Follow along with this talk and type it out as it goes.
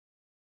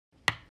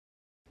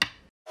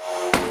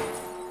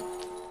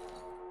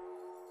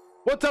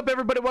What's up,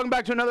 everybody? Welcome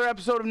back to another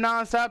episode of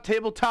Nonstop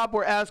Tabletop,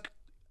 where,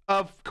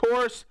 of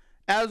course,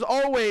 as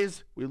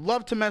always, we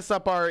love to mess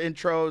up our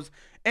intros,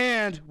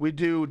 and we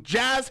do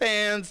jazz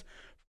hands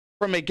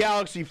from a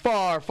galaxy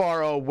far,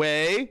 far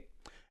away.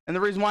 And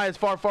the reason why it's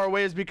far, far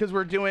away is because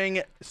we're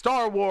doing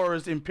Star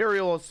Wars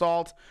Imperial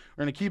Assault.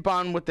 We're going to keep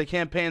on with the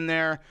campaign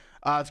there.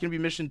 It's going to be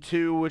Mission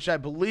 2, which I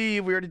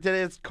believe we already did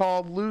it. It's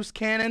called Loose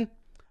Cannon.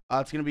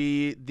 It's going to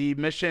be the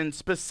mission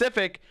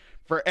specific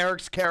for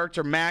Eric's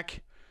character,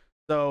 Mac.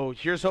 So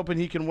here's hoping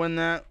he can win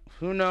that.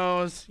 Who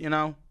knows? You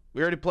know,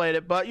 we already played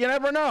it, but you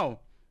never know.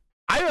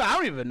 I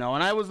don't even know,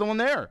 and I was the one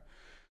there.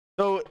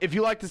 So if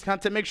you like this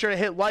content, make sure to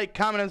hit like,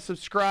 comment, and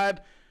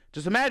subscribe.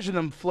 Just imagine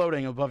them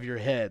floating above your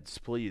heads,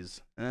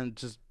 please. And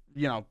just,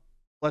 you know,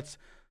 let's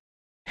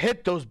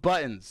hit those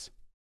buttons.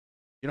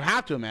 You don't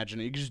have to imagine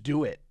it. You can just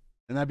do it.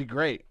 And that'd be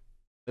great.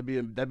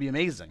 That'd be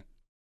amazing.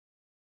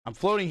 I'm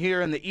floating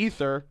here in the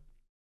ether.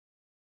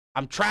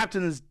 I'm trapped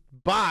in this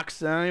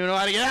box, and I don't even know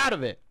how to get out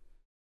of it.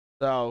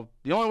 So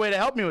the only way to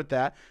help me with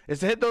that is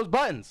to hit those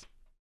buttons.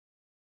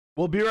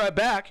 We'll be right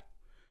back.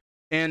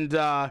 And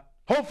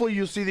hopefully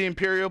you'll see the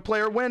Imperial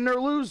player win or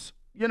lose.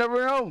 You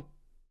never know.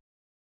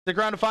 Stick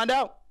around to find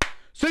out.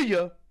 See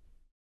ya.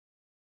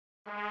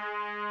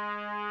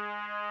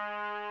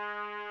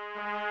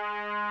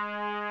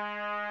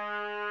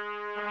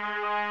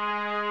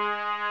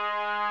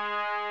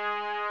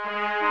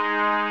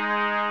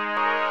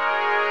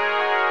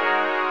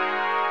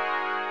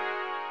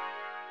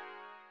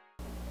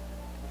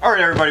 Alright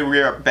everybody,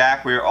 we are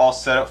back. We are all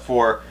set up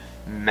for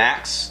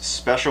Mac's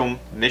special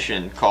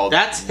mission called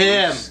That's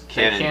him.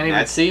 Cannon. Can't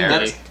even see me.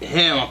 That's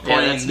him. I'm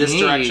pointing in this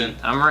direction.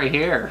 I'm right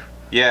here.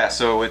 Yeah,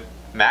 so with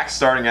Mac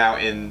starting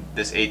out in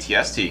this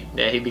ATST.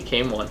 Yeah, he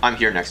became one. I'm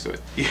here next to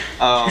it.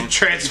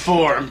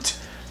 Transformed.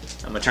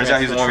 Turns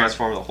out he's a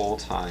transformer the whole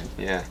time.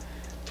 Yeah.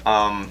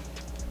 And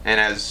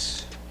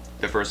as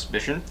the first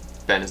mission,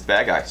 Ben is the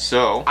bad guy.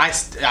 So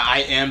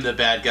I am the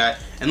bad guy.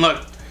 And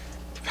look,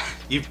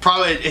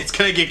 it's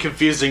gonna get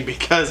confusing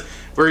because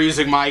we're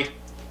using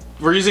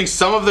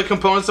some of the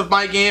components of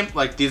my game.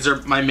 Like these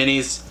are my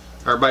minis,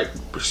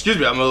 excuse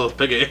me, I'm a little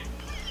piggy.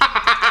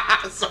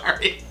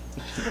 Sorry.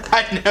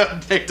 I know.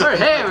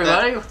 Hey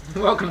everybody,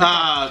 welcome.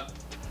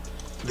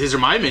 These are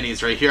my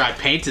minis right here. I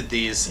painted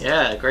these.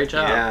 Yeah, great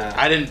job. Yeah.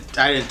 I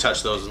didn't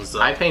touch those ones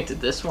though. I painted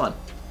this one.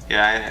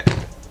 Yeah.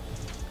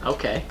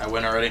 Okay. I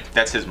win already.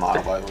 That's his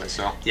model, by the way.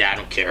 So. Yeah, I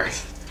don't care.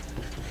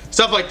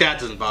 Stuff like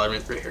that doesn't bother me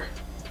right here.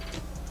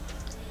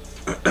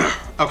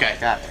 Okay.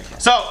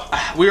 So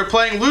we were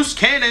playing Loose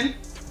Cannon.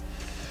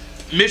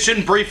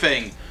 Mission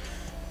briefing.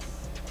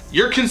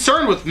 You're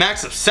concerned with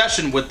Mac's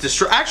obsession with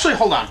destroy. Actually,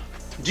 hold on.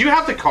 Do you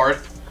have the card?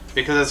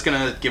 Because it's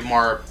gonna give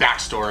more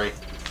backstory.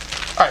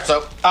 All right.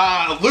 So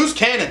Loose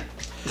Cannon,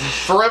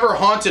 forever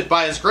haunted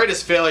by his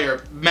greatest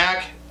failure,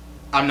 Mac.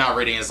 I'm not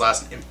reading his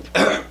last name.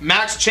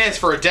 Mac's chance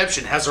for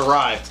redemption has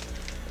arrived.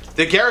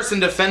 The garrison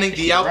defending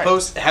the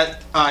outpost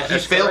he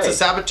failed to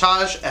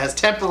sabotage has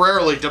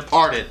temporarily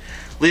departed,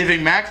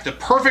 leaving Mac the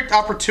perfect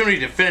opportunity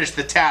to finish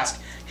the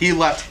task he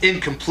left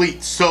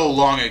incomplete so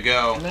long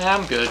ago. Nah,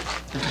 I'm good.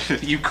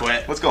 You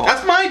quit. Let's go home.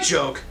 That's my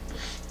joke.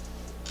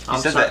 He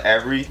says that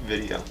every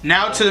video.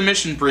 Now to the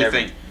mission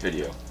briefing. Every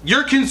video.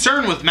 You're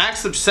concerned with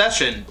Mac's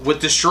obsession with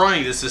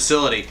destroying this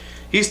facility.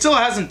 He still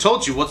hasn't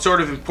told you what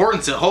sort of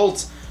importance it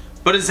holds,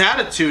 but his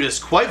attitude is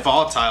quite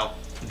volatile.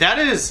 That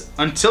is,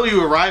 until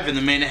you arrive in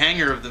the main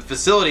hangar of the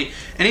facility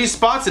and he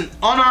spots an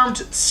unarmed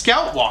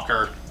scout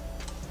walker.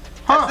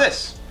 What's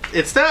this?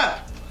 It's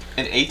that.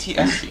 An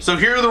ATST. So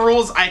here are the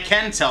rules I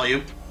can tell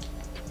you.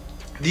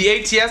 The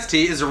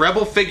ATST is a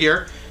rebel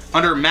figure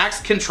under Mac's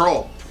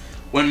control.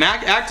 When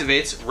Mac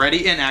activates,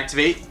 ready and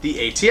activate the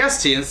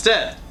ATST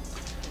instead.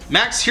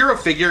 Mac's hero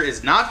figure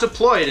is not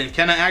deployed and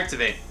cannot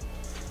activate.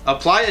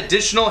 Apply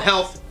additional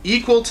health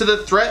equal to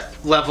the threat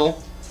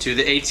level to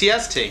the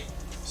ATST.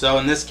 So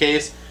in this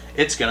case,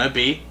 it's gonna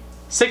be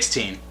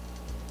 16.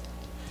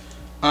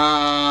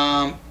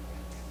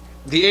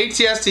 The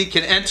ATST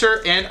can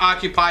enter and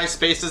occupy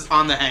spaces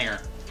on the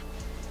hangar.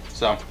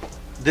 So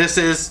this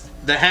is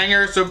the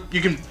hangar, so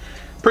you can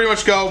pretty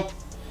much go,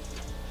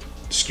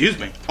 excuse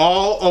me,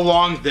 all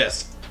along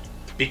this.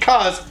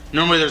 Because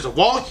normally there's a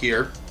wall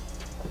here.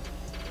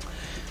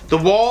 The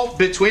wall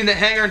between the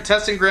hangar and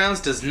testing grounds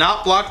does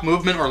not block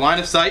movement or line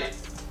of sight.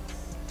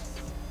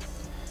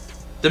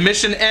 The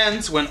mission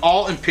ends when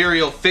all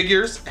Imperial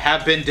figures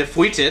have been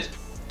defeated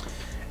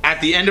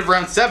at the end of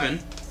round 7,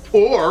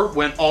 or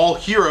when all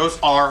heroes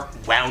are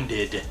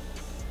wounded.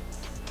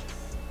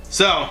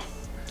 So,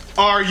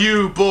 are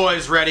you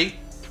boys ready?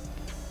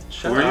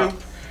 Shut up.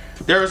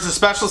 There is a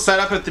special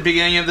setup at the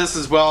beginning of this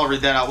as well. I'll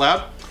read that out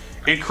loud.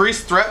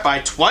 Increase threat by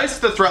twice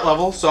the threat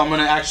level, so I'm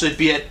going to actually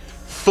be at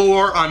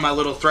 4 on my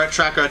little threat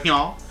tracker,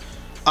 y'all.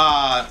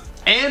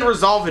 And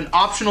resolve an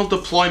optional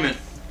deployment.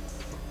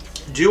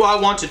 Do I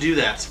want to do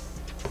that?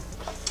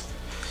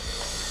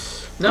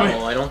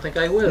 No, I don't think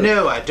I will.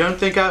 No, I don't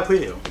think I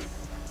will.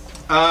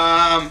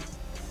 I'm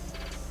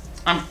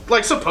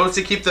like supposed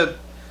to keep the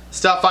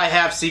stuff I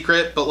have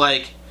secret, but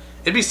like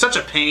It'd be such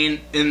a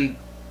pain in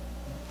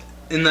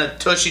the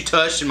tushy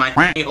tush in my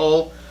hiney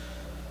hole.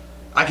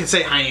 I can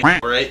say hiney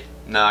hole, right?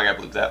 No, I gotta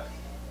believe that.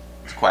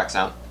 It's a quack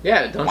sound.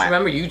 Yeah, don't you Quack.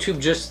 remember YouTube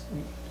just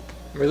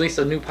released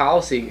a new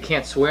policy? You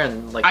can't swear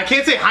and like. I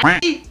can't say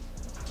hiney.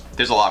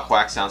 There's a lot of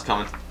quack sounds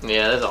coming.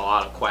 Yeah, there's a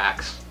lot of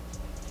quacks.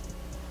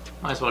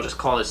 Might as well just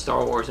call it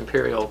Star Wars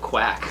Imperial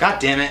Quack. God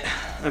damn it.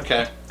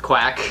 Okay.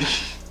 Quack.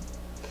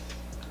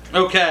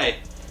 Okay.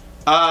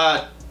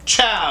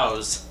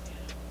 Chows.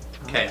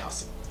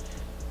 Chaos.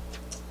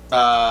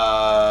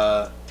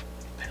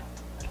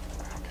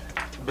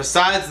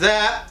 Besides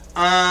that,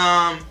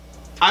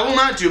 I will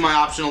not do my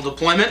optional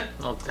deployment.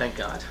 Oh, thank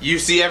God. You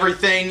see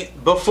everything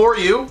before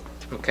you.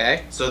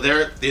 Okay. So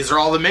these are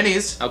all the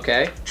minis.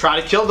 Okay. Try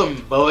to kill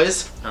them,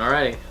 boys.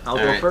 Alrighty. I'll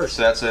go Alright, first.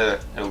 So that's an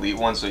elite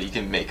one, so you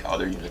can make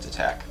other units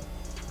attack.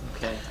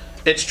 Okay.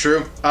 It's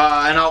true.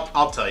 And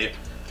I'll tell you.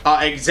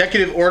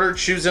 Executive order: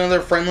 choose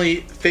another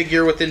friendly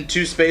figure within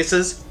 2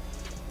 spaces.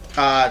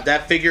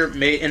 That figure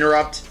may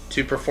interrupt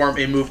to perform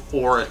a move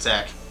or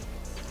attack.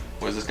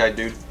 What does this guy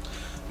do?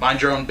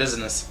 Mind your own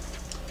business.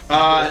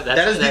 That's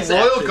That is the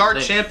Royal actually Guard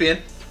the thing.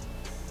 champion.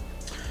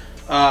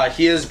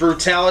 He is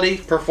brutality.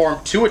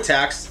 Perform 2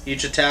 attacks.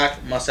 Each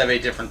attack must have a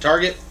different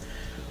target.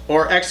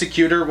 Or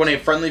executor: when a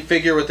friendly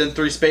figure within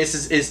 3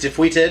 spaces is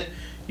defeated,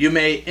 you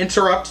may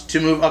interrupt to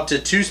move up to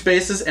 2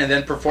 spaces and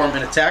then perform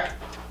an attack.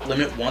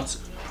 Limit once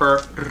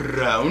per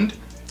round.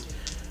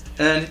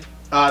 And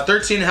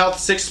 13 health,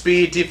 6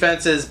 speed.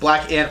 Defense is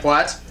black and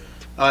white.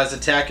 His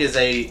attack is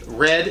a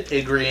red,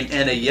 a green,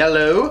 and a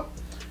yellow.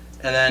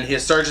 And then he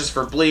has surges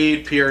for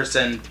bleed, pierce,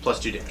 and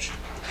 +2 damage.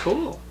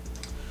 Cool.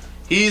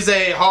 He's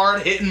a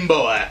hard-hitting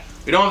boy.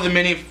 We don't have the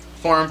mini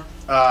for him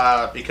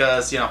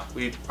because, you know,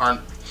 we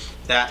aren't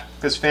that.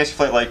 Because Fantasy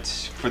Flight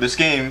liked, for this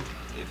game,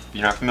 if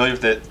you're not familiar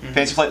with it,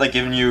 Fantasy Flight like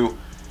giving you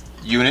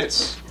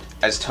units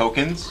as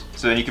tokens,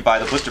 so then you could buy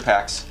the blister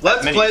packs.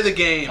 Let's Minis. play the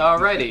game.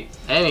 Alrighty.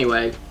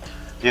 Anyway,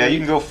 Yeah, you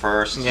can go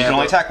first. Yeah, you can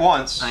only but- attack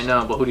once. I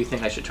know, but who do you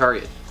think I should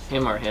target?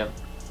 Him or him?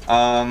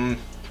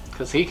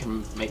 Because he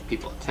can make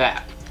people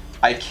attack.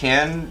 I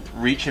can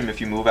reach him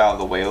if you move out of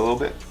the way a little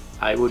bit.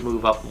 I would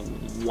move up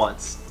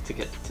once to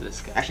get to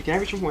this guy. Actually, can I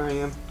reach him where I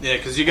am? Yeah,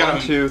 because you got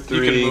 1, 2, You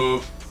 3. can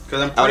move.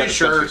 Because I'm would pretty have to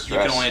sure spend you some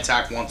can stress. only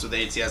attack once with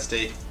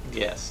ATSD.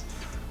 Yes.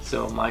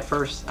 So my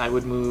first, I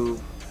would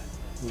move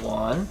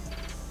 1.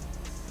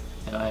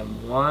 And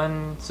I'm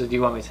 1. So do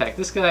you want me to attack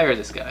this guy or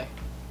this guy?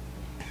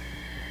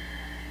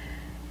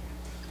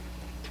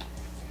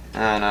 I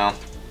don't know.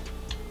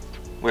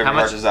 Whatever your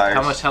heart desires.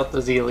 How much health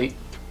does the elite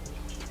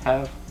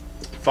have?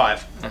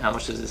 5. And how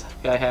much does this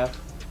guy have?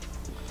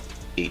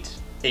 8.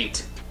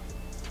 8.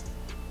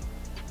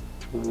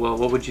 Well,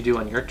 what would you do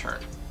on your turn?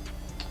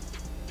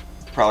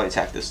 Probably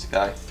attack this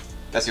guy.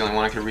 That's the only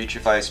one I could reach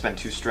if I spend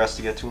 2 stress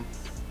to get to him.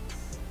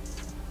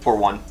 Or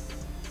 1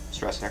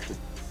 stress, actually.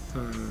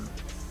 1,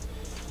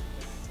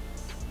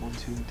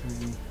 2,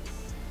 3,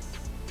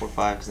 4,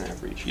 5, because then I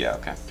have reach. Yeah,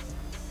 okay.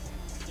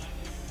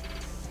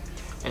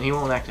 And he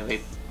won't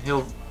activate.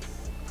 He'll...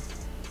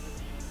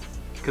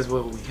 Because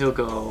he'll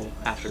go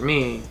after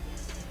me,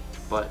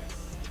 but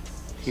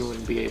he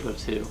wouldn't be able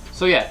to.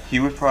 So yeah. He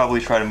would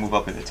probably try to move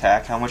up and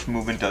attack. How much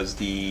movement does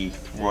the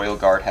Royal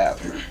Guard have?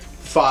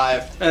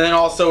 5. And then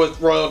also with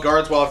Royal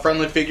Guards, while a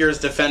friendly figure is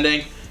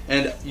defending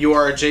and you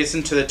are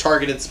adjacent to the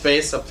targeted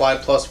space, apply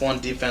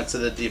 +1 defense to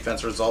the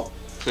defense result.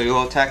 So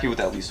he'll attack you with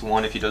at least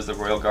 1 if he does the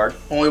Royal Guard.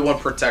 Only 1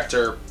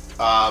 protector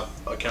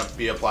can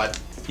be applied.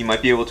 He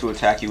might be able to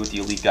attack you with the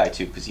elite guy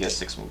too, because he has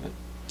 6 movement.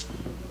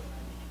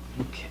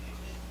 Okay.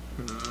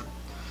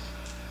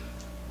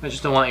 I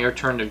just don't want your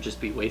turn to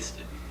just be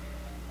wasted.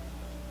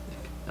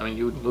 I mean,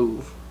 you would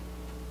move.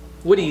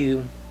 What do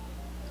you...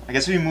 I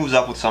guess if he moves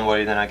up with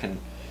somebody, then I can...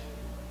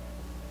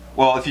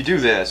 Well, if you do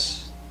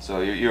this,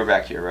 so you're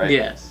back here, right?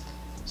 Yes.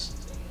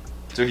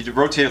 So if you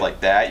rotate it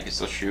like that, you can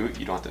still shoot.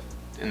 You don't have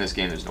to... In this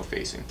game, there's no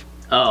facing.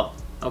 Oh,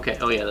 okay.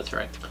 Oh yeah, that's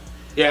right.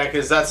 Yeah,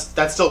 because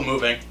that's still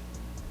moving.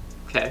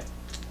 Okay.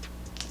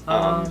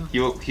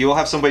 He'll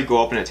have somebody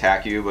go up and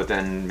attack you, but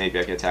then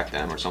maybe I can attack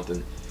them or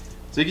something.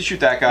 So you can shoot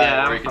that guy,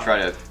 Yeah, or you can try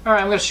to...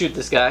 Alright, I'm gonna shoot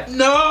this guy.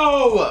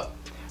 No!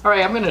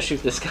 Alright, I'm gonna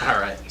shoot this guy.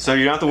 Alright. So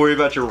you don't have to worry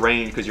about your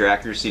range, because your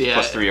accuracy is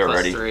 +3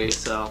 already. +3,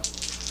 so...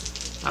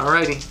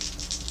 Alrighty.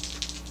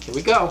 Here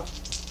we go.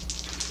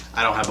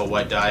 I don't have a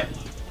white die.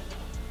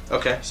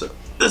 Okay, so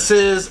this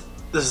is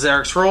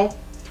Eric's roll.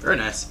 Very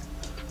nice.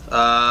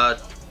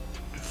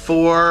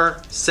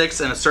 4,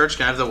 6, and a search.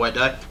 Can I have the white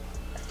die?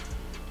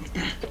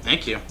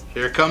 Thank you.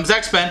 Here comes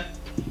X-Men.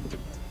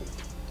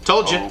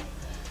 Told you. Oh.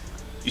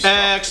 You suck.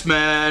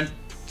 X-Men.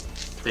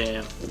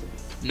 Damn.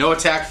 No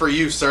attack for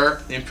you,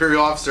 sir. The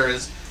Imperial officer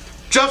is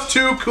just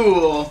too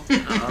cool.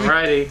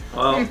 Alrighty.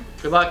 Well,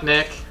 good luck,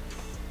 Nick.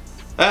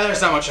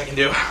 There's not much I can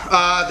do.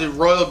 The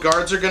Royal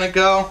Guards are going to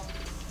go.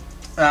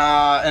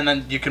 And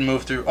then you can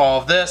move through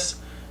all of this.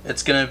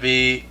 It's going to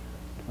be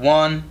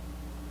 1,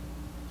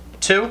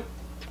 2.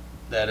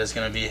 That is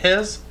going to be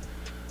his.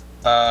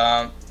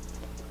 1,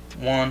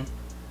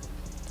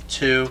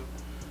 2,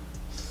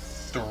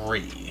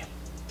 3.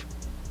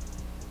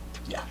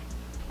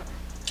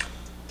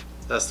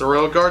 That's the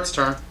Royal Guard's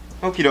turn.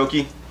 Okie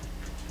dokie.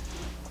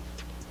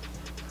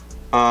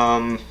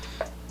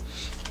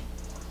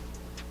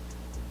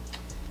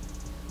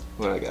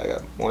 What I got? I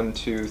got 1,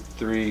 2,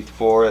 3,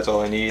 4. That's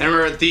all I need. And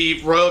remember,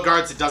 the Royal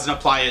Guards, it doesn't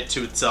apply it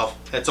to itself.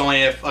 It's only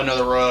if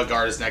another Royal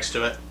Guard is next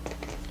to it.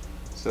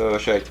 So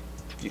do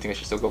you think I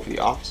should still go for the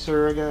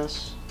officer, I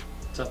guess?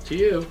 It's up to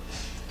you.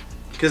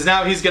 Because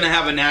now he's going to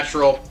have a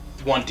natural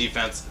 1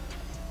 defense.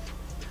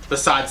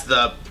 Besides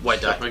the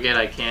white die. Forget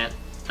I can't.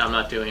 I'm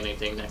not doing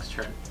anything next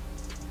turn.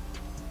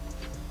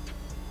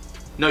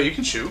 No, you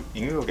can shoot.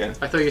 You can go again.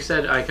 I thought you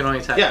said I can only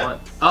attack Yeah. 1.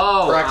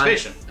 Oh, For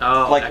activation.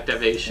 Like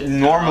activation.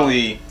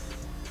 Normally,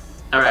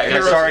 All right.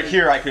 if I started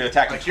here, I could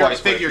attack Like you your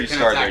twice, but if figure you can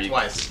start attack there,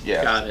 twice.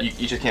 yeah, Got it.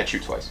 you just can't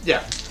shoot twice.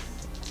 Yeah.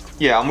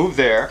 Yeah, I'll move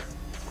there.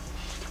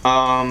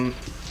 I'll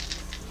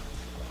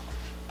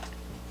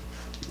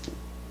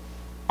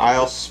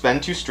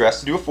spend 2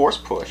 stress to do a force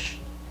push,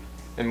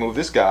 and move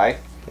this guy.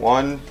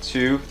 1,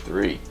 2,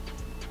 3.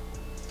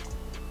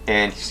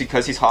 And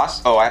because he's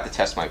hostile, I have to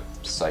test my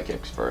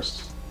psychics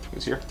first.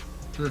 Who's here?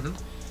 Mm-hmm.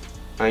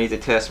 I need to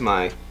test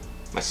my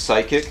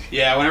psychic.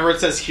 Yeah, whenever it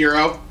says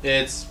hero,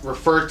 it's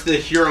referred to the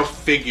hero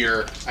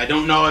figure. I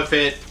don't know if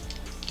it...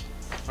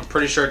 I'm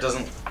pretty sure it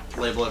doesn't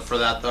label it for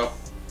that, though.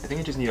 I think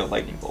I just need a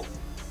lightning bolt.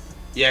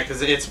 Yeah,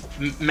 because it's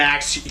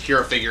max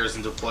hero figure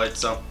isn't deployed,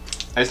 so...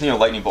 I just need a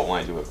lightning bolt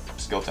when I do a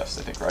skill test,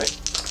 I think, right?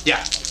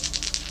 Yeah.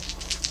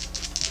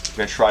 I'm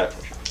gonna try to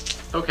push it.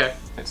 Okay.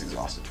 It's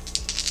exhausted.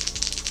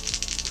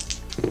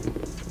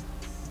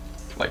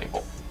 Lightning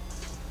bolt.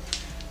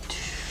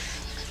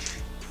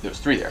 There's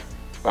 3 there.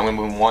 But I'm gonna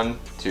move him 1,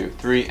 2,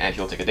 3, and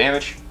he'll take a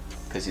damage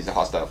because he's a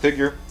hostile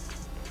figure.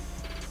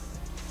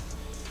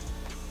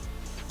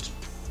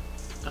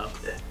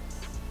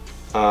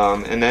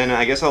 Oh. And then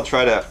I guess I'll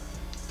try to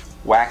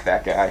whack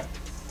that guy.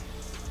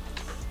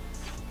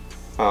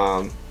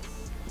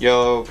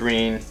 Yellow,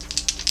 green.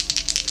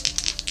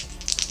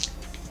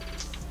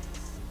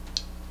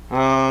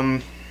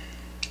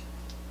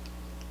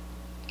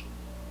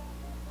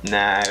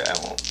 Nah, I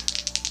won't.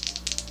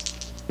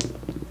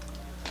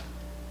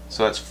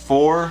 So that's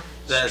 4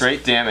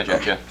 straight damage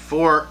at you.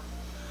 4.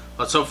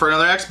 Let's hope for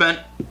another X-Men.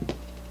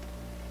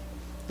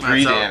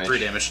 3 damage. 3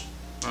 damage.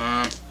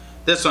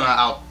 This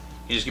one,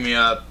 you just give me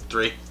a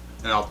 3,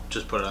 and I'll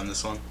just put it on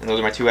this one. And those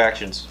are my 2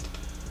 actions.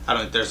 I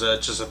don't think there's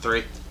just a 3.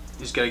 You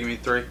just gotta give me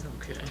 3.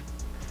 Okay.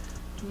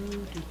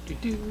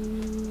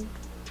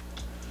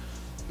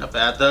 Not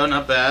bad though,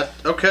 not bad.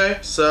 Okay,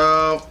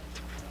 so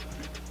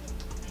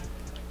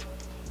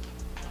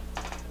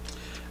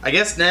I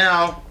guess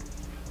now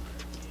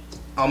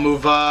I'll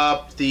move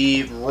up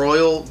the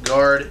Royal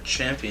Guard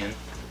champion.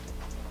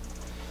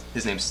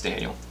 His name's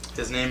Staniel.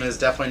 His name is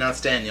definitely not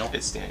Staniel.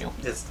 It's Staniel.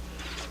 It's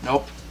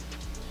nope.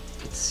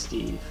 It's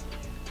Steve.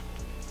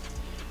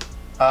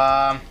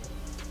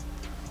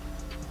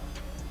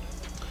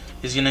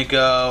 He's gonna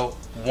go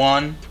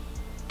 1,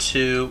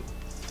 2,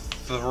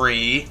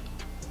 3,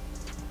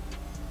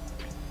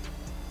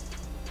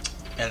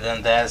 and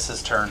then that's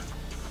his turn.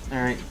 All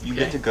right, you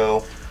Okay. get to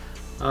go.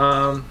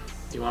 Do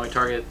you want me to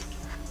target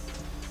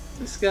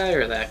this guy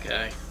or that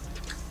guy?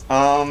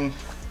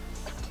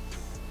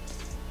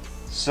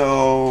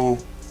 So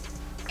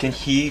can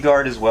he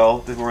guard as well?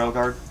 The Royal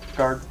Guard?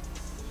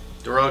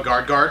 The Royal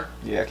Guard.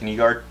 Yeah, can he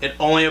guard? It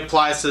only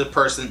applies to the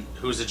person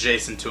who's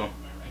adjacent to him.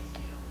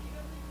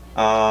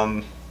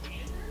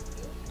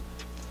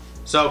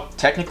 So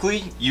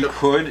Technically, you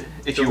could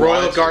if the you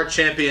Royal wanted Guard to.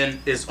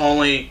 champion is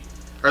only,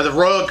 or the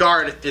Royal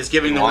Guard is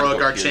giving You the want to Royal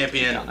go Guard here,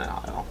 champion down that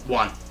aisle.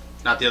 1,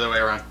 not the other way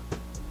around.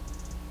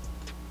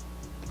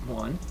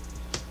 1,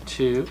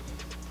 2.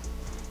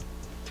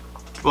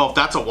 Well,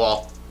 that's a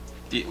wall.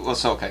 Well,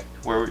 so okay,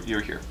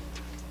 you're here.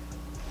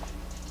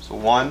 So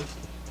 1,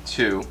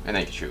 2, and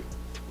then you can shoot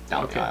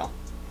down Okay. the aisle.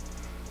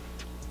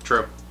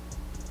 True.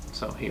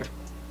 So here.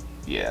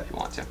 Yeah, if you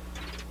want to.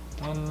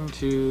 1,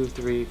 2,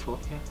 3, 4.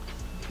 Yeah.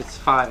 If it's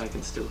 5, I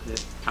can still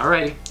hit.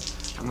 Alrighty.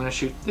 I'm gonna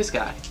shoot this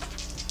guy.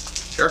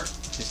 Sure.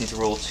 Just need to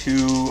roll 2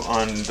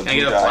 on the Can I blue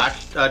get a die.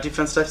 black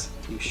defense dice?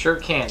 You sure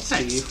can,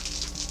 Thanks.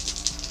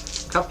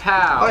 Steve.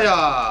 Kapow! Oh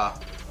yeah.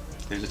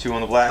 There's a 2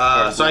 on the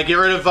black. So I get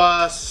rid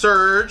of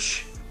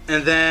Surge,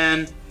 and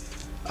then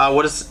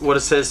what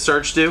does his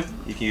Surge do?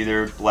 You can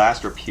either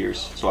blast or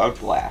pierce. So I would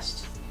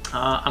blast.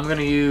 I'm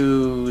gonna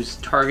use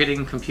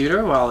targeting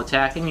computer while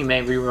attacking. You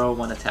may reroll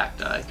 1 attack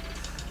die.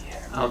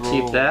 Yeah, I'll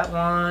keep that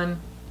one.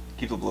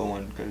 Keep the blue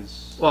one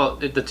because. Well,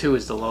 the 2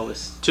 is the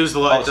lowest. 2's the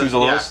Oh, lowest. 2's the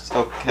lowest.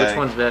 Okay. Which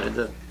one's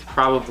better?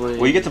 Probably.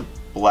 Well, you get to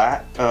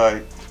blast.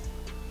 So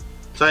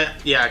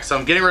so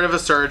I'm getting rid of a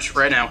Surge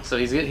right now. So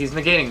he's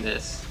negating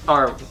this.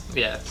 Or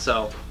yeah.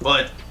 So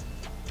But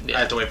yeah. I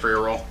have to wait for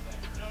your roll.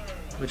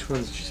 Which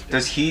one's just?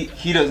 Does he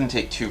doesn't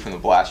take 2 from the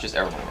blast, just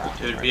everyone around It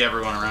him, would right? be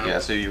everyone around him. Yeah,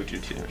 so you would do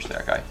 2 damage to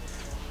that guy.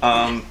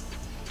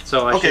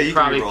 So I Okay, should you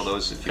probably can reroll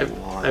those if you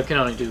want. I can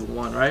only do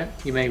 1, right?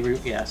 You may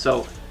yeah.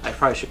 So I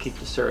probably should keep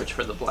the surge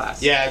for the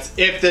blast. Yeah, it's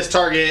if the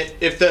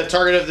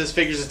target of this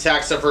figure's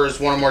attack suffers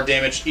 1 or more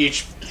damage,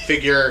 each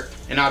figure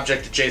and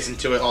object adjacent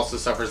to it also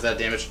suffers that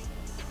damage.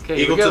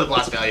 Okay, here Equal we to go. the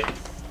blast value.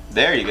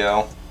 There you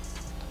go.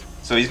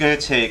 So he's gonna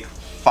take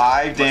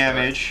 5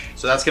 damage.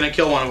 So that's gonna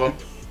kill one of them.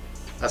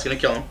 That's gonna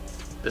kill him.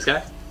 This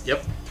guy?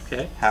 Yep.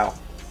 Okay. How?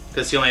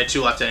 Because he only had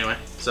 2 left anyway.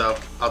 So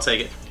I'll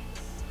take it.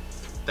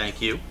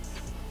 Thank you.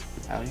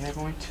 How do you have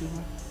only 2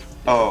 left?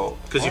 Oh.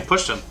 Because you what?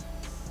 pushed him.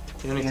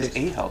 He only He has takes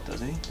 8 health,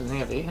 doesn't he? Doesn't he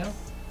have 8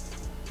 health?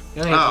 He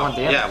only has 1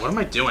 damage. Yeah. What am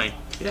I doing?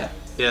 Yeah.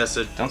 Yeah.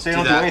 So Don't say I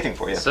don't do that. anything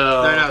for you.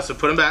 So. No. So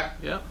put him back.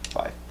 Yeah.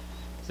 5.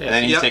 So, And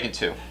then he's Yep. taking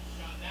 2.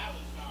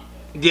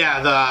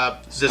 Yeah. The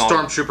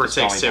stormtrooper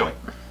takes 2. Boy.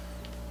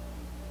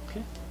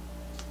 Okay.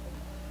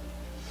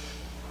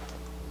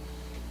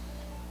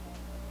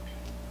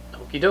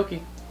 Okie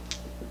dokie.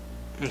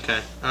 Okay.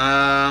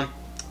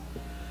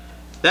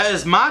 That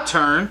is my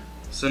turn.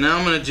 So now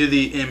I'm gonna do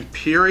the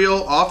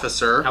Imperial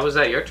officer. How was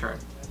that your turn?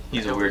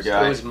 He's a It weird was-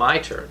 guy. It was my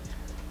turn.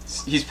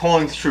 He's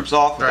pulling troops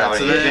off without Alright,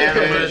 so any then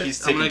damage. He's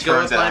I'm taking gonna go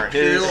turns with that my aren't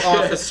his. Imperial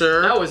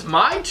officer. That was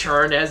my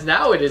turn, as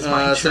now it is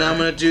my turn. So now I'm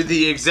gonna do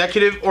the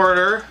executive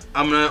order.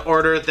 I'm gonna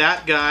order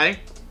that guy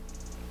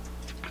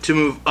to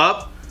move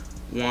up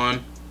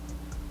 1,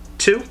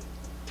 2.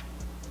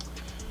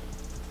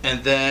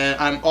 And then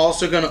I'm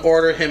also gonna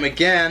order him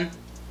again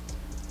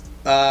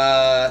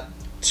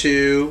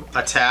to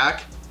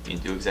attack You can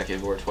do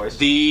executive order twice.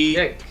 the.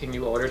 Yeah, can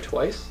you order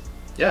twice?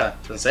 Yeah,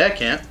 doesn't say I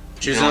can't.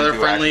 Choose can only another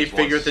do friendly actions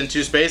figure once. within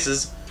 2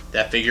 spaces.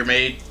 That figure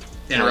may You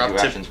can only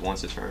interrupt. do actions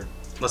once a turn.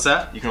 What's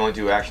that? You can only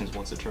do actions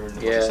once a turn.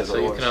 Unless it Yeah, says so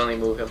you otherwise. can only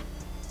move him.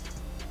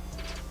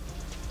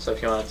 So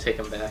if you want to take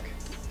him back.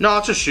 No,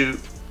 I'll just shoot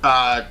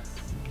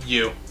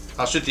you.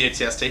 I'll shoot the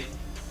ATST.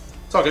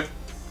 It's all good.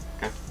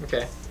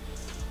 Okay.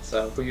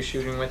 So who are you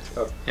shooting with?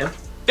 Oh, him?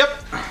 Yep.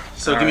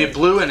 So give me a Alright.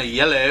 blue and a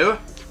yellow.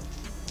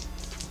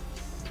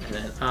 And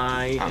then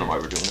I don't know why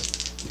we're doing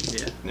it.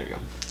 Yeah. There you go.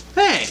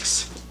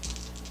 Thanks.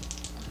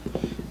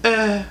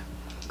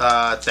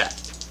 It's that.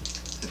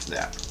 It's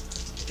that.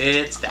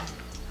 It's that.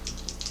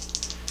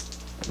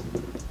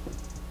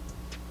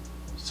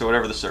 So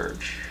whatever the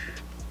surge.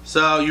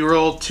 So you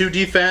roll 2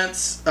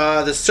 defense.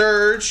 The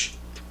surge,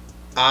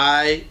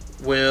 I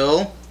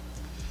will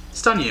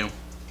stun you.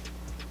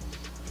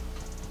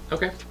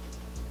 Okay.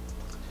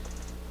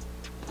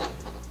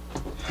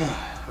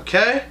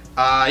 Okay.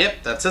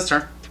 Yep, that's his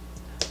turn.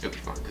 It'll be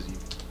fine because you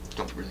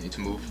don't really need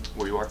to move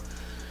where you are.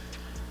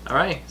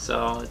 Alright,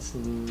 so it's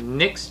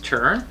Nick's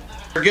turn.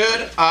 We're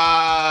good.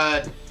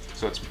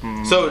 So it's.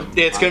 So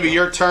it's gonna be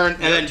your turn,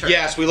 and Your then turn.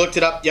 yes, we looked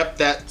it up. Yep,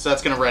 so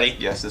that's gonna ready.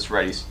 Yes, this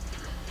readies.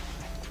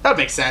 That would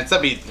make sense.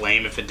 That'd be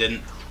lame if it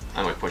didn't.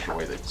 I might push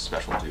away the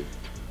special dude.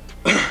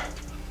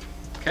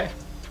 Okay.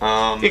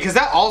 Because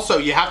that also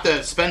you have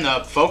to spend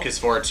the focus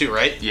for it too,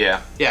 right?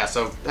 Yeah. Yeah.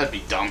 So that'd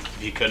be dumb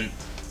if you couldn't.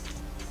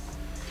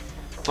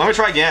 So I'm gonna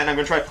try again. I'm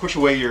gonna try to push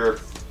away your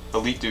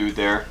elite dude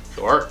there.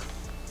 Sure.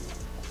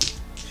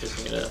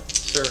 Just need a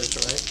surge,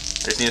 right?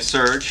 I just need a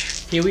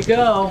surge. Here we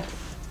go.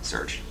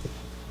 Surge.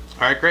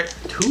 All right, great.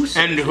 2 surges.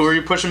 And who are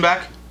you pushing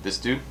back? This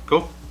dude.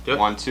 Cool. Do it.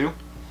 1, 2.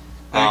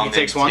 And he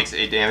takes 1. Takes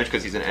 8 damage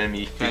because he's an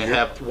enemy And figure.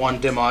 have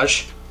 1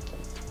 damage.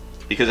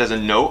 Because as a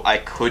note, I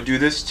could do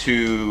this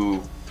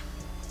to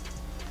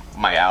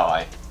my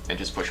ally and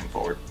just push him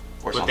forward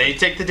or Would something. they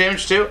take the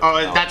damage too? Oh,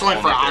 No, that's only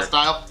for only if they're-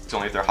 hostile. It's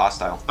only if they're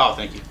hostile, Oh,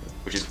 thank you.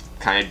 which is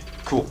kind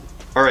of cool.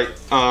 All right.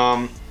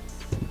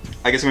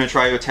 I guess I'm gonna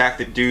try to attack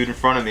the dude in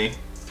front of me.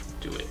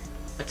 Do it.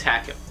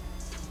 Attack him.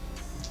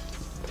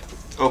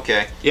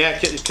 Okay. Yeah,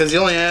 because he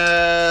only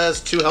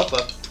has 2 health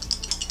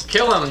left.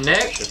 Kill him,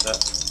 Nick. Shit,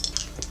 that.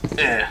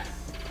 Eh.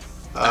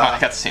 I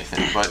got the same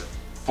thing, but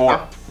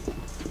 4.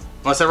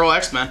 Unless I roll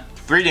X-Men.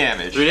 3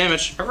 damage. 3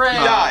 damage. Hooray. He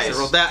dies. So I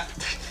rolled that.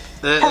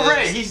 That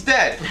Hooray! is- He's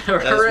dead.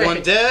 That is Hooray.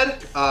 1 dead.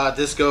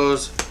 This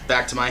goes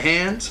back to my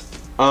hand.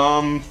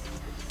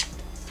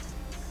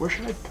 Where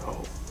should I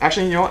go?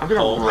 Actually, you know what? I'm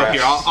gonna Hold rest. Right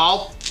here,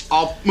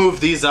 I'll move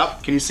these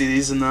up. Can you see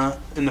these in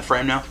the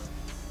frame now?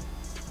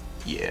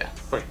 Yeah.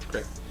 Okay,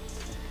 great.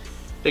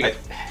 There you go.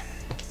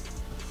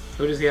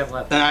 Who does he have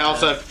left? And I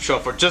also have to show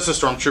up for just the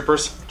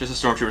stormtroopers.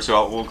 Just a stormtrooper,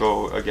 so we'll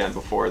go again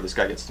before this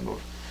guy gets to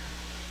move.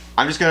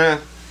 I'm just gonna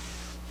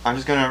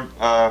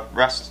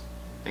rest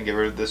and get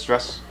rid of this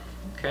stress.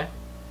 Okay.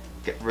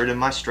 Get rid of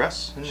my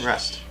stress and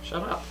rest.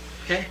 Shut up.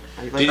 Okay.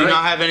 Did you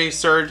not have any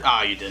surge?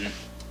 Ah, you didn't.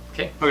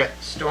 Okay. Okay.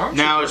 Storm.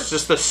 Now it's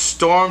just the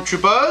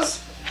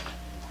stormtroopers.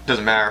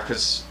 Doesn't matter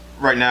because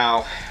right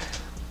now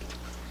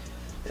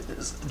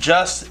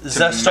Just the To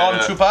meta.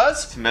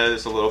 stormtroopers. to meta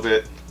this a little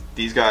bit,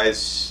 these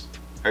guys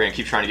are gonna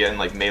keep trying to get in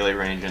like melee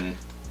range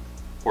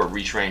or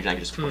reach range, and I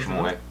can just push them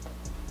away,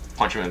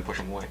 punch them and push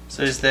them away.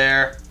 So he's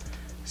there.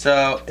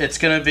 So it's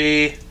gonna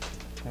be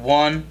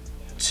 1,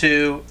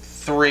 2,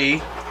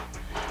 3.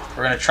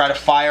 We're gonna try to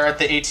fire at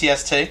the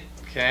ATST.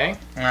 Okay.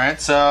 All right.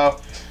 So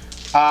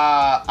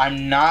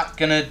I'm not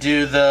gonna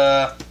do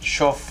the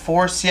show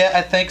force yet.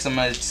 I think 'cause I'm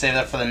gonna save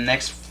that for the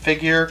next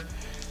figure.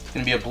 It's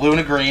gonna be a blue and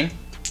a green.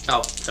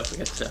 Oh, don't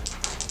forget to.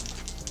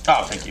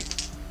 Oh, thank you.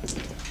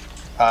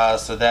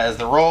 So that is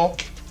the roll.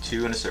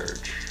 2 and a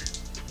surge.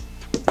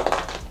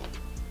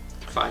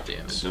 5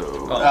 damage.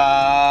 So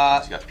Oh.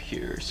 he's got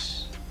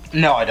Pierce.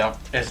 No, I don't.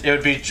 It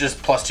would be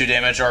just +2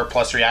 damage or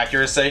 +3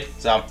 accuracy.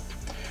 So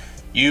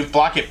you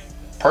block it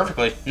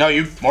perfectly. No,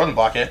 you more than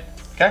block it.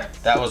 Okay,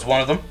 that was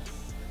one of them.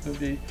 It would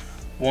be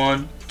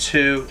 1,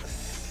 2,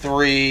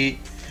 3,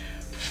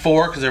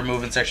 4 because their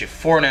movement's actually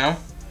 4 now.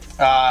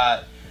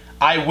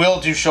 I will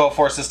do Show of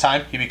Force this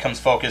time. He becomes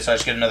focused, so I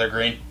just get another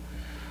green.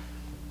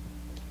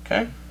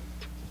 Okay.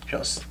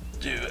 Just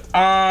do it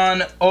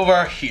on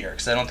over here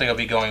because I don't think I'll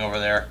be going over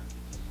there.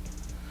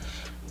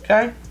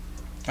 Okay.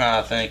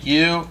 Thank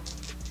you.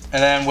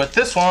 And then with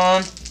this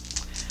one,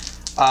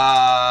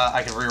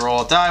 I can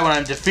reroll a die. When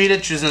I'm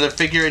defeated, choose another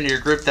figure in your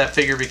group. That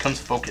figure becomes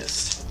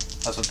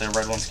focused. That's what the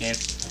red ones gain.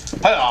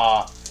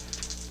 A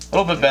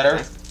little bit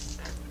better.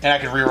 And I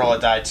can reroll a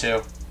die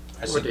too.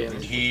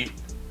 He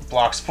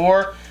blocks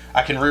 4.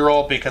 I can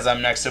reroll because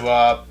I'm next to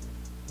a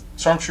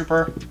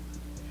Stormtrooper.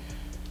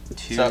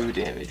 2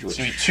 damage. It's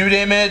gonna be 2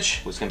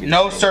 damage.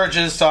 No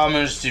surges, so I'm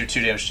gonna just do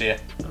 2 damage to you.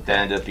 That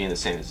ended up being the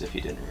same as if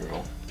you didn't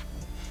reroll.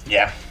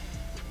 Yeah.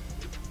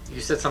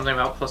 You said something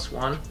about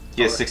 +1?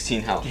 He has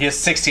 16 health. He has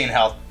 16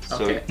 health.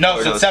 So, Okay.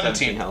 No, so it's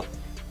 17 health.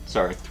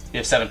 Sorry. You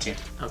have 17.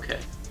 Okay.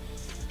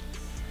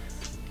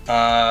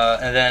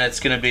 And then it's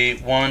gonna be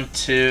 1,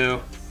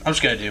 2. I'm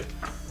just gonna do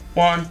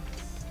 1,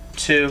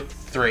 2,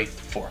 3,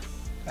 4.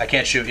 I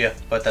can't shoot you,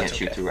 but that's Can't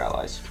shoot through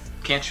allies.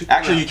 Can't shoot.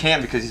 Actually, you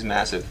can because he's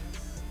massive.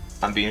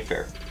 I'm being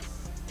fair.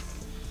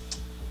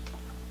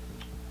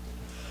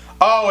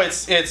 Oh,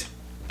 it's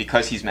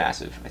Because he's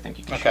massive, I think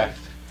you can okay.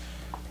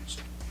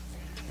 shoot.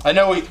 I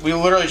know we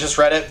literally just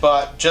read it,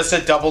 but just to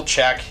double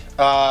check,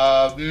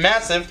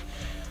 massive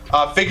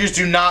figures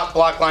do not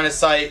block line of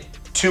sight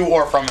to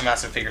or from a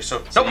massive figure.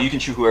 So So you can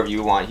shoot whoever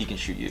you want. He can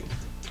shoot you.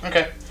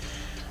 Okay.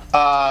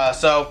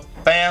 So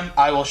bam,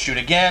 I will shoot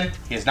again.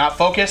 He is not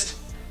focused.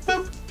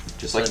 Boop.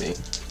 Just like me.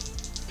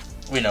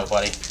 We know,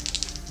 buddy.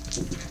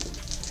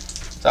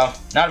 So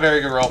not a very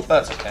good roll, but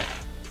that's okay.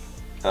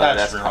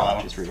 That's reroll that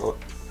one. just reroll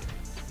it.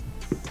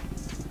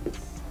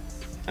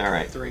 All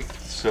right. 3.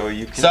 So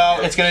you can. So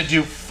it's gonna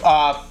do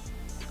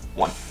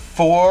 1.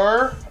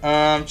 4.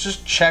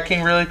 Just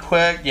checking really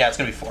quick. Yeah, it's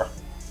gonna be 4.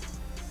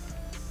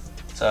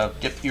 So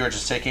yep, you are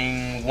just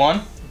taking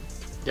 1.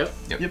 Yep.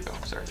 Yep. Oh,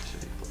 sorry.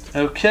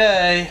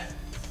 Okay.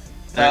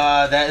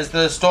 That is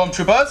the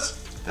Stormtroopers.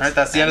 All right,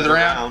 that's the end of the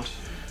round.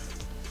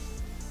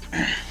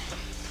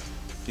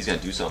 He's gonna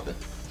do something.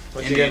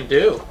 What's he gonna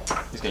do?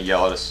 He's gonna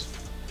yell at us.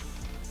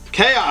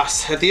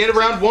 Chaos. At the end of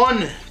round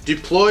 1,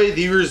 deploy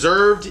the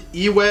reserved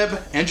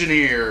E-Web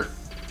Engineer.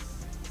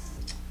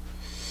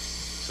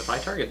 So if I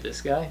target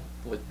this guy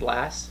with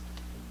blast,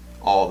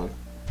 All of them.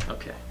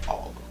 okay.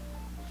 All of them.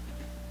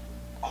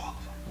 All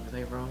of them. What do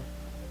they roll?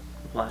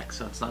 Black,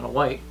 so it's not a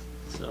white.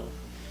 So,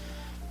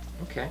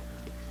 okay.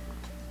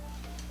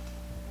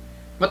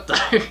 What the?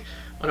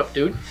 What up,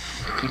 dude?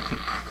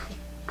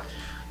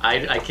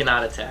 I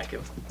cannot attack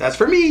him. That's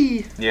for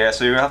me. Yeah,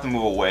 so you're gonna have to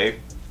move away,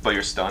 but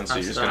you're stunned, so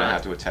you're just gonna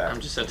have to attack. I'm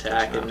just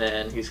attack, and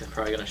then he's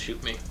probably gonna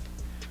shoot me.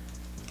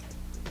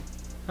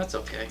 That's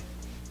okay.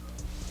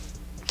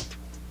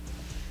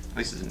 At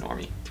least it's a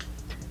normie.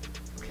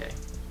 Okay.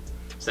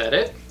 Is that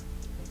it?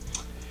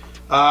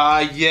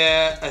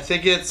 Yeah, I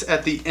think it's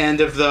at the end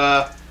of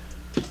the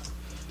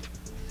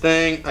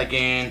thing. I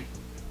gain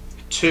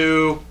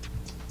 2.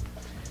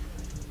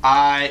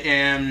 I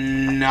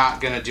am not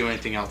gonna do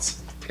anything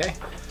else. Okay.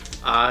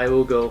 I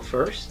will go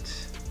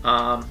first.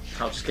 I'll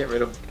just get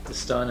rid of the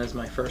stun as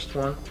my first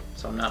one,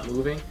 so I'm not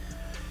moving.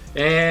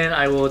 And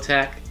I will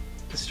attack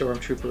the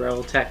Stormtrooper. I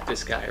will attack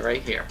this guy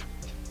right here.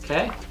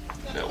 Okay?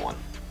 Middle one.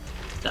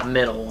 The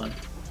middle one.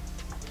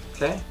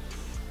 Okay?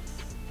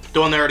 The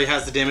one that already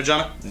has the damage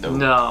on it? No.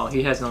 No,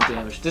 he has no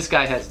damage. This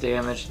guy has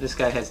damage. This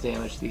guy has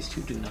damage. These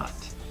two do not.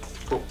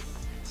 Cool.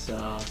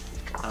 So,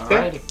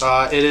 Okay.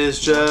 alrighty. It is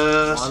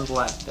just One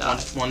black die.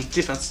 one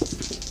defense.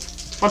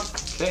 1.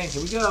 Okay,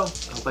 here we go.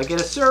 I hope I get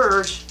a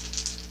surge.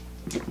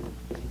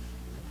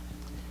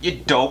 You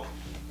dope.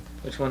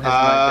 Which one has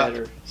my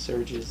better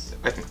surges?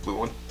 I think the blue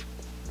one.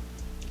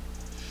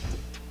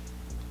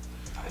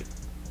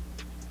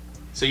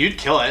 So you'd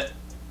kill it.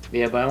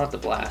 Yeah, but I want the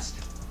blast.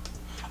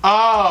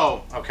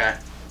 Oh, okay.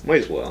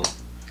 Might as well.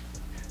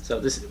 So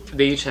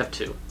they each have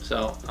 2.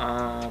 So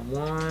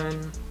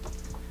 1.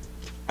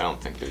 I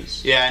don't think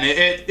there's. Yeah, and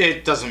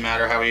it doesn't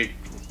matter how he,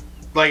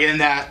 like in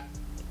that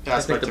I think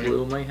aspect. the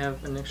blue might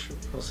have an extra.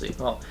 We'll see.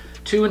 Well,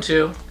 2 and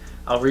 2.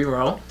 I'll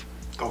re-roll.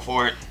 Go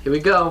for it. Here we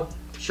go.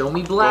 Show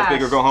me blast. Go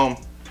big or go home.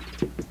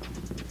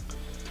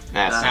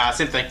 Nah, Nah,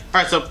 same thing.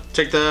 All right, so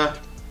take the.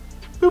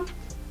 Boop.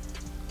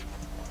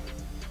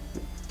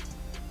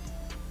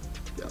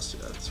 Yeah, let's do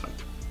that. That's fine.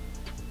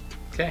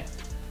 Okay,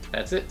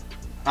 that's it.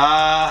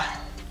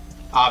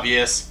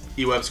 Obvious.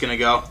 E-Web's gonna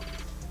go.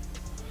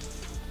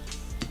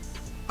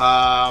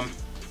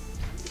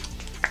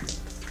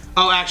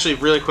 Oh, actually,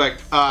 really quick.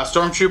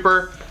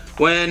 Stormtrooper,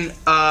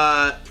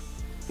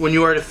 when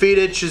you are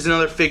defeated, choose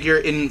another figure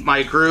in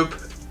my group.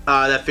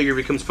 That figure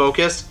becomes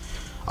focused.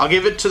 I'll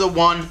give it to the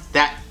one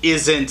that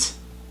isn't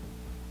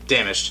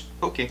damaged.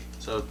 Okay.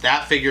 So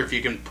that figure, if you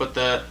can put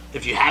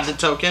if you have the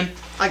token,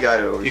 I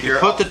got it over you here.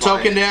 can put the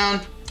token down.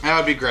 That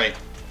would be great.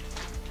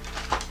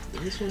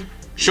 This one?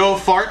 Show of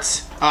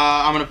Farts.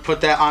 I'm gonna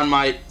put that on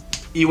my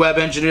E-Web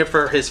engineer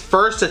for his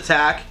first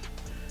attack.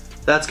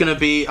 That's gonna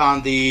be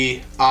on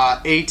the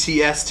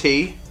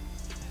ATST.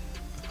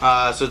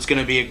 So it's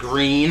gonna be a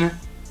green,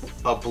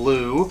 a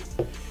blue.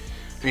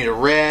 I need a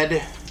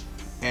red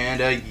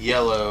and a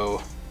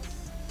yellow.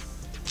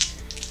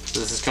 So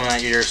this is coming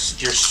at your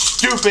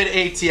stupid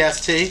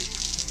ATST.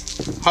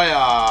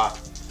 Hiya!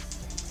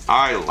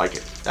 I like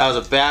it. That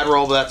was a bad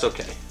roll, but that's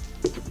okay.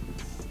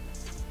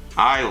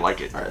 I like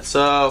it. All right,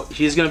 so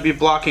he's gonna be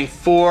blocking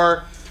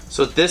 4.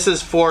 So this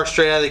is 4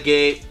 straight out of the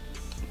gate,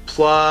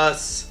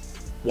 plus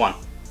 1.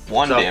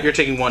 1 so damage. You're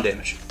taking 1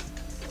 damage.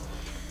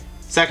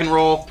 Second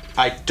roll,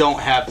 I don't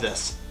have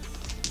this.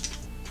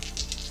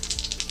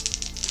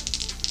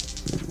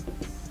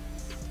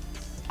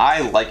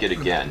 I like it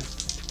again.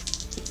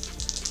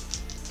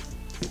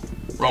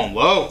 Rolling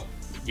low.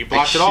 You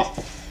blocked it all.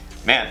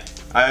 Man,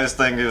 I was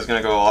thinking it was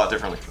gonna go a lot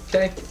differently.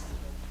 Okay.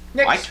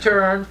 Next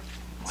turn.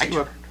 My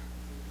turn.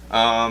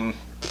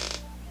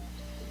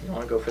 You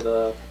want to go for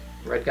the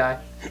red guy?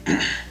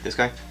 This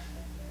guy?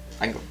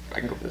 I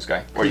can go for this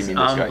guy. Or do you mean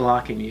this I'm guy?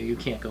 blocking you. You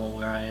can't go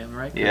where I am,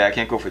 right? Yeah, I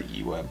can't go for the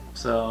E-Web.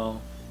 So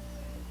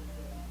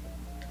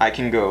I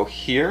can go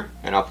here,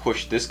 and I'll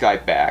push this guy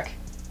back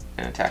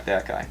and attack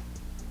that guy.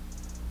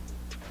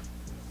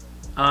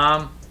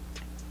 What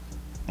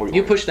do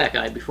you want? pushed that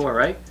guy before,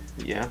 right?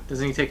 Yeah,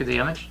 Doesn't he take a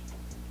damage?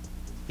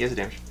 he has a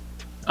damage.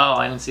 Oh,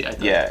 I didn't see. I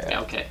thought,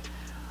 Yeah. Okay.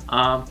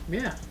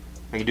 Yeah.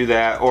 I can do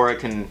that, or I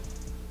can...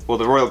 Well,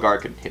 the Royal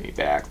Guard can hit me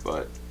back,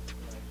 but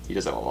he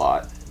does that a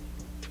lot.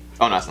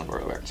 Oh, no, it's not the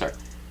Royal Guard. Sorry.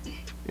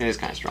 It is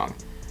kind of strong.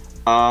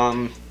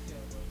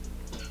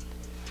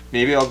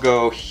 Maybe I'll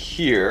go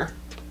here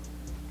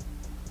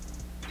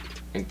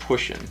and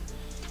push him.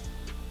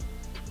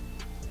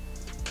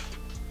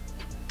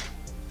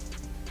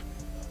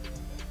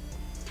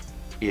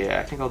 Yeah,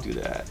 I think I'll do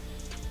that.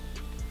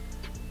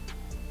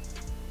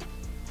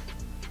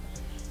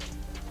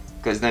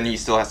 Because then he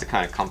still has to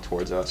kind of come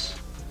towards us.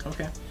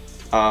 Okay.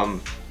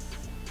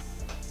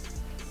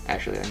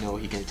 Actually, I know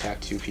he can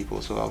attack 2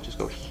 people, so I'll just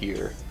go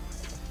here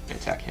and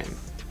attack him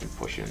and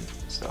push him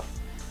and stuff.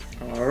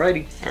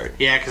 Alrighty. Alright.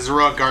 Yeah, because the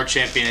Royal Guard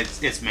champion,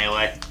 it's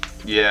melee.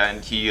 Yeah,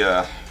 and he,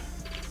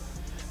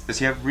 does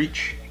he have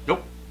reach?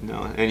 Nope.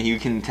 No, and he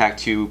can attack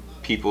 2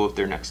 people if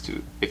they're next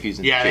to, if he's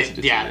in Yeah, adjacent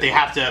to 2. they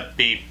have to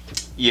be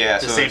Yeah,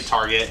 the so same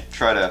target.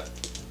 Try to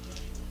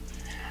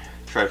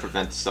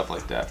prevent stuff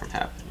like that from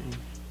happening.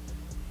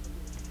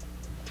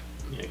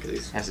 Yeah, because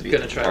he's Has to be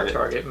gonna a try target. to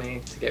target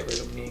me to get rid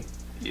of me.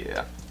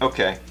 Yeah.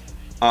 Okay.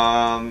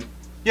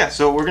 Yeah.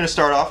 So we're gonna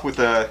start off with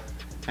an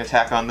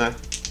attack on the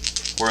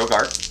Royal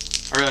Guard.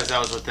 I realized that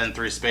was within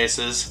 3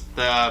 spaces.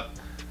 The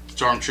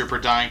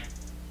Stormtrooper dying.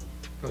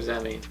 What does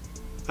that mean?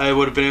 I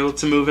would have been able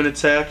to move and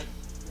attack.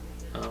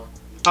 Oh.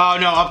 Oh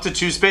no, up to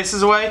 2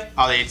 spaces away.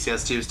 Oh, the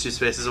ATST was 2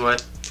 spaces away.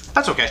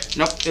 That's okay.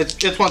 Nope,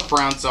 it's once per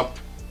round. So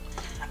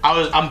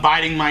I'm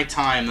biding my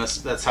time.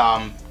 That's how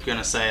I'm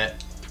gonna say it.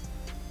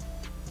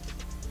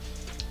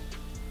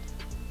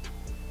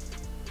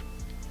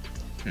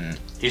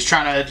 He's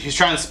trying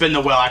to spin the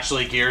wheel.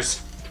 Actually,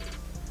 gears.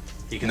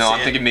 You can No, see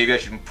I'm it. thinking maybe I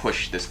should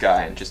push this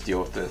guy and just deal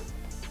with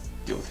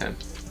him.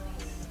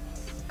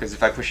 Because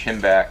if I push him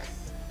back,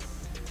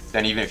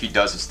 then even if he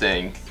does his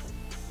thing,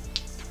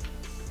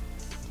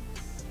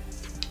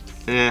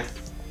 it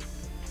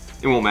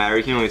won't matter.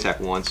 He can only attack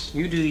once.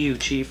 You do you,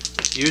 Chief.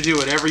 You do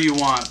whatever you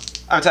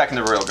want. I'm attacking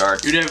the Royal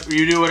Guard. You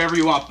do whatever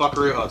you want,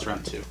 Buckaroo. Oh, it's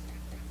round 2.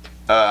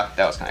 That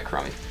was kind of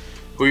crummy.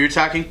 Who are you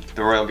attacking?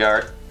 The Royal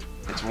Guard.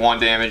 It's 1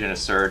 damage and a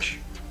surge.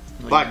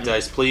 Black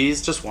dice,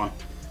 please. Just 1.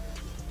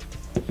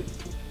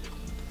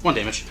 1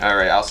 damage. All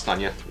right, I'll stun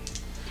you.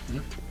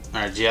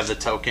 Alright, do you have the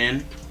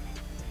token?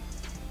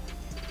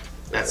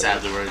 That's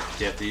sadly where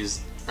you have to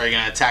use. Are you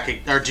gonna attack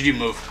it, or did you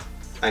move?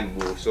 I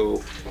move.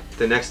 So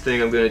the next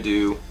thing I'm gonna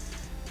do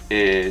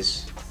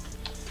is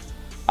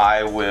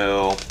I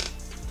will.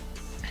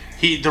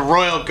 The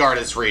Royal Guard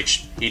is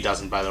reached. He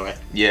doesn't, by the way.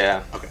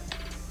 Yeah. Okay.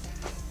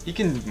 He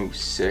can move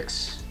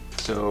 6.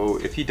 So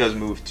if he does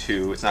move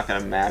 2, it's not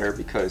gonna matter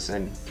because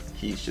then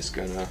he's just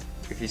gonna.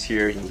 If he's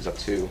here, he moves up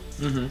 2.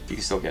 Mm-hmm. You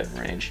can still get in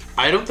range.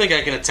 I don't think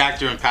I can attack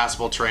through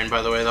impassable terrain,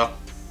 by the way, though.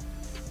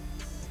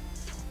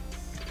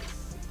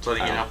 Just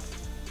letting you know.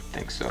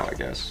 Think so, I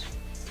guess.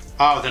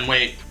 Oh, then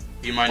wait.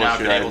 You might Or not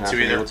should be I able not to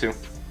be either. able to?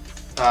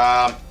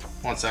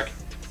 1 sec.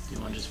 You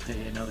want to just pay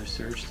another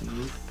surge to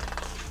move?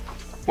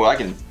 Well, I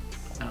can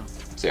Oh.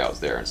 say I was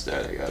there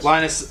instead, I guess.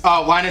 Line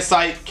of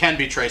sight can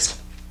be traced.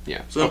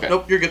 Yeah. So, Okay.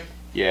 nope, you're good.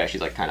 Yeah,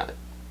 she's like kind of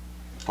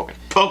poking.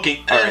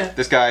 Poking. All right,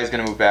 this guy is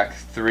gonna move back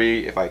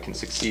 3 if I can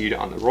succeed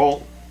on the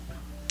roll.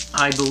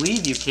 I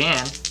believe you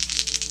can.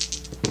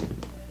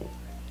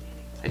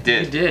 I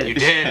did. You did. You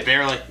did,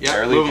 barely. Yeah,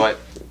 Barely, move him. but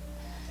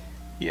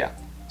yeah.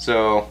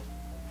 So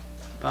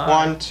Bye.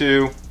 1,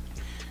 2,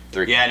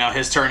 3. Yeah, no,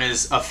 his turn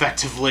is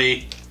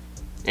effectively.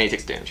 And he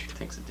takes damage.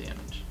 Takes a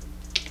damage.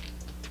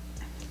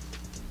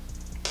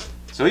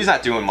 So he's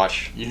not doing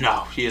much.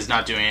 No, he is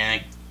not doing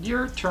anything.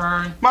 Your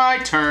turn. My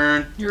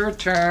turn. Your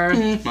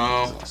turn.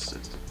 Mo.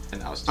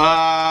 And now it's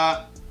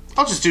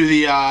I'll just do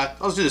the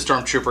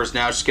stormtroopers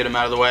now. Just get them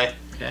out of the way.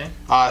 Okay.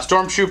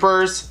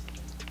 Stormtroopers.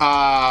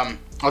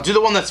 I'll do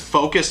the one that's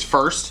focused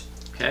first.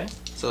 Okay.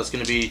 So it's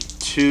gonna be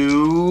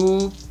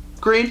 2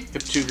 green.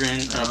 Yep, 2 green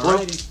and a blue.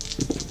 Alrighty.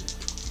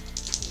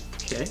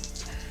 Okay.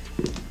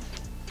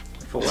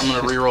 4. I'm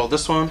gonna re-roll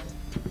this one.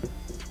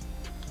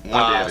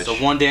 1 damage. So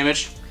 1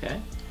 damage. Okay.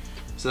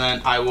 So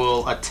then I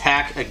will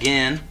attack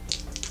again.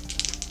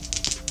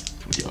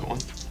 The other one.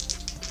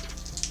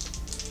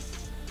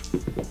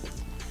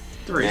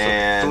 3.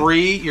 And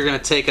 3. You're gonna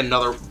take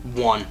another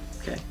 1.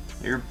 Okay.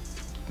 you're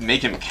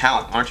making them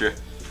count, aren't you?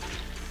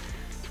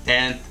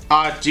 And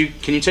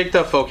can you take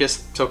the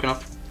focus token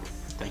off?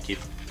 Thank you.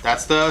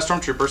 That's the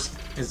stormtroopers.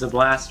 Is the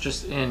blast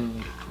just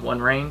in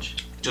one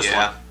range? Just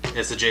Yeah. one.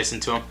 It's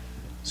adjacent to him.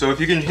 So if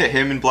you can hit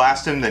him and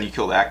blast him, then you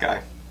kill that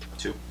guy,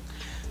 too.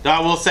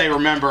 Now, I will say,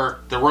 remember,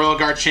 the Royal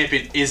Guard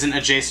champion isn't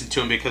adjacent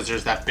to him because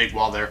there's that big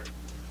wall there.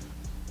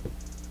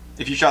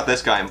 If you shot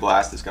this guy and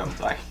blast, this guy will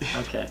die.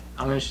 Okay.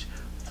 I'm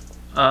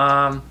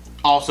gonna.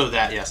 Also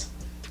that, yes.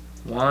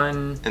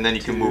 1. And then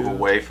you can move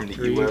away from the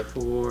 3, E-web.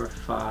 4,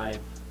 5,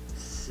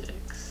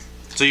 6.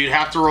 So you'd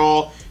have to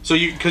roll. So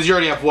because you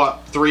already have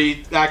what,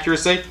 3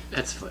 accuracy?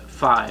 That's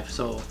 5.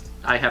 So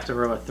I have to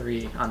roll a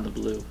 3 on the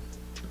blue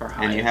or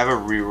higher. And you have a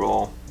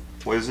reroll.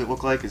 What does it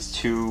look like? It's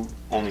 2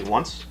 only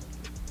once?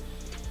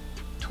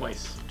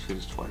 Twice. 2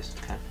 is twice.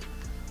 Okay.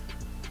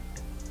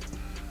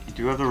 You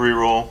do have the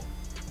reroll.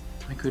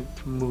 I could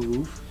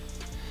move.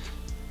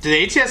 Do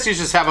the ATSTs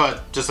just have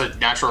a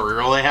natural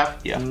reroll they have?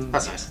 Yeah.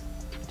 That's nice.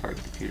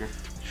 Target computer.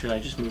 Should I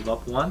just move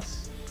up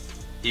once?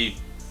 You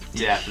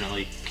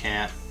definitely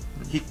can't.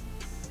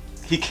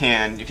 He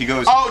can if he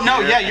goes. Oh no,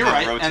 here yeah, and you're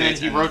then right. And then rotates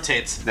he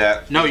rotates.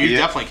 That. No, you yeah.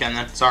 definitely can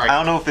then. Sorry. I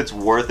don't know if it's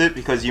worth it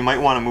because you might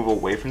want to move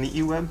away from the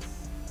E-web.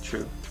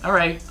 True. All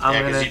right. I'm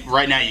Yeah, gonna because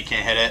right now you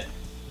can't hit it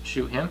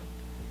shoot him.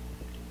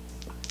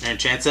 and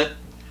chance it.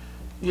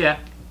 Yeah.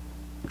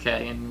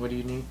 Okay. And what do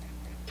you need?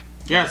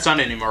 You're not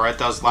stunned anymore, right?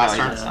 That was last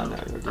No, turn. he's not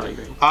stunned. Oh, you're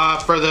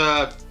great. For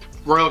the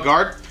Royal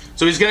Guard,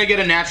 so he's gonna get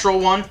a natural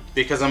 1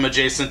 because I'm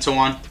adjacent to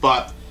 1.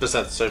 But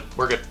besides, so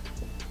we're good.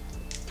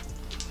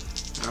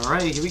 All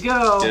right. Here we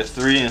go. Get a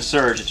 3 and a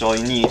surge. It's all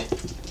you need.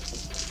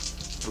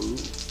 Ooh,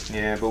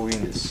 Yeah, but we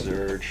need a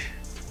surge.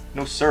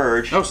 No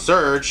surge. No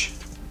surge.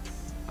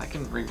 I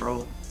can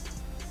re-roll.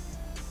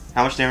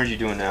 How much damage are you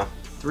doing now?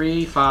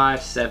 3,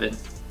 5, 7.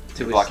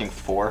 You're blocking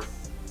 4.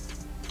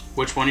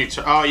 Which one you?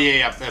 Oh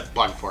yeah,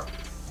 blocking 4.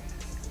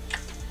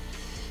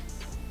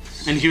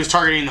 And he was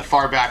targeting the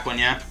far back one,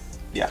 yeah.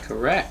 Yeah.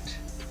 Correct.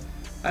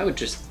 I would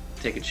just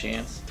take a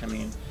chance. I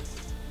mean,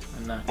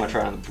 I'm not. I'm gonna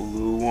try on the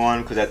blue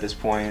one because at this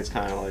point it's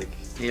kind of like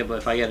Yeah, but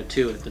if I get a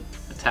 2, the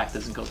attack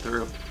doesn't go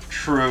through.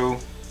 true.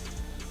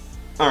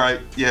 All right.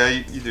 Yeah,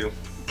 you do.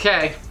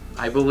 Okay.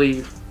 I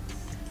believe.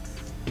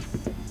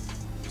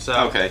 So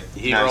Okay,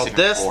 he now he's rolled taking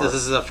this. 4. This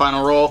is the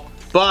final roll.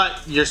 But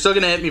you're still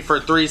gonna hit me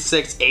for 3,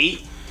 6,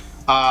 8.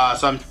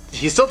 So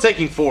he's still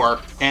taking 4,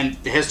 and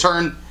his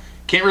turn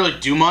can't really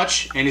do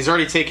much, and he's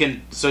already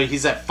taken. So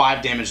he's at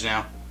 5 damage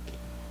now.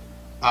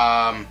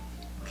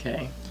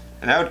 Okay.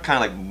 And that would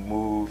kind of like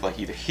move like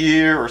either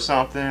here or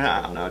something.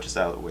 I don't know, just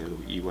out of the way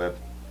of the E-web.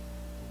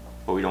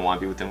 But we don't want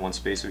to be within one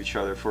space of each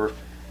other for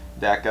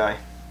that guy.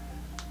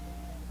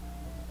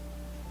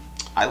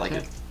 I like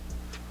Okay. it.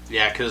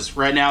 Yeah, because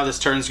right now this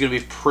turn is gonna be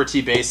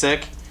pretty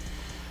basic.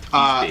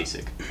 He's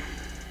basic.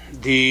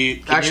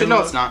 Actually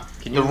no, it's not.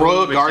 can The you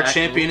Royal move Guard attack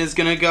champion move? is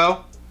gonna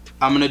go.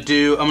 I'm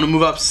gonna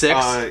move up 6.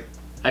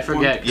 I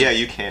forget. Yeah,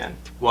 you can.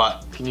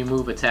 What? Can you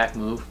move, attack,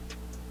 move?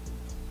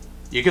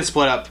 You can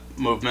split up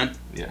movement.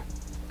 Yeah.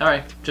 All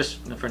right,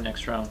 just for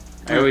next round.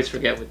 I always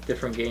forget with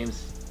different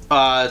games.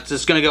 It's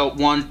just gonna go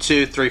 1,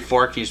 2, 3,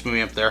 4. Can you just move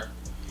me up there?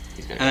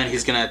 He's gonna And then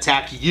he's gonna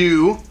attack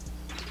you.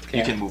 Okay.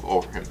 You can move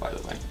over him, by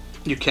the way.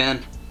 You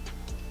can.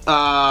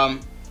 So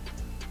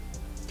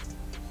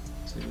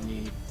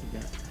you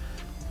got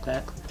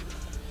that.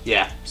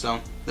 Yeah. So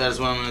that is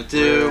what I'm gonna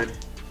do. Red,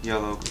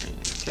 yellow, green.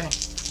 Okay.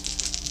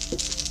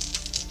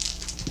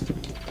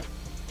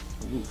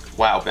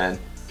 Wow, Ben.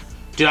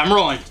 Dude, I'm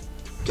rolling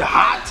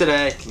hot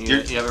today. You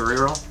have a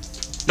reroll?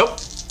 Nope.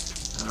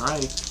 All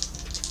right.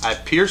 I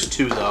pierced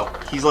 2 though.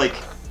 He's like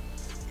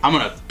I'm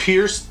gonna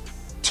pierce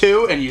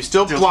 2, and you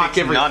still block takes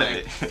everything. none of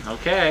it.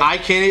 Okay. I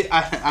can't.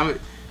 I'm.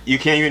 You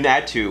can't even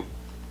add 2. You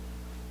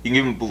can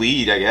give him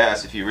bleed, I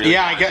guess, if you really.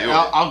 Yeah, I want get. to do it.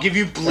 I'll give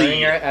you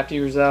bleed. After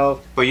you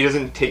resolve. But he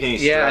doesn't take any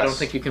stress. Yeah, I don't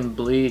think you can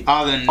bleed.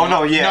 Oh, then. Oh,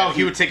 no, yeah, No,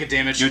 he would take a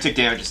damage. You would take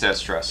damage instead of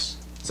stress.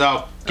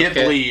 So get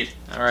Okay. bleed.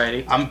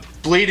 Alrighty. I'm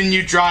bleeding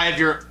you dry of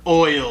your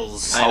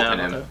oils. I know. Helping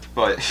him,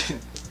 but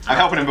I'm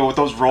helping him. But with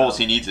those rolls,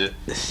 he needs it.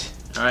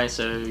 Alright,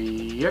 so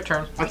your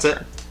turn. That's it.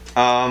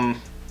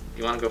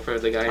 You want to go for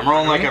the guy? I'm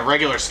rolling like a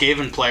regular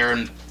Skaven player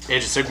in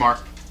Age of Sigmar.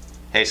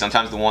 Hey,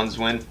 sometimes the ones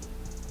win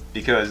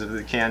because of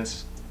the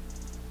cans.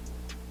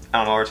 I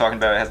don't know what we're talking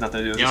about. It has nothing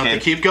to do with You the don't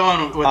have can. to keep going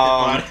with it,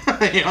 bud.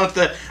 You don't have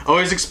to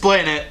always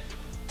explain it.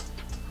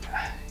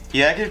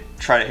 Yeah, I could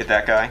try to hit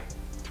that guy.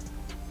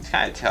 He's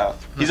kind of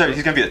tough. He's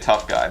gonna be the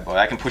tough guy, but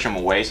I can push him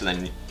away. So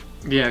then.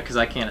 Yeah, because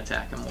I can't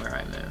attack him where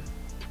I'm in.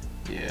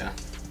 Yeah.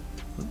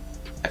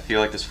 I feel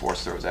like this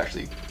force throw is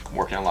actually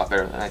working a lot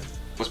better than I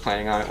was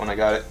planning on it when I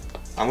got it.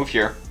 I'll move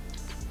here.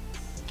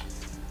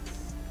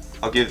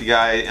 I'll give the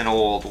guy an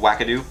old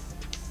wackadoo.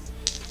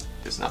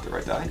 This is not the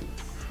right die.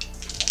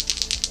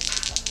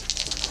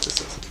 This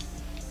is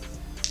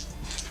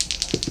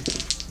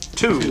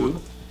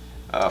 2.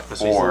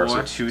 4,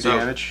 so 2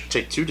 damage.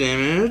 Take 2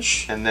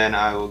 damage. And then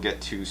I will get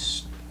to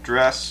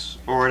stress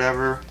or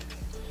whatever.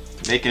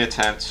 Make an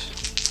attempt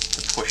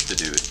to push the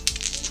dude.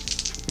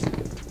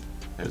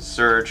 There's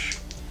surge.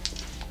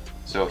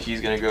 So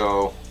he's gonna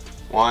go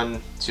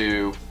 1,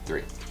 2,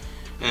 3.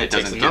 And it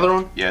takes another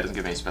one? Yeah, it doesn't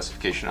give any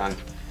specification on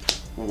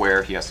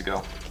where he has to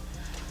go.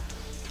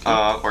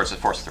 Or it's a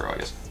force throw, I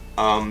guess.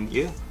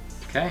 Yeah.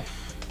 Okay.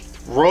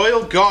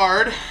 Royal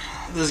Guard.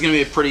 This is gonna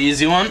be a pretty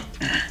easy one.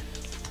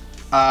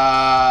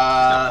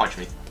 Now punch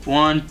me.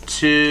 1,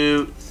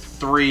 2,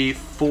 3,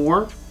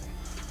 4.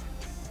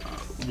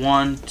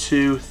 1,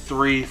 2,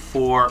 3,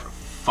 4,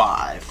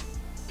 5.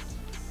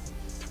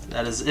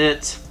 That is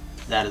it.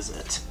 That is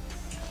it.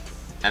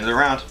 End of the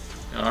round.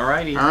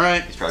 Alrighty.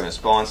 Alright. He's probably gonna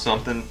spawn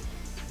something.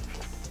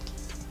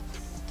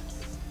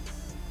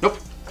 Nope.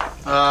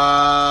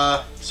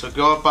 So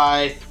go up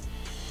by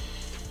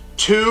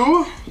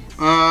 2.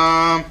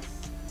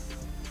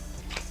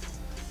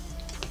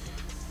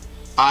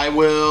 I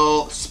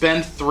will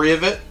spend 3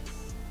 of it.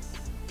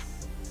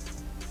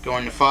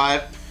 Going to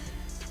 5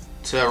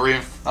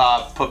 to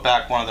put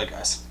back one of the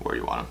guys. Where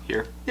do you want him?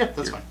 Here? Yeah,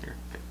 that's Here. fine. Here.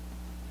 Okay.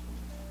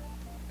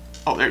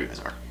 Oh, there you guys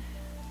are.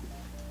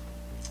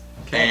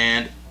 Okay.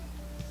 And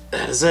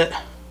that is it.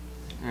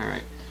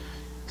 Alright.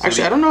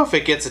 Actually, I don't know if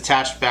it gets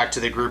attached back to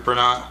the group or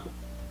not.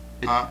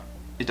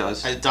 It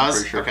does. It I'm does?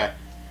 pretty sure. Okay.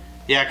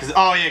 Yeah,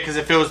 because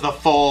if it was the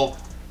full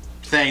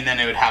thing, then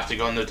it would have to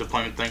go in the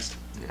deployment things.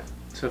 Yeah.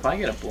 So if I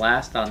get a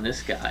blast on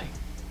this guy,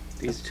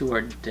 these 2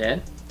 are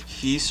dead?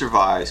 He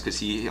survives because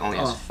he only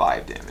has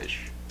 5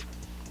 damage.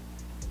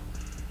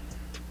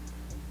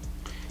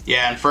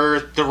 Yeah, and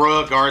for the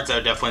Royal Guards, I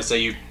would definitely say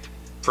you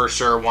for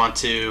sure want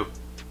to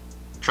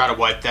try to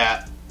wipe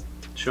that.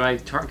 Should I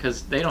turn?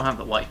 Because they don't have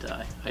the white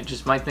die.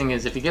 My thing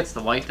is, if he gets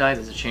the white die,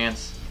 there's a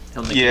chance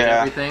he'll negate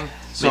everything.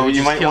 So maybe you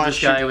just might kill want this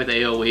to guy with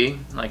AOE,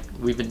 like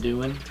we've been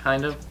doing,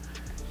 kind of.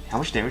 How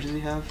much damage does he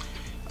have?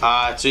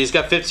 So he's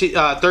got 13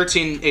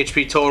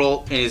 HP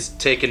total, and he's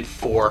taken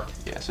 4.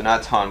 Yeah, so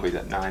not a ton, but he's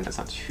at 9. That's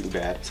not too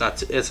bad. It's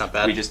not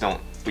bad. We just don't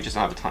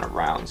have a ton of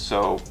rounds.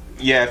 So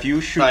yeah, if you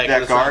shoot Right, 'cause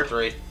that it's not guard,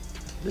 3.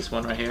 This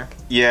one right here.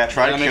 yeah,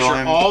 try to Make kill sure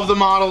him, all of the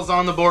models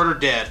on the board are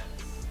dead.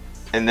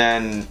 and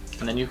then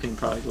And then you can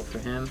probably go for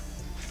him.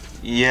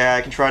 yeah,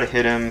 I can try to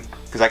hit him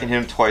because I can hit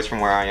him twice from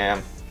where I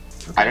am.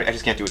 Okay. I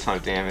just can't do a ton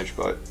of damage,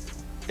 but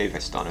maybe if I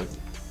stun him.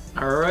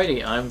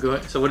 Alrighty, I'm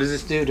good. So what does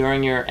this do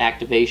during your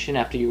activation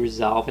after you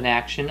resolve an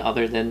action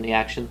other than the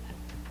action?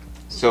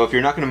 So if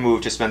you're not going to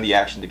move, just spend the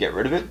action to get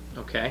rid of it,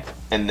 Okay.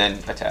 and then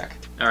attack.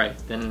 Alright,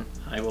 then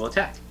I will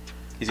attack.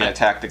 He's going to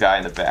attack the guy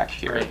in the back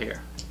here. Right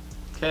here.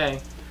 Okay.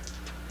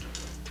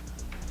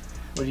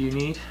 What do you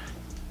need?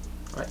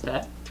 Right,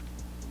 that.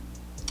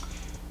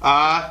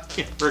 Yeah,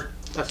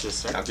 that's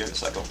just I'll give it a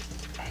cycle.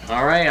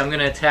 Alright, I'm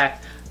gonna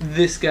attack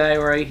this guy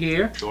right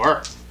here.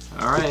 Sure.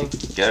 Alright.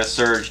 Get a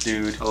surge,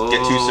 dude. Get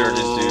 2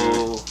 surges,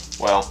 dude.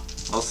 Well,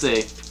 We'll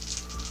see.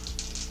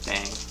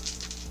 Dang.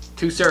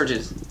 2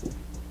 surges.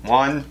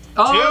 1.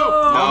 Oh! 2!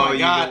 Oh No, my you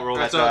god. don't roll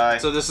Alright, that die.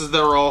 so this is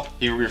the roll.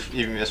 He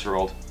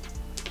misrolled.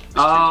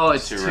 Oh,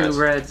 It's it's two 2 reds.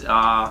 reds.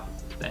 Ah,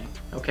 dang.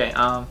 Okay,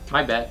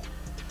 my bad.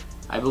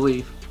 I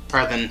believe.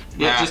 Alright then.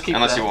 Yeah, just keep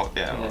Unless that. you want,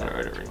 yeah, Yeah.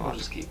 whatever you I'll want.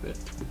 just keep it.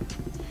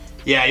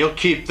 Yeah, you'll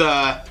keep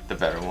the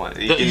better one.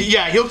 he'll keep Do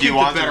you the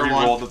want better to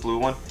re-roll one. the blue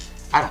one?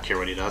 I don't care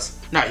what he does.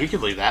 No, you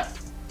can leave that.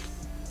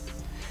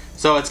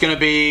 So it's gonna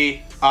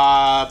be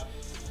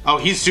oh,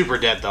 he's super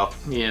dead though.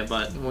 Yeah,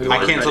 but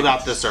I canceled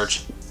out this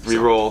search.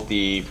 Re-roll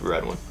the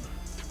red one.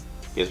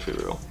 He has a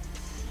re-roll.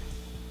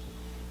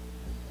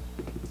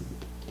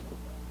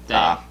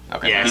 Dang.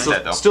 Okay. Yeah, He's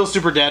dead though. still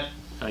super dead.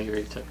 Oh, you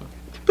already took him.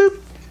 Boop.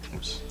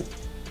 Oops.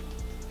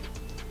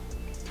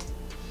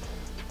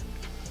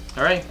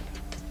 Alright.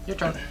 Your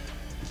turn.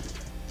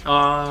 No,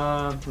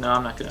 I'm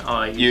not gonna.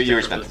 Oh, You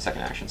already spent the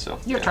second action, so.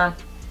 Your yeah.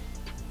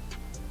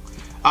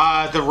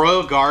 turn. The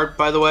Royal Guard,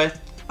 by the way,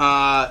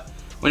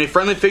 when a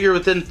friendly figure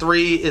within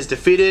 3 is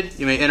defeated,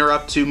 you may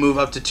interrupt to move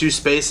up to 2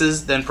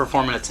 spaces, then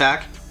perform an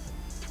attack.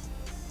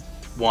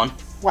 1.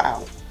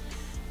 Wow.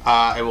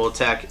 I will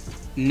attack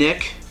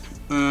Nick.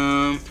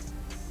 Yeah,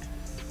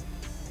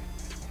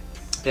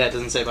 it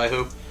doesn't say by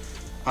who.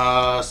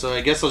 So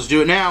I guess let's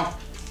do it now.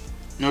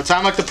 No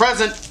time like the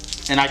present.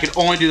 And I can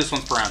only do this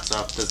once per round,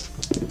 so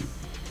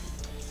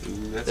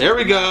there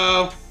we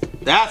go.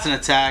 That's an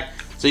attack.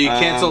 So you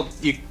cancel.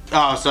 I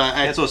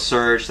Cancel a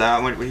surge.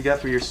 That one. What do you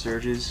got for your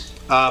surges?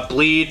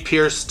 bleed,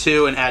 pierce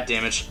 2, and add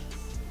damage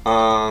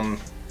So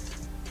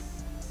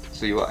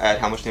you will add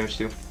how much damage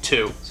to?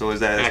 2. So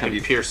is that? And That's I gonna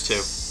can be pierce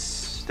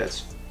 2.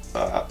 That's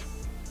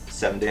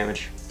 7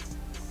 damage.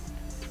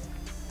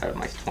 Out of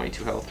my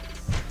 22 health.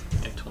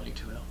 I have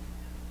 22 health.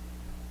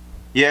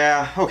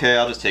 Yeah, okay,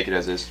 I'll just take it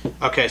as is.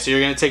 Okay, so you're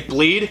going to take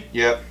bleed.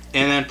 Yep.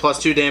 And then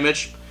plus 2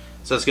 damage.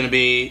 So it's going to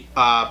be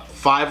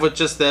 5 with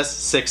just this,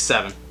 6,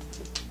 7.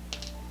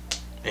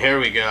 Here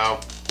we go.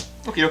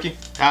 Okie dokie.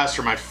 As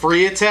for my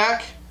free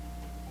attack,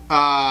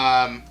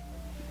 now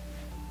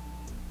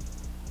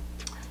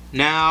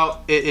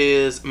it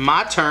is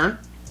my turn.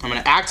 I'm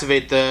going to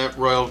activate the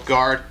Royal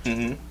Guard.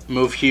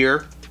 Move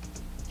here.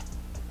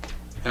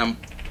 And I'm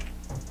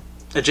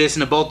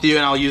adjacent to both of you,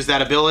 and I'll use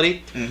that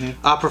ability.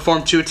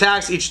 Perform 2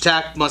 attacks. Each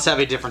attack must have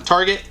a different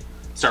target.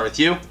 Start with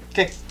you.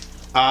 Okay.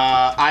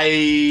 I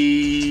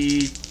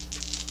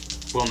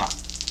will not.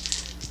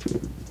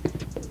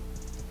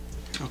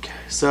 Okay,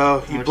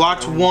 so you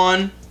blocked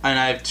 1, and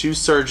I have 2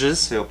 surges.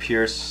 So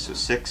pierce, so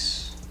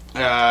 6.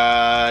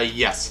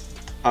 Yes.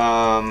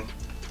 Nah,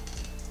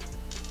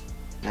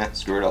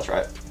 screw it, I'll try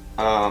it.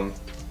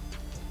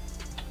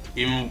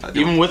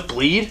 Even with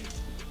bleed?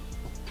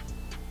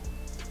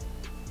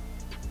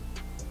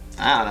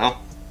 I don't know.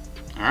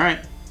 Alright.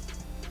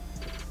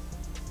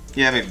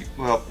 Yeah, maybe.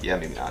 Well, yeah,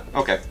 maybe not.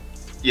 Okay.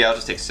 Yeah, I'll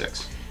just take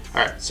 6.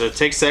 Alright, so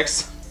take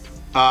 6.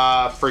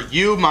 For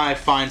you, my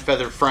fine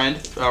feathered friend,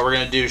 we're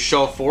going to do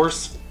show of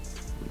force.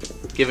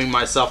 Giving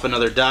myself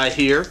another die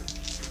here.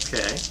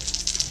 Okay.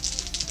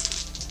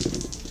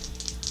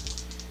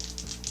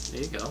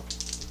 There you go.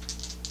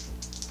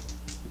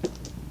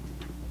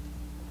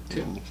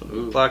 2.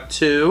 Ooh. Block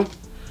 2.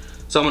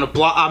 So I'm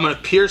gonna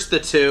pierce the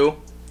 2.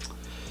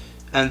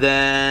 And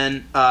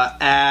then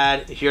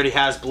add, he already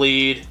has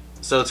bleed.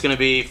 So it's gonna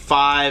be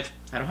 5.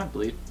 I don't have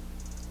bleed.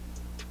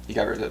 You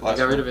got rid of it I last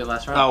got rid time. of it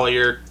last round. Oh, well,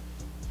 you're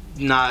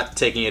not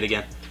taking it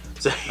again.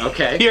 So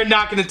Okay. You're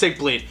not gonna take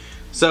bleed.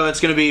 So it's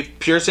gonna be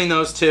piercing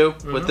those 2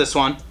 with this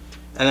one.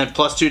 And then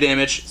plus 2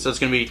 damage. So it's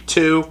gonna be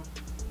 2,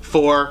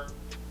 4,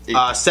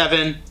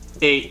 7,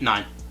 8,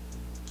 9.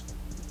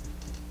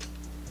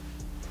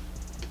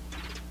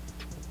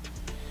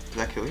 Did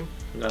that kill you?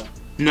 No.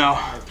 No.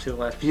 I have 2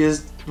 left. He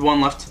has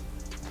 1 left.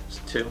 It's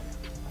 2.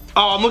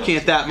 Oh, I'm looking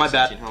at that. My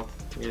bad. 17 health.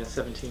 Yeah,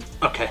 17.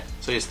 Okay,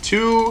 so he has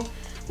 2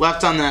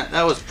 left on that.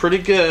 That was pretty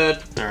good.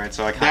 Alright,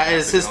 so I kinda That have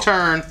is to his go.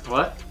 turn.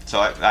 What? So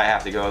I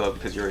have to go though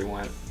because you already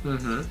went.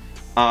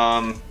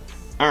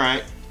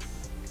 Alright.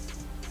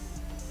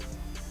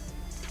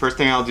 First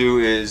thing I'll do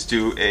is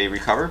do a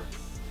recover.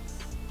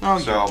 Oh,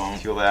 So you I'll won't.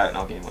 heal that and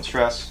I'll gain 1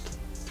 stress.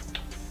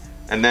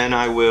 And then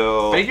I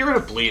will... How do you get rid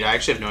of bleed? I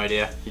actually have no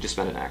idea. You just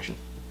spend an action.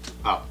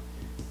 Oh.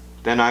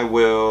 Then I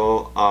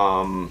will,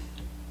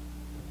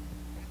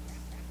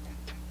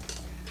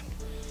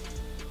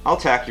 I'll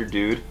attack your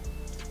dude.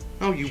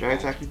 No, you Should I won't.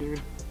 attack your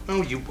dude?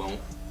 No, you won't.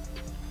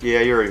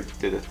 Yeah, you already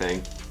did the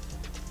thing.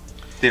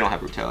 They don't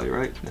have brutality,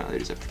 right? No, they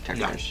just have protect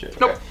No. and shit.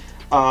 Nope.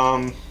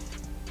 Okay.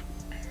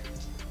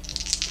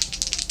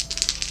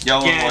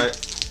 Yellow and Again,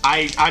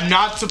 white. I'm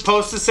not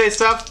supposed to say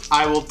stuff.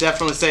 I will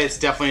definitely say it's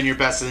definitely in your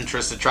best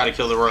interest to try to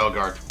kill the Royal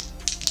Guard.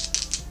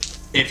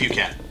 If you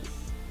can.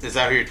 Is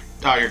that who you're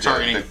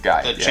targeting? the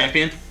guy, The yeah.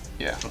 champion?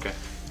 Yeah. Okay.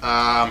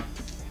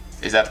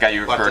 Is that the guy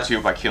you refer Left to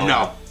by killing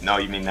No. him? No,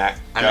 you mean that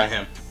I guy? meant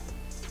him.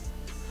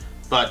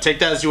 But take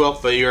that as you will,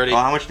 but you already... Oh,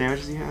 how much damage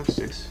does he have?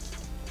 6?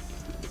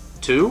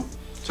 2?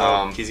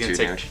 So he's going 2 to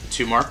take damage.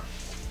 2 more.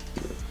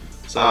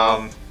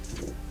 So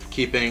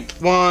keeping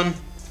 1,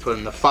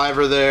 putting the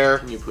 5er there.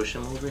 Can you push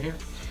him over here?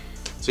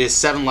 So he has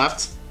 7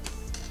 left.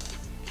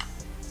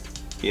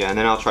 Yeah, and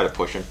then I'll try to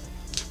push him.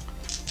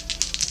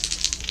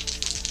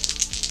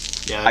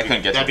 Yeah, I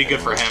couldn't get that'd be something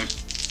good for him.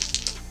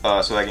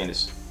 So I gain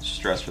this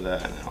stress for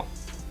that, and then I'll...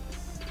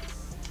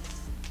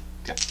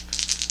 Okay.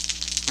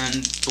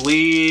 And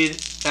bleed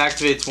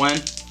activates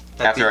when?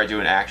 After I do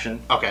an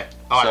action. Okay.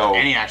 Oh, So after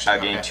any action. I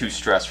gain okay. 2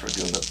 stress for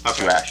doing the 2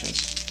 Okay.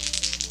 actions.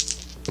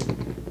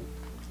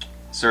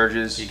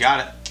 Surges. You got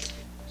it.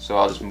 So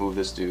I'll just move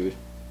this dude.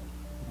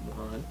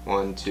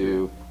 1,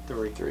 2,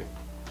 3. 3.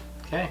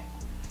 Okay.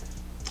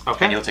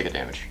 Okay. And you'll take a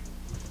damage.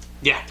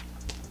 Yeah.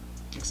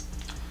 Thanks.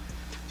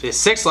 So he has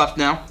 6 left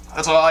now.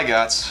 That's all I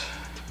got.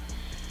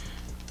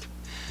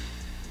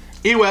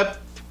 E-Web.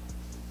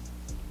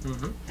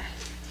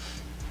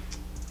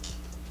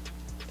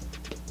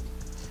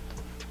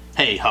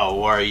 Hey,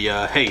 how are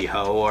ya? Hey,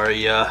 how are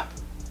ya?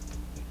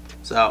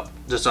 So,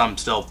 just so I'm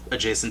still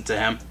adjacent to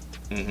him.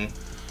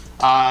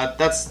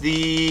 That's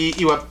the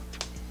E-Web.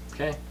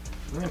 Okay.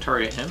 I'm going to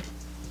target him.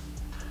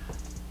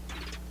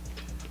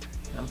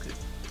 I'm good.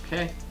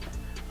 Okay.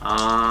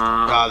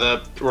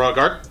 The Royal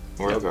Guard.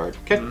 Royal Guard.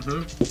 Okay.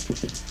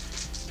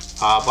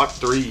 Block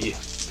 3.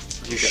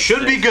 You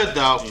should be good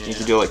though. You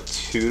can do like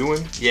 2 to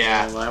him.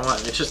 Yeah. Well, I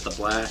want. It's just the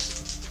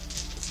blast.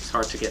 It's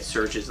hard to get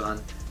surges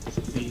on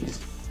these.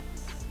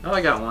 Oh,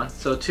 I got 1.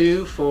 So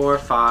 2, 4,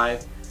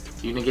 5.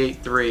 You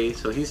negate 3,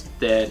 so he's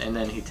dead, and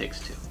then he takes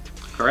 2.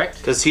 Correct?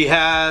 Because he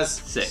has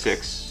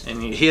 6.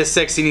 And he has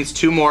 6. He needs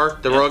 2 more.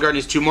 The Royal Guard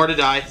needs 2 more to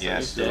die. So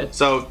Yes. he's dead.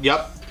 So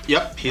yep,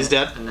 he's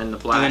dead. And then the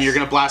blast. And then you're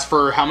gonna blast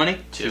for how many?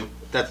 2.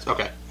 That's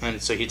okay.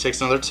 And so he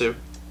takes another 2.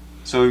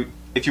 So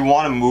if you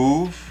want to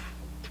move,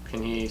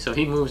 Can he? So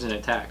he moves and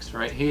attacks,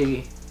 right?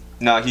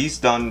 No, he's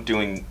done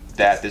doing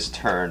that this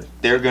turn.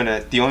 They're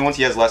gonna. The only ones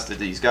he has left are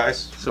these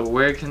guys. So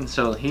where can?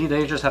 So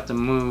they just have to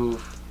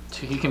move.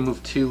 He can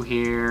move 2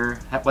 here.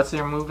 What's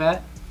their move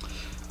at?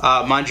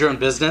 Mind your own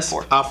business.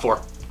 4. 4.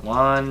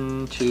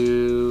 1,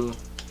 2.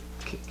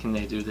 Can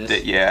they do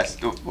this? Yes.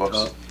 Ooh, whoops.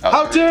 Oh.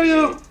 How dare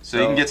you! So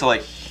you can get to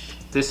like.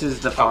 This is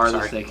the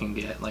farthest they can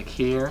get, like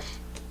here.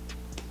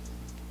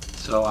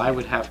 So I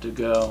would have to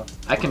go.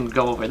 I can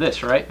go over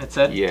this, right? It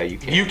said. Yeah, you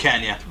can. You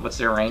can, yeah. What's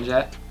their range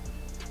at?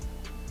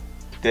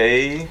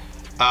 They.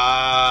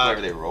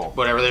 Whatever they roll.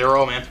 Whatever they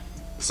roll, man.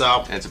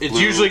 So It's it's blue,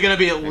 usually going to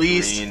be at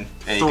least green,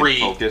 and 3. You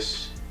can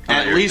focus.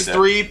 At least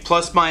 3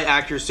 plus my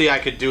accuracy. I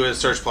could do a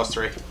search plus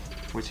 3.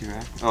 What's your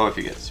accuracy? Oh, if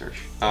you get the search.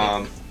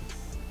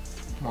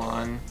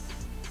 1,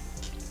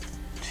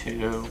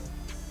 2,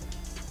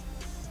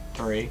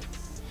 3.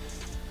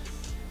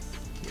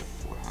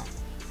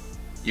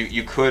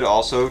 You could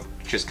also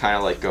just kind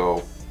of like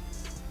go.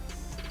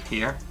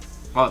 Here.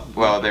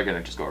 Well, they're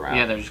gonna just go around.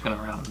 Yeah, they're just gonna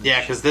round.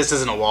 Yeah, because this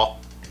isn't a wall.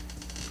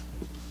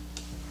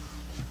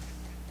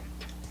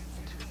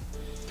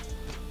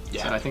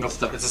 Yeah, So I think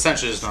it's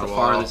essentially just not a the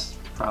wall. farthest,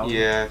 probably.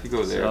 Yeah, if you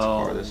go there, it's the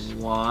So farthest.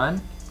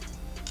 1,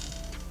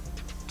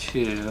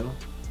 2,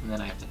 and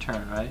then I have to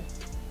turn, right?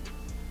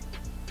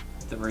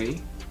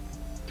 3,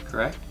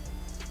 correct?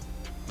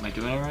 Am I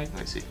doing it right? Let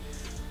me see.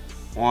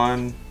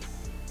 1,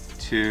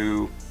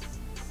 2,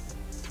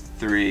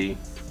 3.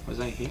 Was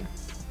I here?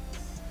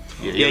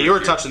 Yeah, you were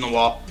touching the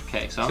wall.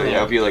 Okay, so I'm So yeah, there.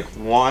 it would be like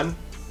 1,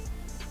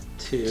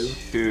 2.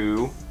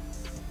 2,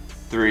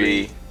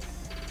 3,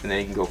 and then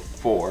you can go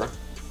 4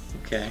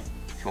 Okay,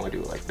 if you want to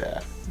do it like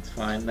that. that's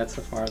fine. That's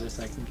the farthest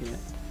I can get.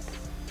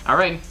 All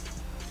right,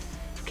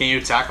 Can you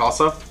attack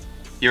also?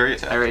 You already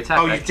attacked. I already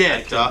attacked. Oh, you I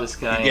did. killed this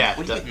guy. Yeah.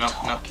 What are you no.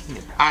 talking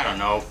about? I don't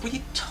know. What are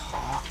you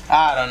talking?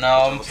 I don't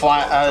know. I'm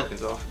flying.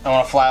 Tokens off. I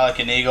want to fly like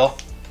an eagle.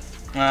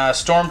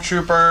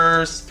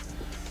 Stormtroopers.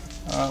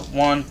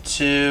 1,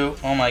 2.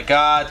 Oh my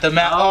God. The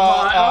map.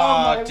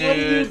 Oh, dude. What are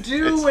you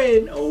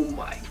doing? Oh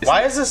my.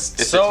 Why is this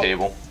It's so? a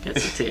table.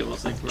 It's the table.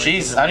 It's like right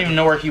Jesus, in the I don't even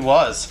know where he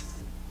was.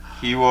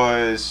 He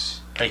was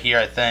Right here,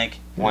 I think.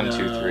 1, middle.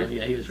 2, 3.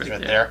 Yeah, he was He's right,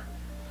 right there. there.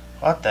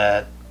 What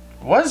the?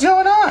 What is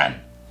going on?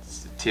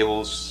 The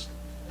table's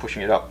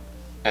pushing it up,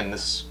 and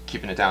this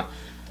keeping it down.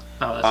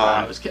 Oh,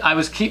 that's right. I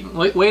was keeping.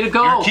 Way to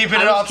go! You're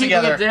keeping it all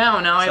together. I was keeping it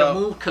down. Now I So- had to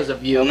move because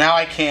of you. Well, now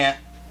I can't.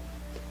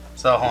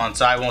 So hold on.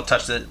 So I won't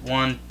touch it.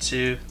 1,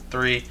 2,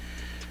 3.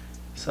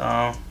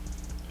 So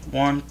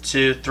 1,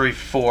 2, 3,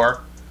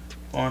 4.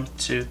 1,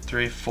 2,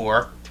 3,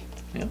 4.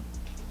 Yep.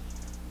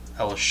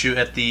 I will shoot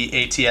at the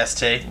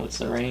ATST. What's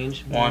the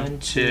range? 1,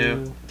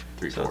 2.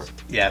 3, So 4.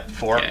 yeah,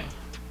 4. Okay.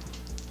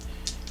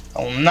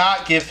 I will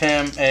not give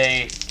him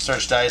a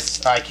search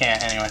dice. I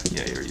can't anyway.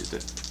 Yeah, you already used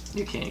it.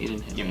 You can't. You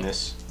didn't hit You me.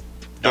 miss.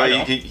 No, No, I you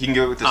don't. can, you can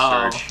go with the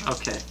Oh, surge.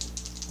 okay.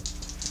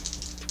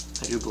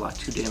 I do block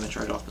 2 damage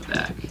right off the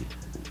back.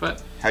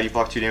 But How do you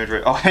block 2 damage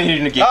right? Oh,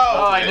 you negate.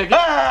 Oh, I okay. negate-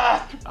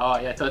 Ah! oh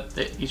yeah, I thought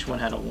that each one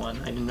had a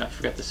 1. I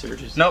forgot the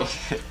surges. Nope.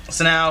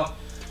 So now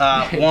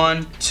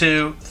 1,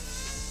 2,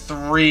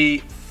 3,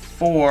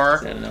 4.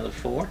 Is that another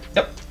 4?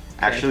 Yep.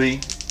 Actually,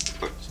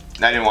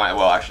 I didn't want it.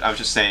 Well, actually, I was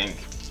just saying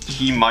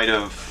he might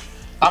have.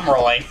 I'm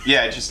rolling.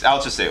 Yeah,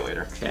 I'll just say it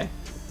later. Okay.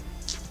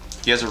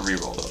 He has a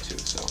reroll though too,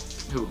 so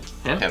Who?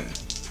 Him? him.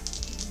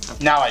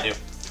 Now I do.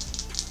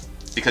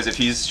 Because if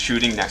he's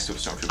shooting next to a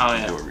stormtrooper, Oh,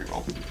 he can yeah. do a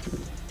reroll.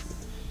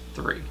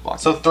 3. Block.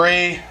 So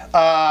 3.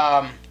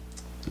 I'm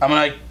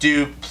gonna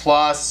do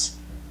plus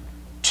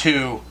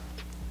 2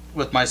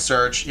 with my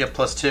surge. Yeah,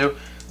 plus 2.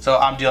 So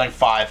I'm dealing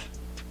 5.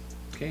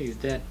 Okay, he's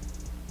dead.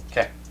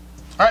 Okay.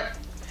 All right.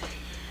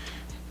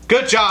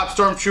 Good job,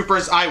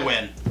 stormtroopers. I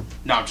win.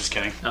 No, I'm just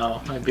kidding.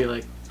 Oh, I'd be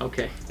like,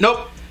 okay.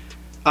 Nope.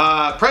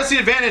 Press the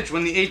advantage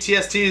when the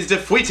ATST is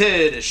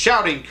defeated.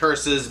 Shouting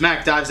curses,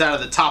 Mac dives out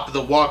of the top of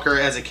the walker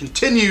as it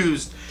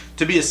continues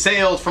to be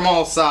assailed from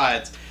all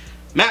sides.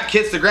 Mac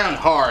hits the ground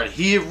hard.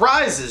 He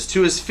rises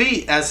to his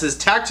feet as his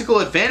tactical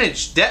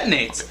advantage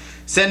detonates,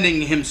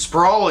 sending him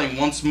sprawling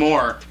once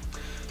more.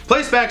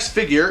 Place Mac's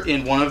figure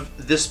in one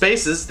of the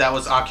spaces that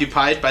was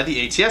occupied by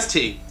the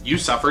ATST. You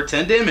suffer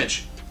 10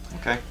 damage.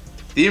 Okay.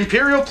 The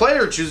Imperial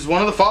player chooses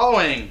one of the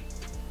following.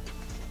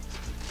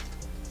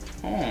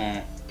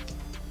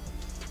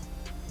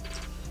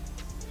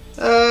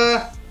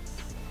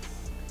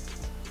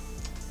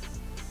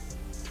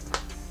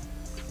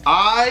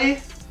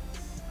 I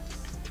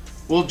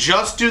will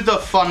just do the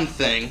fun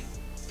thing.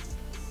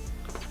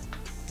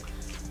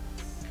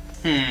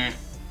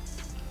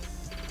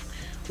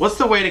 What's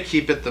the way to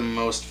keep it the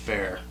most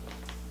fair?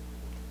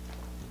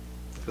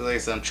 Because like I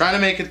said, I'm trying to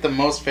make it the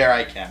most fair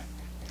I can.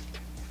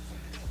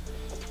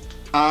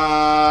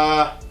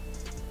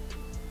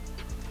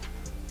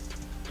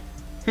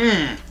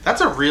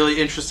 That's a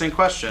really interesting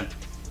question.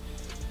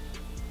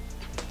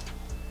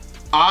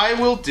 I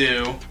will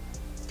do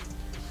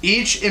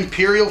each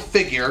Imperial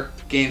figure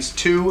gains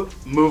 2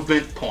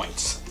 movement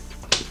points.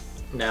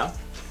 Now?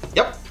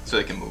 Yep. So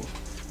they can move.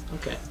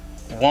 Okay.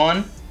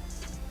 1,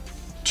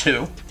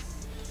 2,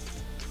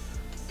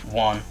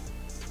 1,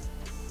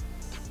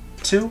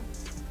 2,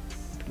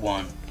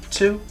 1,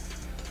 2,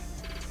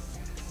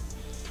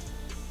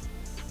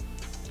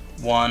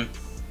 1,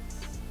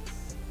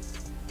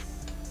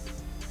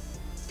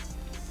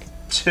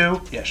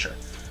 2. Yeah, sure.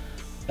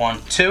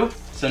 1, 2.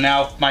 So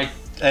now and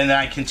then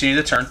I continue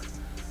the turn.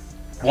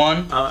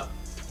 1,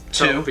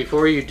 So 2.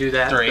 before you do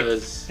that, 3.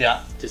 because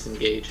Yeah.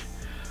 disengage.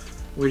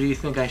 Where do you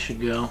think I should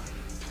go?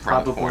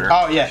 Around the corner.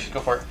 Oh yeah, go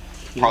for it.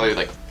 Probably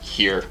like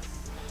here.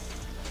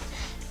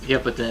 Yeah,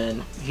 but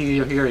then he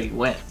already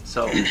went.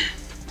 So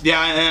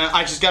Yeah, and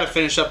I just got to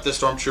finish up the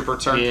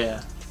stormtrooper turn.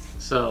 yeah.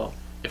 So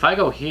if I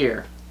go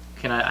here,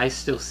 can I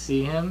still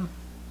see him?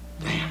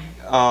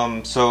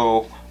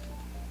 So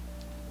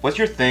what's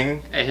your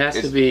thing? It has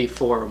to be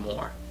 4 or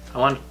more.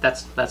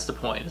 That's the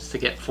point, is to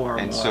get 4 or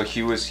And more. so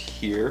he was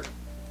here,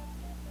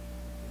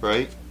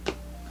 right?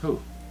 Who?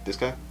 This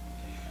guy?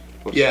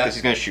 Yeah. Because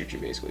he's gonna shoot you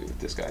basically with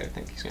this guy. I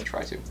think he's gonna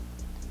try to.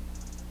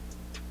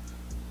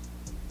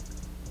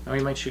 Oh,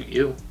 he might shoot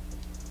you.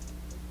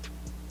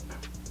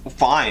 Well,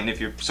 fine if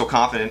you're so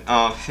confident.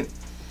 Well,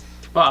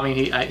 I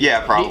mean,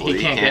 Yeah, probably he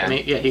can't he get can.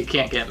 me. Yeah, he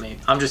can't get me.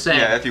 I'm just saying.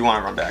 Yeah, if you want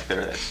to run back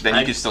there, then I-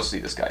 you can still see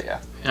this guy. Yeah.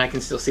 And I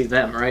can still see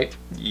them, right?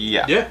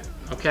 Yeah. Yeah.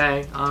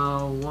 Okay.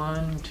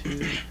 1,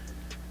 2,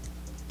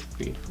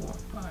 3, 4,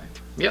 5.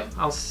 Yep.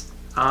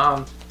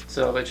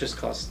 So it just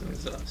costs me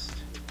exhaust.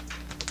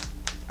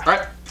 All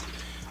right.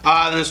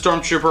 Then the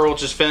stormtrooper will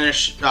just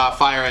finish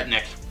fire at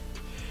Nick.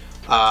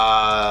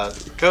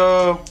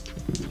 Go.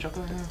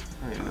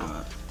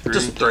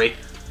 Just 3.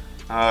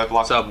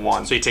 Block So up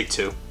 1. So you take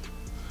 2.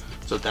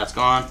 So that's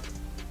gone.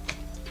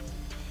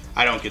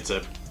 I don't get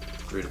to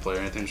agree to play or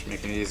anything, just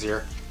making it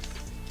easier.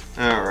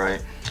 All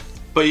right.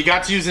 But you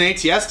got to use an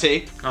ATS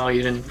take. Oh,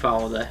 you didn't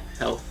follow the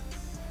health.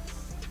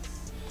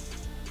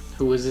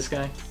 Who was this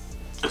guy?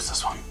 It's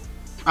this one.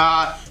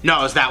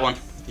 No, it's that one.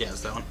 Yeah,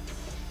 it's that one.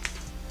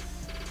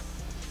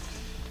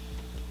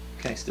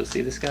 Can I still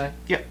see this guy?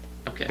 Yeah.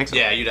 Okay. Think so.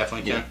 Yeah, you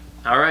definitely can.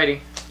 Alrighty.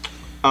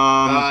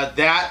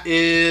 That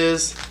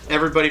is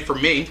everybody for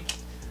me.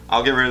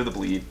 I'll get rid of the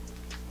bleed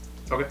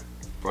Okay.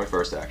 for my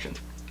first action.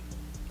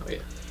 Oh yeah.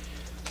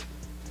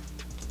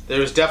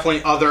 There's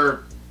definitely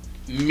other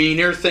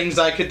meaner things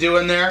I could do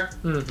in there.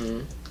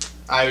 Mm-hmm.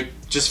 I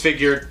just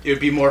figured it would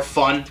be more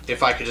fun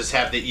if I could just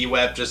have the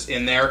E-Web just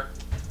in there.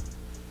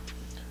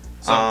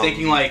 So I'm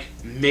thinking like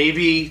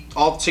maybe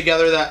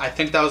altogether that I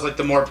think that was like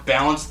the more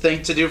balanced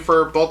thing to do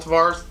for both of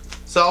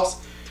ourselves.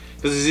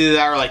 Because it's either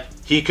that or like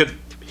he could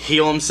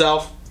heal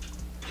himself.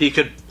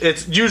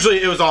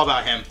 It was all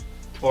about him.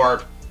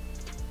 Or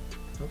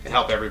Okay.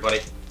 help everybody.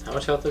 How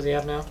much health does he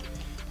have now?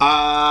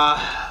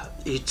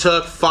 He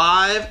took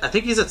 5. I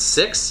think he's at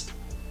 6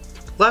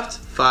 left.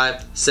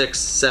 5, 6,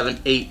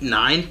 7, 8,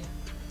 9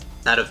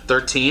 out of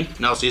 13.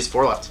 No, so he's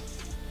 4 left.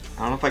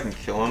 I don't know if I can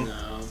kill him.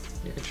 No,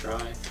 you can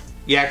try.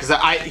 Yeah,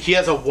 because he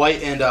has a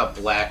white and a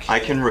black. I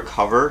can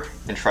recover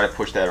and try to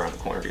push that around the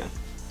corner again.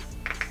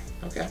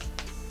 Okay.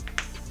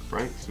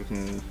 Right? So we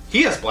can.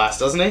 He has blast,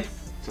 doesn't he?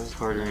 Does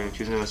card or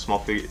choosing a small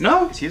figure.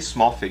 No. Is he a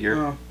small figure?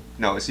 No.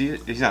 No, is he?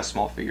 He's not a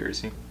small figure,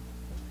 is he?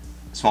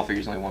 Small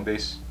figure's only 1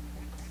 base.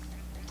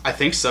 I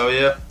think so,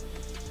 yeah.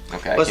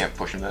 Okay, Let's- I can't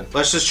push him then.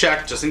 Let's just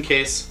check, just in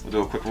case. We'll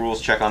do a quick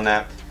rules check on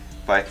that.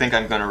 But I think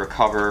I'm gonna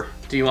recover.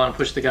 Do you want to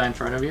push the guy in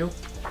front of you?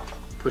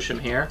 Push him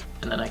here,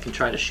 and then I can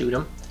try to shoot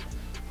him.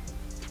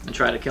 And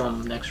try to kill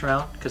him next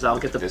round, because I'll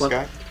get the This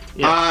guy?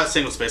 Yeah.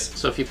 Single space.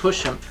 So if you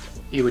push him,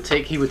 he would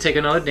take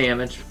another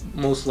damage,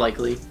 most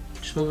likely.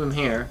 Just move him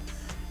here,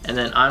 and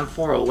then I'm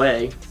 4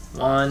 away.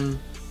 1,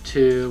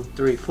 2,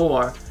 3,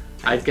 4.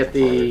 I'd get If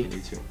you the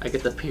need to. I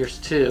get the Pierce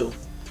 2.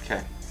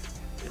 Okay.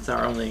 It's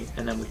our only,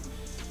 and then we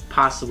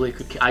possibly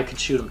I could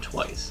shoot him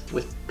twice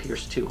with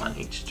Pierce 2 on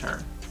each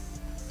turn.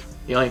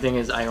 The only thing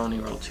is I only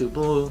roll 2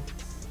 blue,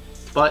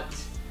 but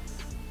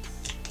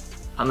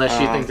unless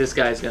you think this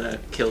guy's gonna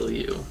kill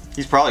you.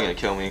 He's probably gonna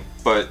kill me,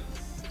 but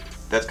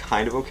that's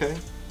kind of okay.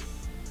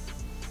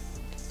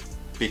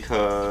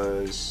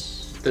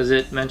 Because Does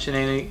it mention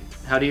any?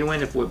 How do you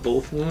win if we're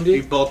both We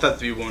wounded? both have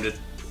to be wounded.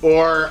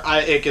 Or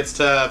it gets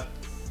to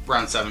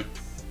round 7.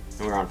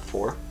 we're on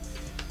 4.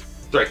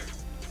 3.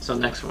 So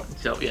next one.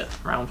 So yeah,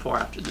 round 4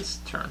 after this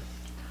turn.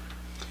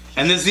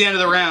 And this is the end of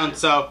the round,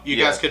 so you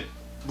Yeah. guys could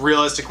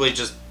realistically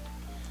just...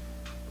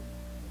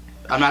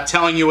 I'm not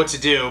telling you what to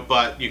do,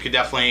 but you could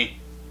definitely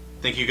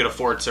think you could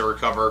afford to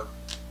recover.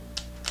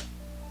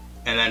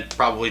 And then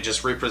probably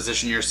just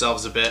reposition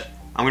yourselves a bit.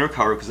 I'm gonna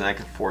recover because then I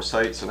can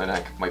foresight, so then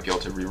I might be able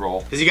to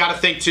reroll. Because you got to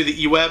think to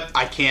the E-Web,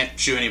 I can't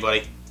shoot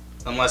anybody.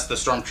 Unless the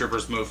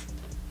stormtroopers move.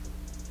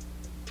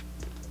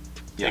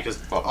 Yeah. Because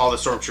well, all the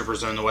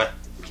stormtroopers are in the way.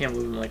 You can't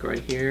move him like right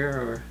here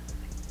or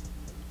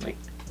like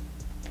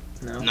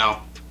no.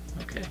 No,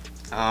 Okay.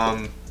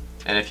 and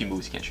if he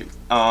moves, he can't shoot.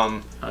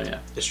 Oh yeah.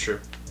 it's true.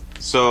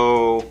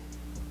 So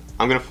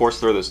I'm gonna force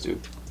throw this dude.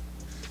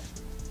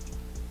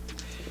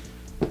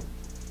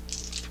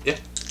 Yeah.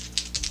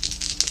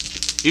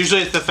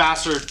 Usually, the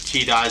faster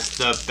he dies,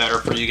 the better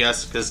for you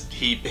guys, because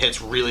he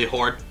hits really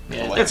hard.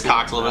 Yeah, It's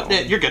cocked a little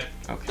bit. Yeah, you're good.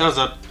 Okay. That was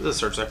a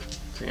surge there.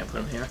 So you're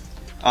gonna put him here.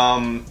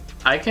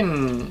 I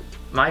can.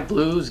 My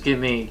blues give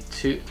me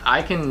 2.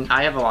 I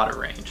have a lot of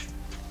range.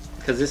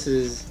 Because this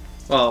is.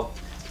 Well,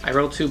 I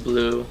roll 2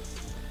 blue.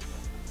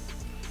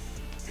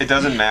 It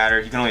doesn't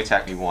matter. He can only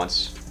attack me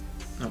once.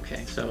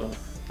 Okay, so.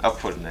 I'll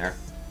put him there.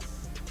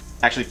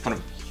 Actually, put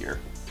him here.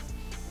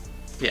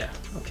 Yeah.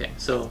 Okay.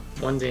 So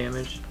 1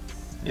 damage.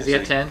 Yeah, Is he so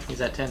at 10?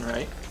 He's at 10,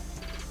 right?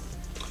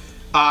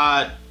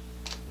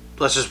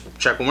 Let's just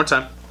check one more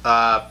time.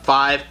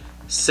 5,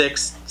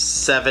 6,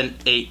 7,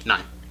 8,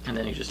 9. And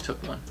then he just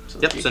took 1. So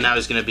Yep. So now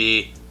he's gonna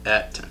be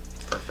at 10.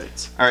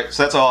 Perfect. All right.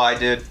 So that's all I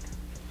did.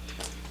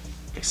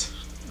 Thanks.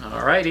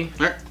 Alrighty.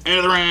 All right. End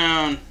of the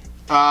round.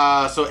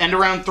 So end of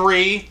round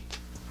 3.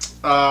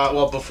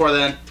 Well, before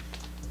then.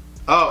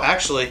 Oh,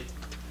 actually,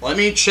 let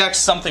me check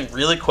something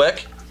really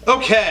quick.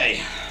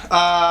 Okay.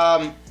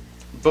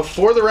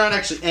 Before the round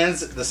actually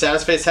ends, the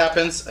status phase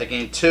happens. I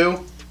gain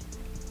 2.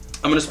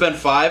 I'm gonna spend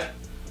 5,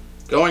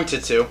 going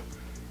to 2,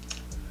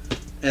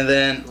 and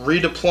then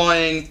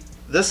redeploying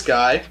this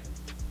guy.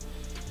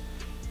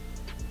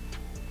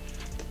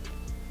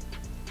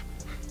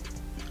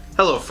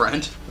 Hello,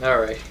 friend.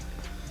 Alright.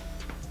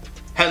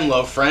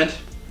 Hello, friend.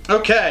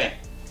 Okay.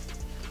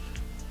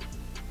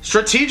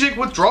 Strategic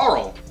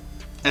withdrawal.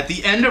 At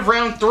the end of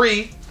round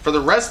 3, for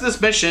the rest of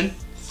this mission,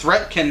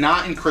 threat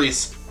cannot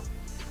increase.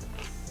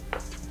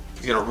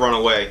 He's gonna run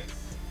away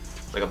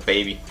like a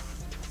baby.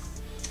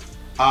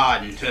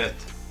 No.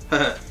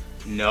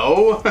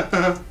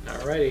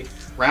 Alrighty.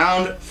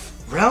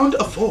 Round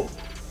of 4.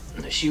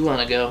 Unless you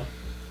want to go.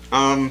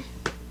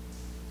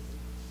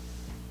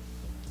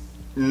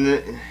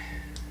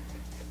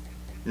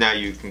 Now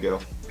you can go.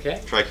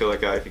 Okay. Try to kill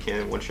that guy if you can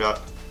in 1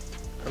 shot.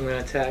 I'm going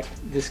to attack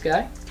this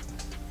guy.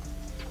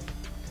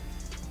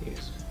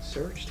 Use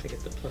search to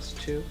get the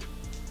 +2.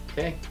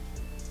 Okay.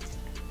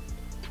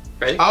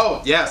 Ready?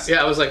 Oh, yes.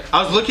 Yeah, I was like...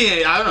 I was looking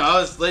at, I don't know, I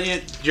was letting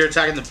you, you're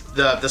attacking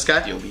this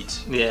guy? Deal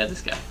beats. Yeah,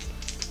 this guy.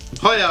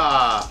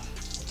 Hoya!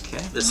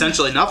 Okay.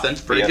 Essentially nothing.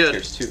 Pretty good.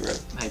 Here's 2,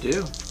 right? I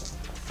do.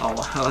 Oh,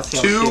 wow. Let's see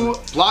how 2,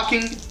 much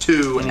blocking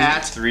 2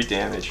 at 3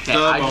 damage. okay, the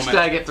I just moment.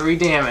 gotta get 3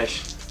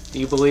 damage. Do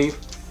you believe?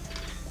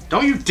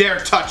 Don't you dare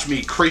touch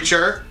me,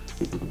 creature!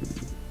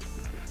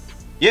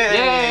 Yay!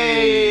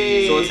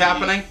 Yay! So what's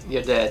happening?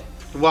 You're dead.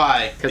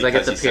 Why? Because I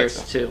get the Because he pierce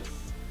said too.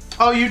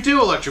 Oh, you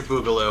do, Electric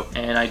Boogaloo.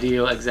 And I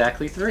deal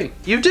exactly 3.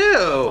 You do!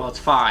 Well, it's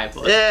 5.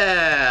 But...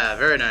 Yeah,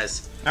 very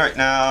nice. Alright,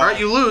 now... Alright,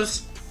 you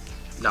lose.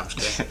 No, I'm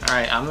just kidding.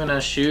 Alright, I'm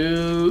gonna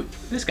shoot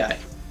this guy.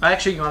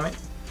 Actually, you want me?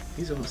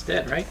 He's almost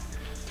dead, right?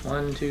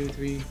 1, 2,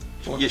 3,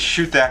 4. You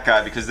shoot that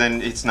guy because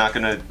then it's not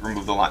going to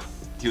remove the line.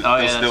 He'll Oh,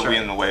 yeah, still that's be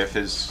right. in the way of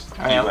his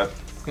Alright, web.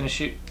 I'm gonna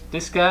shoot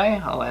this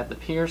guy. I'll add the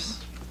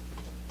pierce.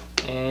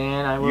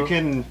 And I will... You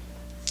can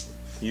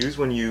use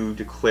when you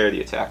declare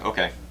the attack.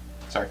 Okay.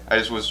 Sorry. I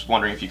just was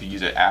wondering if you could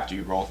use it after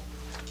you roll.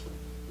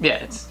 Yeah,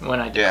 it's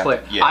when I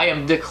declare. yeah. I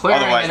am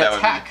declaring Otherwise, an that would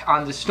attack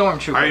on the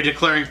stormtrooper. Are you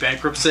declaring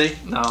bankruptcy?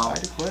 No. I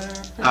declare.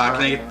 Can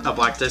I get a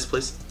black dice,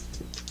 please?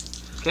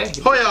 Okay.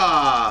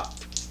 Hoya!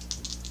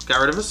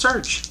 Got rid of a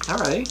surge.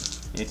 Alright.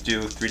 You need to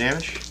do 3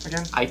 damage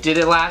again? I did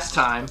it last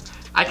time.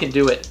 I can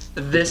do it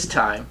this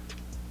time.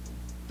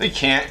 No, you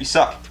can't. You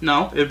suck.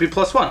 No, it would be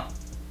 +1.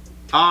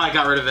 Ah, I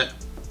got rid of it.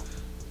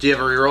 Do you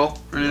have a reroll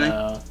or anything?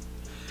 No.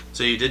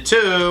 So you did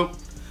 2.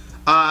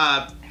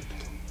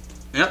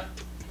 Yep.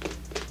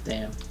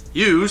 Damn.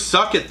 You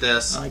suck at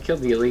this. I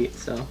killed the elite,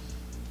 so.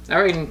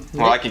 Alright.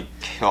 Well, I can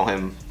kill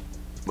him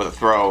with a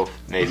throw,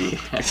 maybe.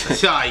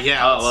 Yeah.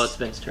 Oh, well, it's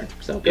Ben's turn.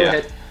 So go Yeah.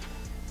 ahead.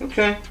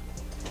 Okay.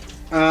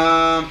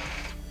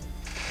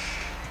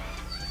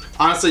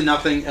 Honestly,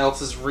 nothing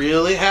else is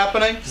really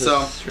happening.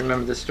 So Just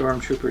remember, the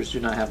stormtroopers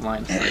do not have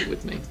line of sight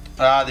with me.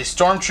 the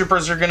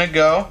stormtroopers are gonna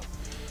go.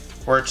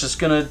 We're just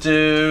gonna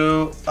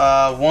do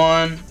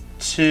 1,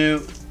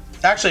 2.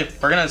 Actually,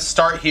 we're gonna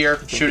start here.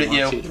 Shoot at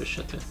you. To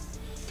shut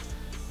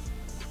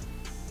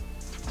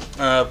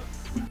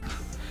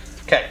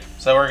Okay,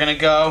 so we're gonna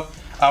go.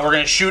 We're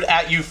gonna shoot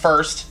at you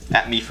first.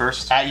 At me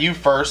first. At you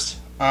first.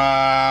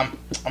 I'm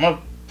gonna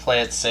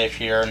play it safe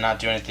here and not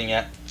do anything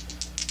yet.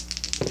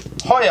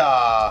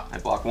 Hoya! I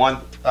block 1.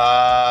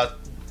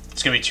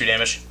 It's gonna be 2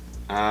 damage.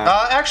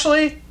 Uh,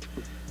 Actually,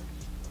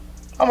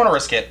 I'm gonna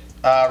risk it.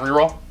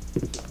 Reroll.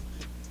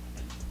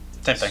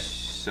 Same thing.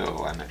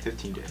 So I'm at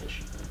 15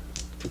 damage.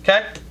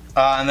 Okay.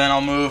 And then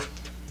I'll move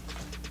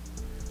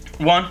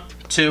 1,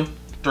 2,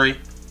 3,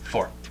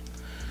 4.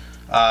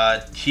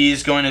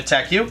 He's going to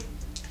attack you.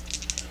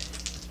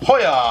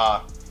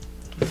 Hoya!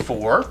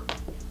 4.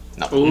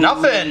 Nothing.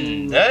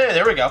 Nothing. Hey,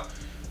 there we go.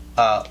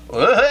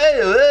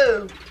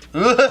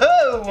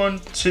 1,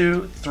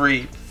 2,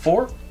 3,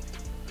 4.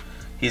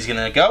 He's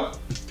gonna go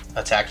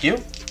attack you.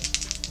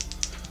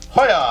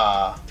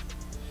 Hoya!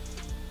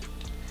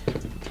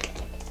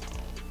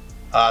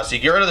 So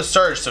you get rid of the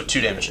surge, so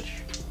 2 damage.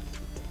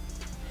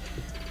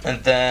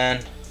 And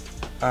then,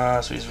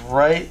 so he's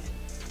right.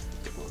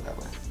 Go that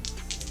way.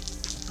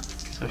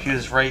 So he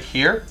was right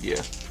here.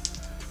 Yeah.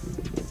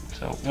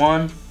 So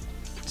 1,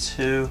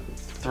 2,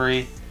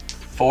 3,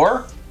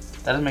 4.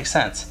 That doesn't make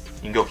sense.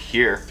 You can go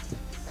here.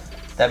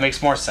 That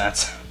makes more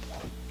sense.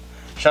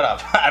 Shut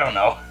up. I don't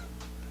know.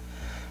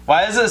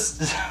 Why is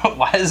this?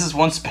 Why does this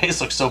one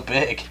space look so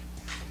big?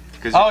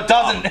 Oh, it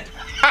doesn't.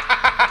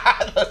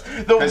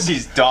 Because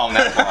he's dumb.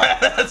 That's why.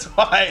 That's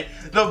why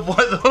the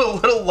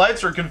little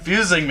lights were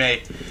confusing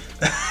me.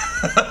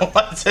 The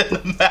lights in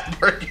the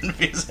map were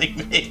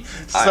confusing me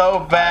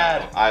so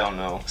bad. I don't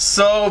know.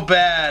 So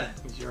bad.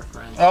 He's your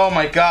friend. Oh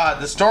my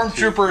God! The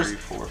stormtroopers 2, 3,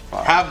 4,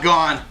 5. have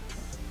gone.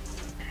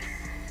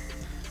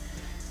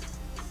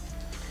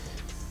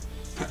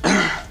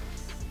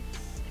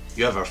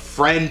 You have a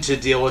friend to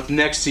deal with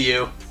next to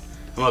you.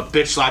 I'm gonna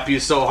bitch slap you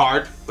so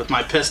hard with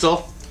my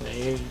pistol. Yeah,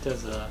 he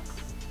does a.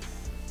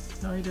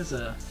 No, he does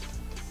a.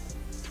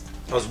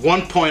 I was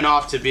 1 point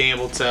off to being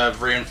able to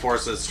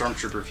reinforce a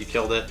stormtrooper if you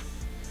killed it.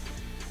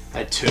 I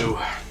had 2.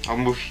 I'll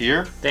move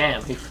here,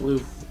 Damn, he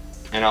flew.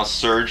 and I'll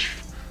surge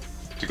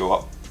to go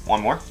up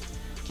 1 more.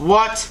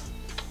 What?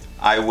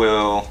 I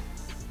will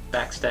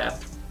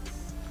Backstab.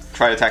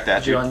 try to attack that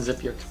Did you dude.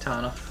 unzip your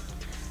katana?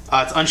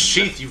 It's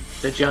unsheathed, you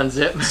Did you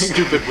unzip?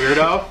 stupid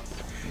weirdo.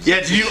 Yeah,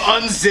 did you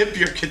unzip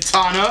your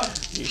katana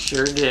You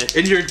sure did.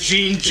 in your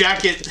jean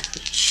jacket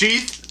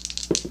sheath?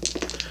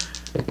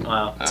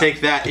 Wow.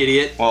 Take that,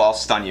 idiot. Well, I'll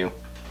stun you.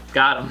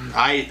 Got him.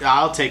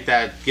 I'll take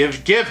that.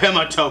 Give him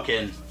a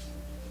token.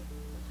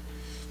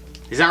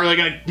 He's not really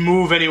gonna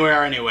move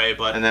anywhere anyway,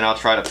 but And then I'll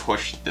try to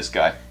push this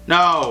guy.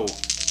 no,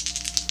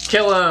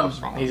 Kill him.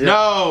 wrong. He's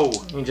no.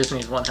 He just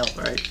needs 1 health,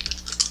 right?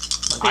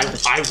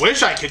 I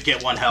wish I could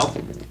get 1 health.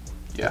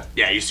 Yeah.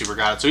 Yeah, you super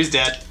got it. So he's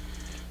dead.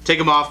 Take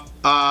him off.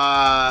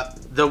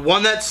 The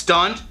one that's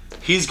stunned,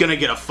 he's gonna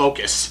get a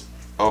focus.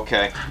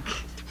 Okay.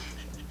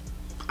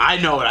 I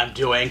know what I'm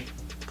doing.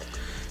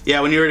 Yeah,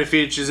 when you're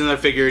defeated, choose another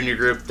figure in your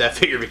group. That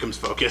figure becomes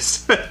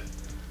focused. All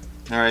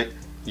right.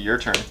 Your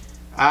turn.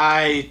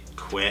 I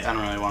quit. I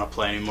don't really want to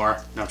play anymore.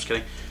 No, I'm just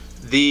kidding.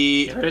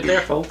 The Get it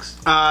there, folks.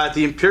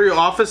 the Imperial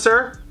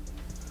officer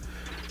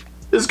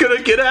is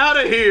gonna get out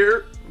of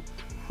here.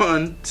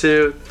 1,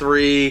 2,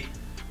 3,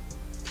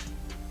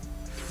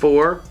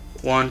 4.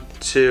 1,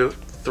 2,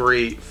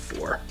 3,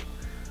 4.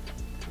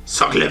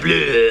 Sacre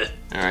bleu.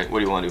 All right. What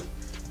do you want to do?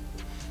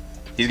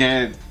 He's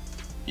gonna.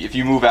 If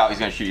you move out, he's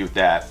gonna shoot you with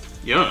that.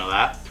 You don't know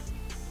that.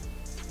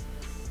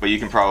 But you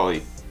can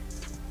probably.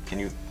 Can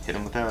you hit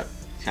him with that?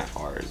 He's kind of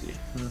far, is he?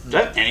 Do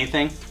I have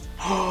anything?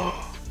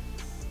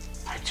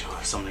 I do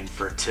have something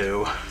for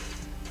 2.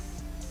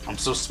 I'm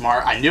so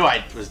smart. I knew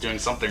I was doing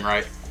something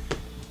right.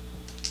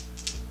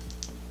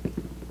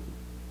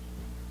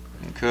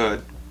 You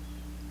could.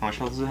 How much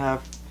health does it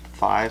have?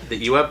 5.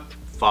 The E-Web?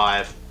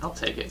 5. I'll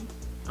take it.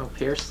 Oh,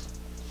 Pierce.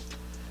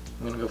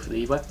 I'm gonna go for the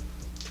E-Web.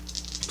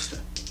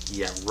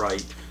 Yeah,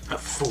 right. A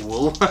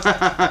fool.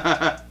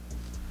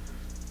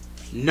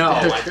 No,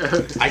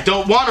 I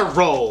don't want to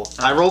roll.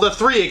 I rolled a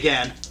 3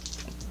 again.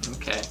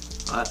 Okay.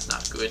 Well, that's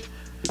not good.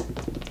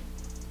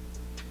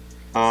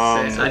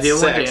 Um. I deal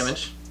 1 6.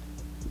 damage.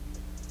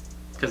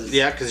 Cause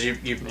Yeah, because you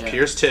Yeah.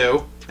 pierce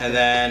 2, and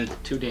then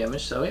 2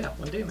 damage, so yeah,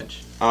 1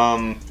 damage.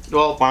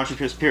 Well, why don't you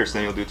pierce?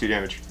 Then you'll do 2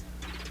 damage.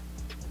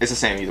 It's the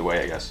same either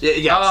way, I guess.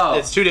 yeah, Oh.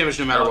 it's 2 damage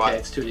no matter Okay, what.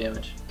 it's 2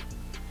 damage.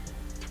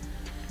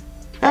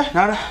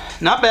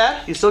 Not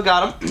bad. You still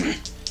got him.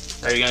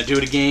 Are you gonna do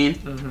it again?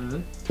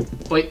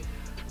 Mm-hmm. Wait.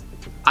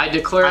 I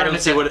declared. I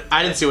didn't see what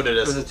it It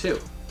was is. a 2.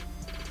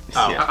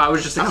 Oh. Yeah. I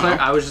was just declaring.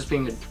 I was just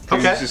being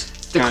Okay. He's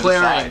just gonna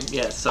declaring. decide.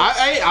 Yes. So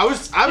I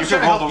was You trying could to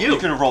roll. help You you.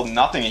 could have rolled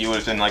nothing, and you would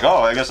have been like,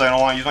 "Oh, I guess I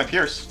don't want to use my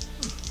pierce."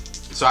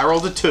 So I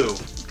rolled a 2.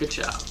 good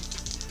job.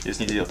 You just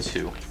need to deal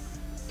 2.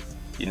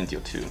 You didn't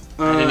deal 2.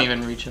 I didn't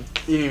even reach him.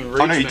 You didn't even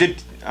reach Oh no, you me.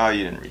 did. Oh,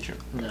 you didn't reach him.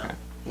 No. Okay.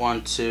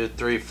 1, 2,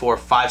 3, 4,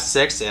 5,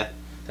 6. Yeah.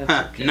 That's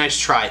Huh, okay. nice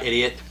try,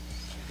 idiot.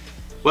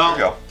 Well,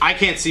 There you go. I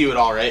can't see you at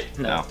all, right?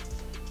 No.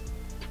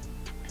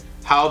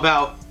 How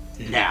about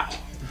now?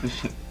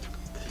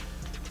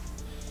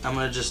 I'm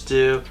gonna just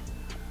do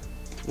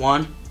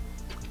 1,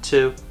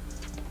 2,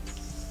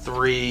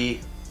 3.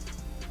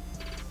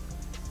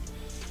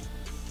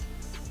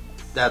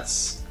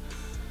 That's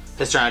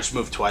his turn. I just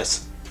moved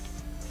twice.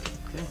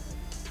 Okay.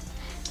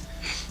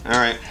 All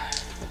right.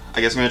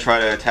 I guess I'm gonna try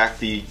to attack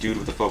the dude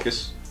with the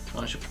focus.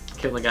 Why don't you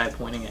kill the guy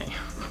pointing at you?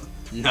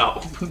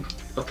 No.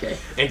 Okay.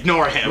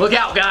 Ignore him. Look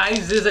out,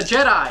 guys! There's a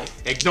Jedi.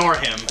 Ignore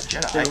him.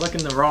 They're Jedi.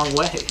 looking the wrong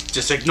way.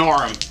 Just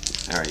ignore him.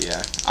 All right,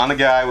 yeah. I'm the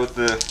guy with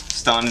the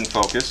stun and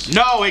focus.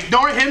 No,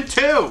 ignore him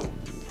too.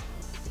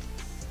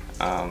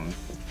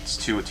 It's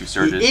 2 with 2 You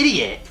surges.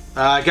 idiot.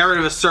 Got rid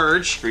of a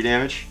surge. 3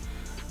 damage.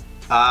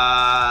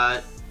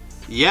 Yeah,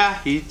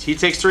 he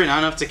takes 3, not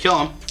enough to kill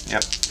him.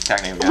 Yep.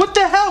 Attacking him again. What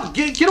the hell?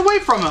 Get away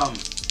from him!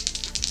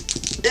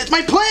 It's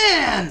my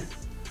plan!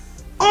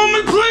 Oh,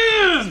 my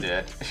plan!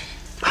 Dead.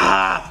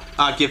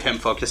 Give him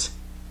focus.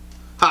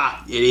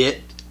 Ha,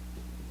 idiot.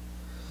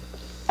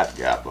 I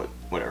forgot, but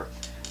whatever.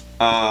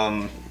 That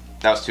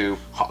was 2.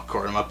 Oh,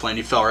 according to my plan,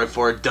 you fell right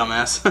for it,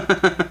 dumbass.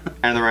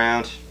 End of the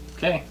round.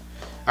 Okay.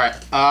 Alright,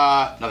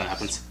 nothing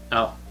happens.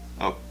 Oh.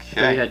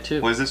 Okay. you had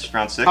 2. What is this?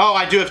 Round 6? Oh,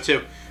 I do have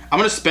 2. I'm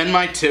gonna spend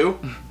my 2.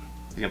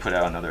 You can put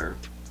out another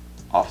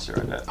officer,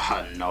 I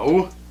bet.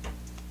 No.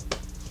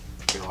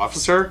 Imperial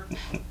officer.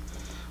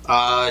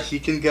 He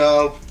can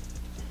go.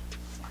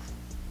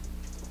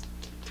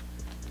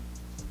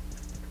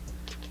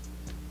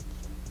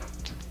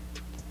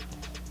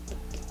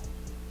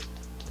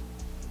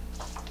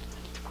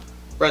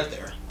 Right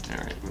there.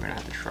 Alright, we're gonna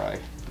have to try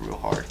real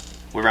hard.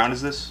 What round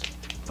is this?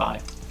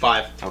 5.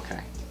 5. Okay.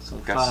 So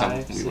Got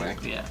 5, some leeway.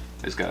 6, yeah.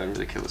 Just gotta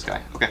really kill this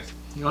guy. Okay.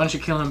 Why don't you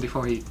kill him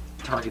before he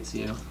targets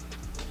you?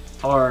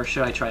 Or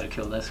should I try to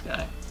kill this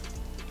guy?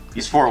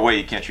 He's 4 away,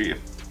 he can't shoot you.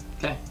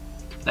 Okay.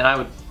 Then I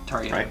would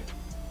target Right? him.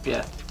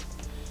 Yeah.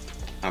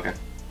 Okay.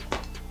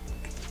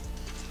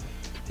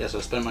 Yeah, so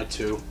I spend my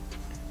 2.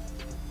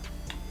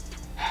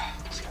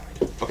 Let's see how we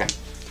do. Okay.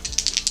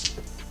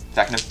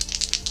 Attacking him.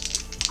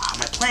 Ah,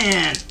 my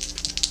plan.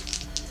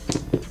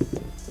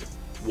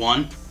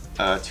 1.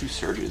 2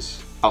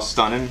 surges. I'll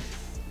stun him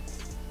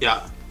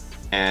Yeah.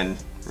 and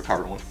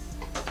recover 1.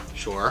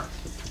 Sure.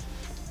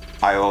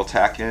 I will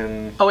attack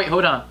him. Oh wait,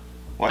 hold on.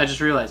 What? I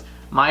just realized.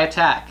 My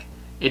attack,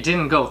 it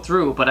didn't go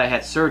through, but I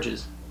had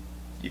surges.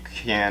 You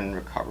can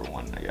recover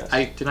 1, I guess.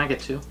 Didn't I get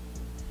 2?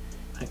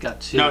 I got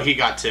 2. No, he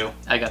got 2.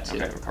 I got 2.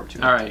 Okay, recover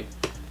 2. Alright.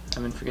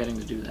 I've been forgetting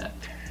to do that.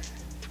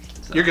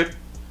 So, You're good.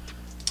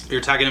 You're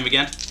attacking him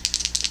again.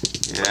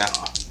 Yeah.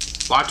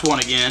 Blocked 1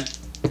 again.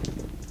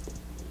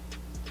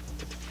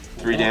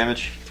 3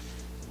 damage.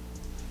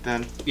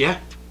 Then. Yeah.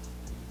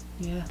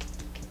 Yeah.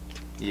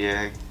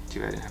 Yeah. Too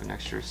bad I didn't have an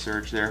extra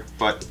surge there.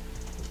 But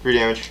 3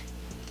 damage.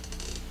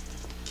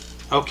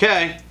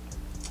 Okay.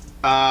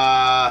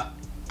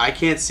 I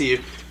can't see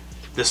you.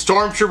 The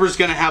stormtrooper's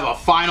gonna have a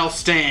final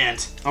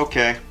stand.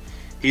 Okay.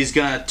 He's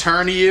gonna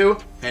turn to you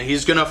and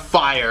he's gonna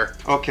fire.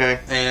 Okay.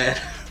 And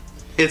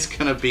it's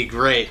gonna be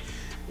great.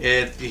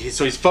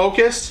 So he's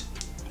focused.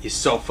 He's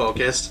so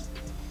focused.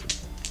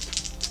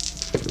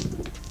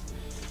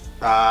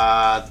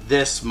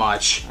 This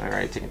much.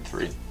 Alright, taking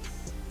 3.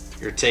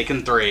 You're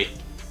taking 3.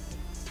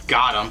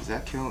 Got him. Does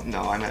that kill?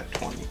 No, I'm at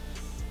 20.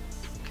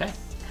 Okay.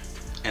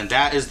 And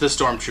that is the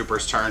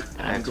stormtrooper's turn.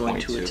 I'm at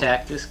going 22. to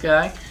attack this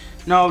guy.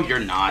 No, you're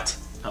not.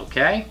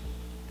 Okay.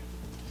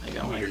 I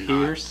got No, my you're not.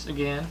 pierce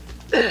again.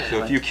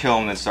 So if you kill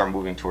him, then start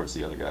moving towards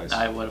the other guys.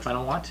 I would if I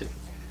don't want to.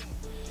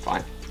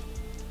 Fine.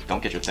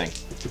 Don't get your thing.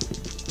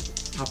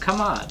 Oh, come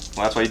on.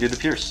 Well, that's why you do the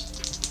pierce.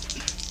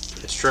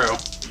 It's true.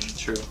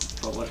 True.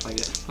 But what if I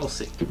get... We'll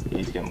see. You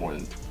need to get more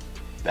than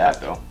that,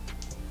 though.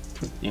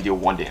 You can deal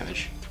 1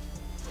 damage.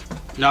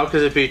 No,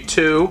 because it'd be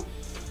 2,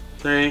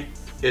 3.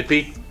 It'd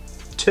be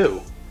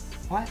 2.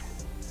 What?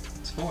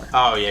 It's 4.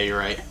 Oh, yeah, you're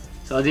right.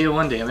 So I'll deal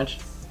 1 damage.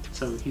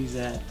 So he's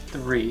at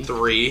 3.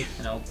 3.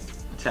 And I'll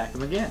attack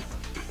him again.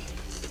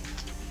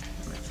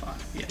 I'm at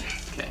 5. Yeah.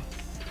 Okay.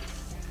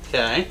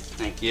 Okay,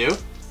 thank you.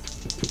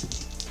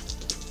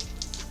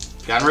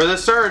 Gotten rid of the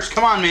surge.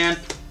 Come on, man.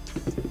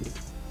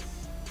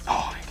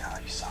 Oh my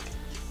god, you suck.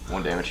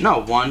 1 damage. No,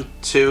 1,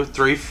 2,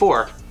 3,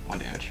 4. 1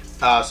 damage.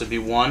 So it'd be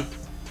 1.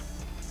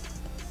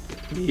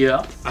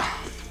 Yeah.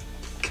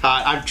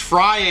 God, I'm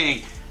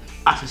trying.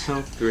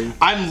 So 3.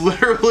 I'm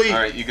literally.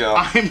 Alright, you go.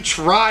 I'm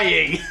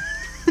trying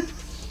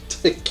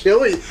to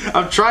kill you.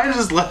 I'm trying to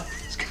just let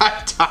this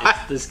guy die.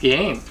 It's this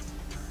game.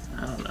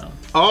 I don't know.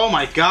 Oh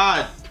my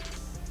god.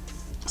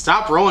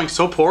 Stop rolling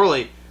so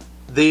poorly.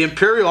 The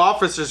Imperial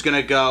officer's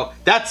gonna go.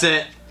 That's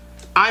it.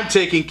 I'm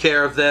taking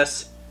care of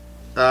this.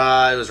 It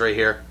was right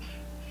here.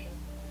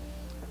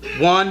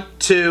 1,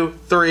 2,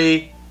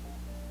 3,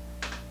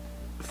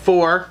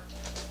 4.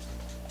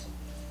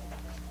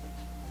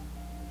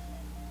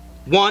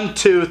 1,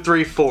 2,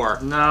 3, 4.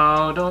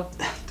 No,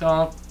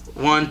 don't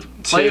 1, 2.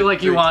 play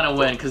like you 3, want to 4.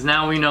 win, because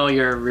now we know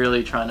you're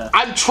really trying to.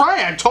 I'm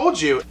trying. I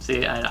told you.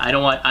 See, I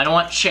don't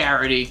want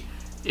charity.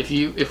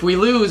 If we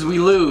lose, we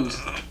lose.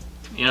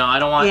 You know, I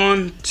don't want.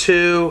 1,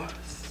 2,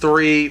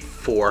 3,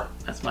 4.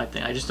 That's my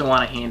thing. I just don't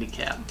want a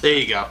handicap. There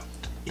you go.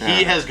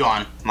 He has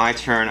gone. My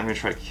turn. I'm gonna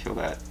try to kill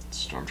that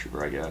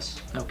stormtrooper, I guess.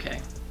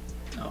 Okay.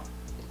 Oh.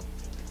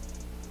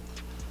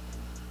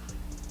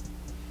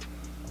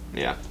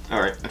 Yeah.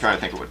 Alright, I'm trying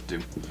to think of what to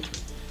do.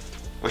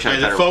 Wish I Okay, had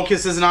the better.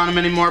 focus isn't on him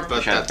anymore, but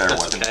Wish I had a better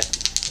that's weapon.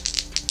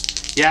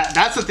 okay. Yeah,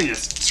 that's the thing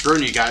that's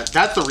screwing you guys.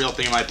 That's the real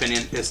thing, in my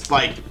opinion. It's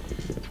like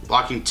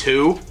blocking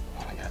 2.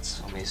 Oh my god,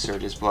 so many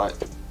surges, but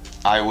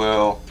I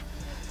will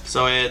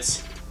So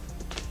it's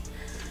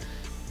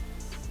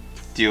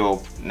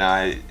deal.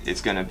 Nah,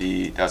 it's gonna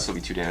be. That'll still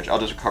be 2 damage. I'll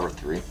just recover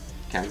 3.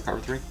 Can I recover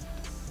 3? I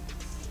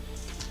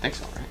think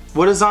so, right?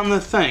 what is on the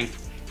thing?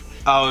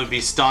 Oh, it'd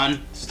be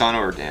stun. Stun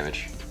or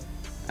damage.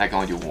 I can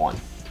only do 1.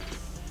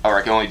 Or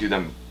I can only do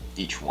them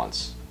each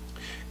once.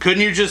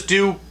 Couldn't you just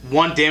do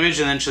 1 damage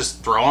and then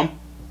just throw him?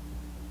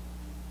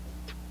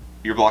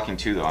 You're blocking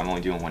 2 though. I'm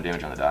only doing 1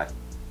 damage on the die.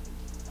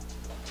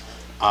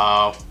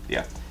 Oh.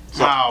 Yeah.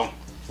 So Wow.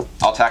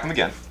 I'll attack him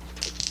again.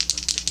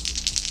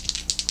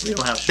 We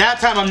don't have. That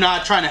time I'm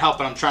not trying to help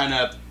it. I'm trying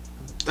to.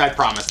 I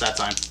promise that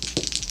time.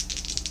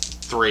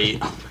 3.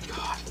 Oh my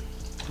god.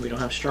 We don't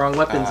have strong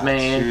weapons,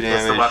 man. 2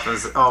 That's the damage.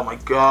 weapons. Oh my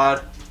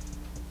god.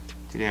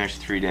 2 damage,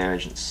 3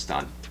 damage, and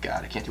stun.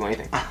 God, I can't do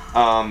anything.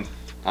 I'll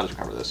just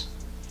recover this.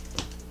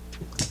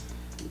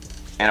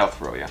 And I'll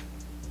throw you.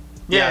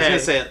 Yeah, I was gonna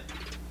say it.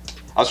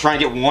 I was trying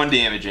to get 1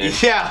 damage in.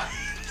 Yeah.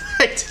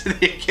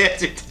 You can't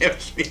do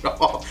damage to me at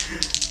all.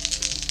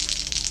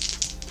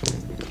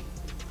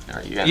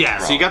 Alright, Yeah,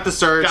 so you got the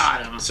surge.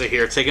 Got him. So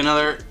here, take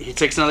another. He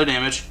takes another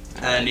damage,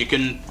 and you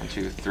can. 1,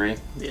 2, 3.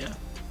 Yeah.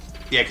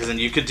 Yeah, because then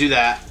you could do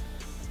that.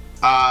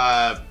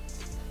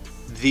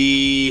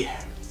 The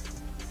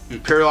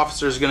Imperial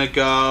officer is gonna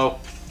go.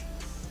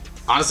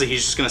 Honestly,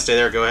 he's just gonna stay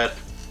there. Go ahead.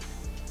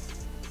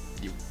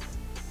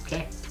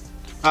 Okay.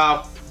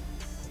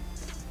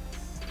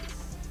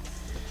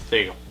 There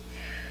you go.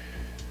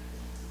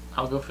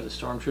 I'll go for the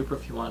stormtrooper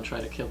if you want to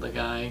try to kill the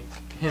guy.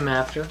 Him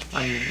after.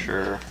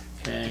 Sure.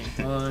 Okay.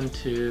 1,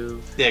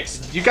 2. Yeah,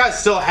 'cause you guys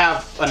still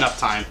have enough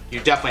time. You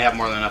definitely have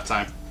more than enough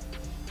time.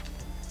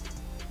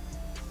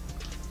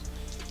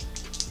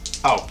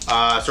 Oh,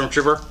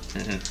 stormtrooper.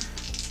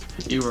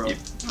 You roll.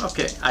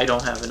 Okay. I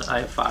don't have an. I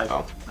have 5.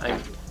 Oh.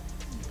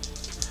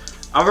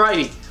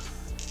 Alrighty.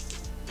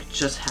 I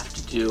just have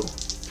to do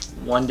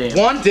 1 damage.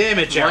 1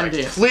 damage, One Eric.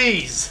 damage.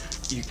 Please.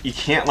 You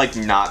can't, like,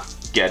 not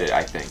get it,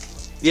 I think.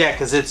 Yeah,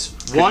 because it's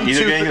 1, 2,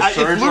 3. It's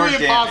literally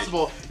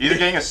impossible. Either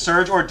getting a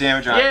surge or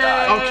damage on a Yay!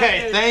 die.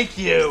 Okay, thank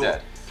you. He's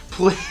dead.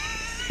 Please.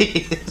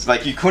 It's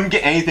like you couldn't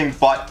get anything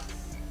but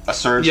a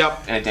surge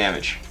Yep. and a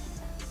damage.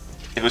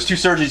 If it was 2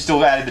 surges, you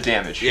still added the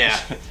damage. Yeah.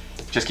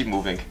 Just keep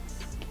moving.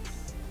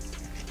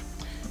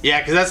 Yeah,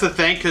 because that's the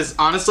thing. Because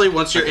honestly,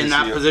 once you're I can in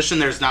that see you. position,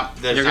 there's not.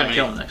 You're not gonna many-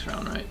 kill him next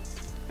round, right?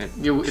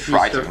 If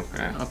Try you to.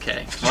 Yeah.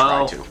 Okay. Try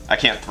Well. to. I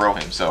can't throw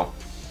him, so.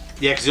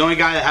 Yeah, because the only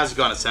guy that has a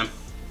gun is him.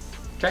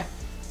 Okay.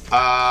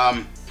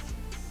 So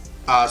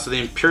the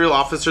Imperial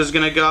officer is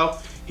gonna go.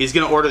 He's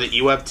gonna order the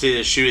E-Web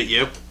to shoot at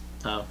you.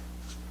 Oh.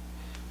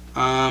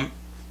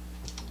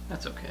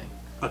 That's okay.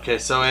 Okay,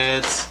 so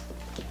it's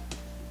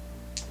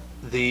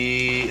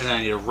the, and then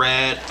I need a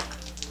red.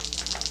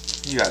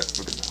 You got it.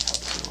 Look at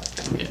that. I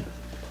think. Yeah.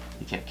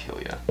 He can't kill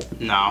you.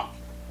 No.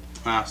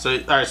 So all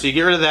right, so you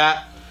get rid of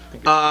that.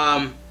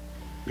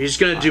 He's just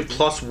gonna do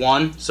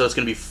 +1, so it's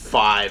gonna be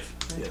 5.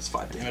 Yeah, it's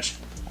 5 damage.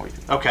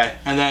 Okay,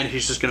 and then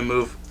he's just gonna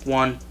move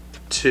 1,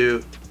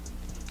 2.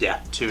 Yeah,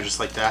 2, just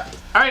like that.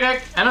 All right,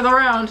 Nick. End of the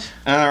round.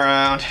 Another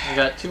round. We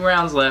got 2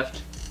 rounds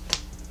left.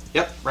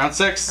 Yep, round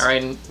 6. All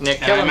right, Nick.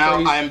 And Kill I'm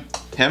him, out.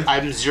 please.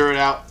 I'm zeroed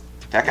out.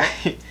 That guy.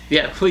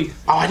 Yeah, please.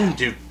 Oh, I didn't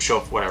do show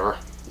up. Whatever.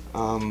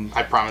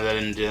 I promise I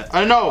didn't do that.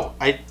 No,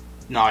 I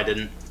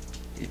didn't.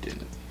 You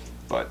didn't.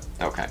 But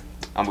okay,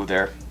 I'll move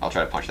there. I'll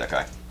try to punch that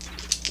guy.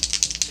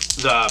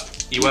 The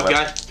E-Web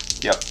guy.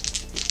 Yep.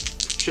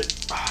 Shit.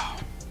 Oh.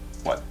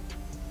 What?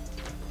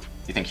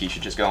 You think he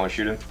should just go and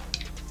shoot him?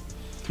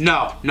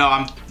 No,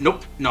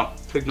 nope, no.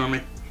 Ignore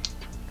me.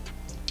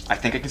 I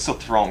think I can still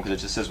throw him because it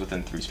just says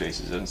within 3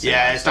 spaces. It doesn't say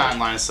Yeah, line of it's not sight. in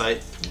line of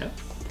sight. Yeah.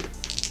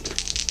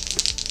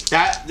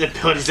 That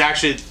ability is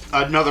actually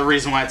another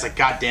reason why it's like,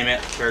 God damn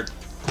it. Or,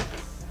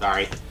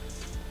 sorry.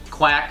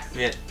 Quack.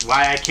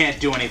 Why I can't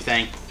do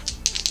anything.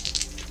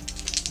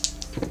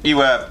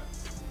 E-Web.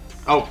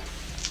 Oh,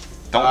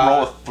 Don't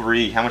roll a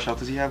 3. How much health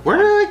does he have? where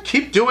did I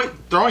keep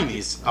throwing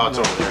these? Oh, it's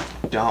over there.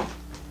 Dumb.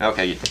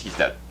 Okay, he's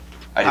dead.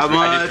 I How did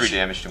much? 3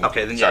 damage to him.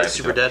 Okay, then yeah, Sorry, he's I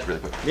super threw it dead. Really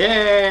quick.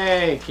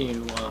 Yay! Can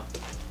you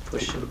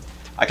push him?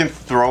 I can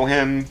throw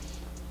him.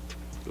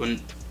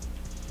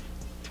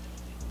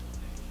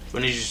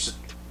 When you just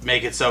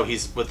make it so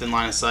he's within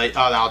line of sight.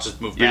 Oh, then I'll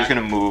just move You're back. just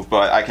gonna move,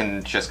 but I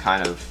can just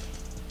kind of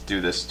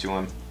do this to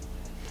him.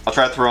 I'll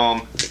try to throw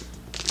him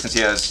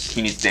since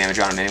he needs damage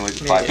on him anyway.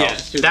 With 5 Yeah. health.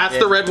 Just do the That's the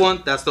damage. red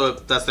one. That's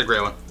the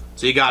gray one.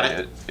 So you got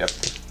it. Yep.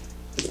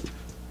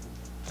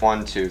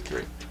 1, 2,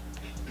 3.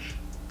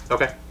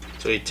 Okay.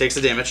 So he takes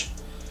the damage.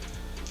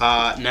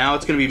 Now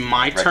it's gonna be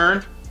my Right.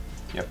 turn.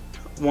 Yep.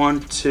 1,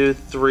 2,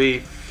 3,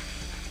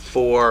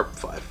 4,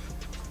 5.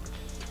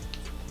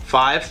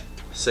 5,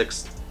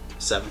 6,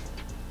 7.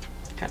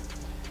 Okay.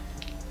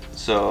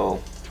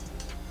 So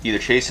either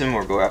chase him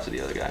or go after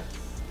the other guy.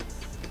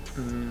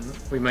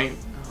 We might.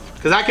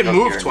 Because I can Up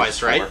move here, twice,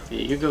 just right? forward. Yeah,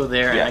 you go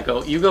there Yeah. and I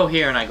go. You go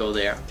here and I go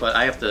there, but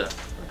I have to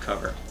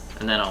recover,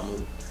 and then I'll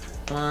move.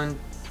 1,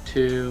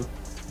 2,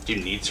 Do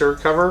you need to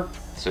recover?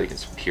 So he can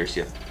pierce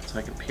you. so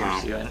I can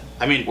pierce Oh. you.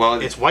 I mean, Well,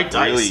 it's white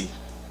dice. Really,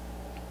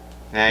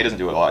 nah, he doesn't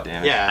do a lot of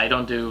damage. Yeah. I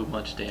don't do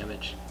much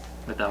damage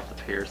without the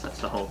pierce. That's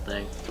the whole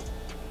thing.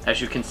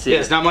 As you can see. Yeah,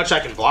 there's not much I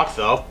can block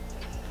though.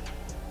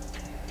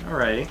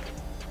 Alrighty.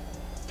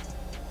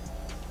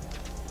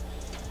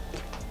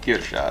 Give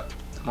it a shot.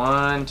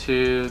 1,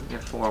 2, you're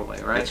 4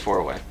 away, right? It's 4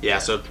 away. Yeah,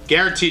 so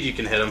guaranteed you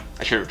can hit him.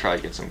 I should have tried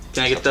to get some.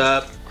 Can I get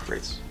the?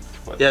 Crates.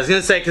 But Yeah, I was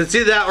gonna say, cause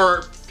see that,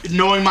 or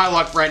knowing my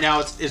luck right now,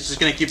 it's just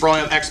gonna keep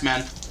rolling up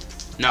X-Men.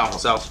 No,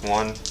 so it's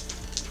 1.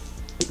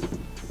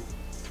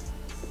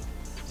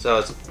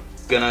 it's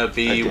gonna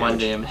be Okay. 1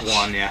 damage.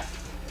 1, yeah.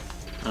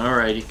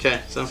 Alrighty.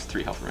 Okay, so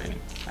 3 health remaining.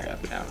 I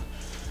got it down.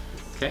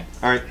 Okay.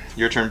 All right,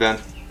 your turn, Ben.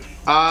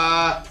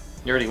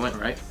 You already went,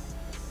 right?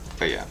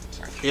 But yeah,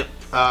 sorry. Yep.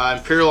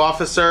 Imperial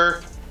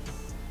officer.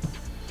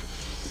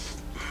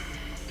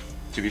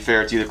 To be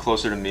fair, it's either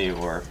closer to me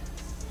or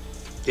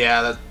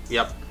Yeah,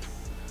 yep.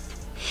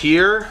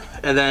 here,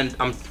 and then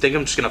I'm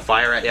just gonna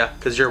fire at you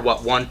because you're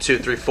what 1, 2,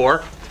 3,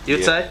 4.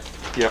 You'd say?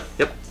 Yep.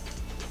 Yep.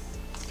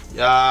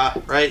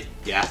 Right?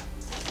 Yeah.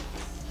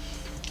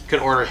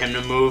 Could order him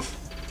to move.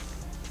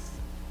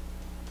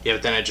 Yeah,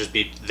 but then it'd just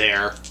be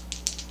there.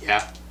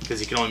 Yeah, because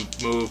he can only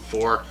move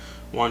 4.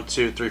 1,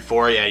 2, 3,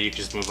 4. Yeah, you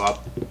just move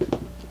up.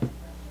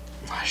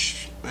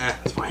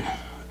 That's fine.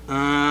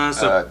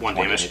 So 1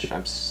 damage.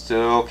 I'm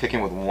still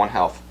kicking with 1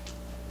 health.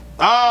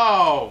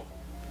 Oh!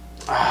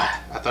 I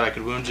thought I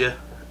could wound you.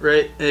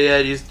 Right? Yeah,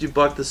 you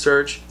block the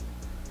surge.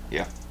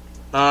 Yeah.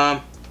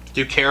 Do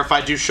you care if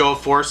I do show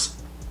of force?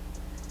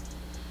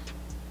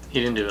 He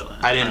didn't do it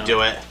last I didn't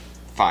do it.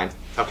 Fine.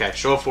 Okay,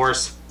 show of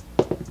force.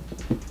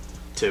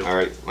 2. All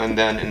right, and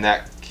then in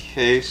that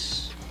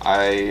case,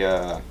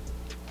 I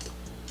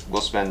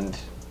will spend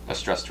a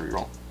stress to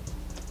reroll.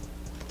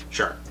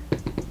 Sure.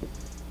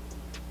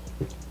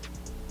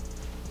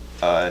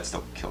 It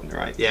still killed me,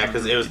 right? Yeah,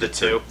 because it was the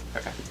 2.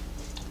 Okay.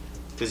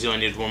 Because you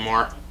only need 1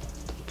 more.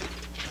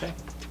 Okay.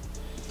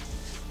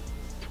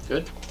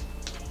 Good.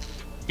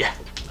 Yeah.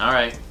 All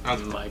right.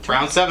 My turn.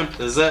 Round 7.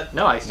 This is it.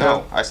 No, I still.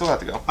 No, I still have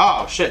to go.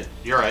 Oh, shit.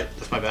 You're right.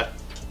 That's my bad.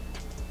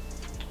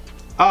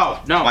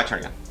 Oh, no. My turn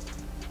again.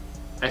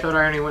 I thought I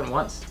already went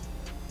once.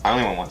 I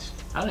only went once.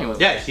 I don't even.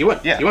 Yeah, he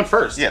went. Yeah. He went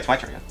first. Yeah, it's my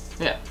turn again.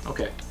 Yeah.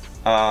 Okay.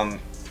 How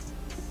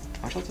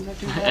much health does that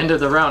do? End of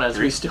the round as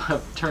 3. we still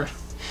have turn.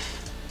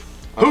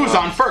 Who's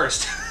on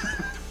first?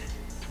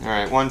 All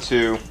right, 1,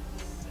 2.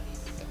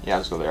 Yeah,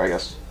 let's go there, I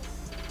guess.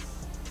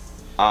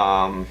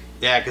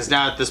 Yeah, because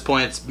now at this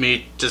point it's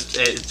me.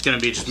 It's gonna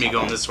be just me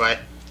going this way.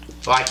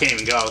 Well, I can't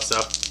even go. So.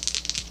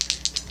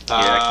 Yeah,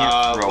 I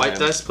can't throw white him.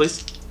 dice,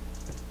 please.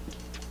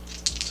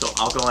 So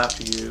I'll go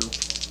after you.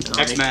 and I'll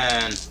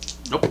X-Men.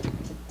 Nope.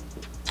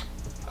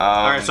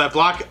 All right, so I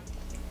block.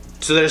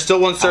 So there's still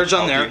 1 surge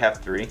on Do there. you have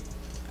 3?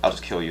 I'll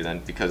just kill you then,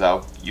 because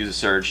I'll use a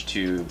surge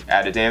to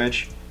add a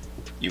damage.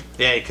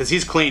 Yeah, because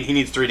he's clean. He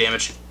needs 3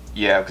 damage.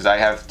 Yeah, because I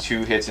have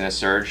 2 hits and a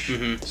surge,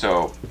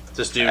 so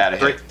Just do add a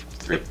 3. hit.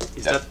 3. Yep,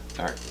 he's That's- dead.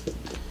 All right.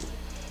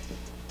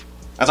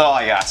 That's all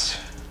I got.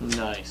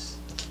 Nice.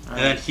 All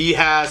And then he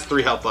has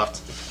 3 health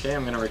left. Okay,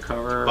 I'm gonna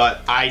recover.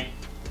 But I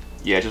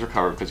Yeah, just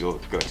recover because you'll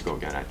go to go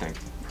again, I think.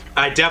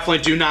 definitely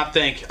do not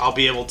think I'll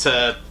be able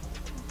to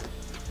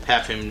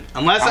have him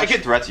unless How I much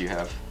get. threat do you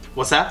have?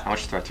 What's that? How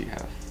much threat do you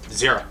have?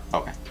 0.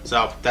 Okay.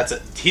 So that's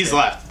it. He's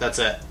left. That's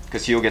it.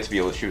 Because he'll get to be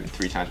able to shoot him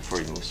 3 times before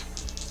he moves.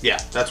 Yeah,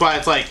 that's why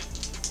it's like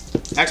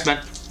X-Men.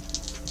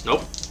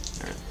 Nope.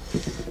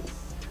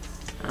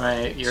 All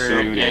right, you're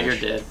 2 you're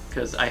damage. dead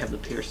because I have the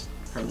pierce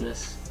from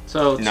this.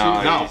 So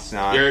No. No, It's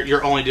not.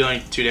 you're only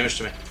doing 2 damage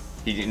to me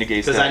He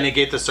negates because that. I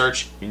negate the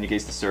surge. He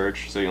negates the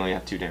surge, so you only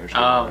have 2 damage.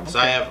 Oh. So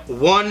I have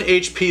 1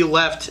 HP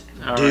left,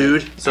 All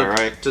dude. right. So All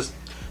right. just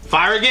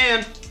fire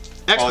again.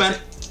 X-Men.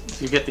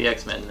 if you get the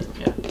X-Men, then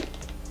yeah.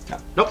 No.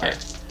 Nope. Okay.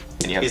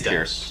 And you have He's the dead.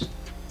 Pierce.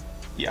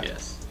 Yeah.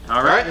 Yes. All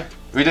All right. right.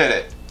 We did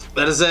it.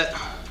 That is it.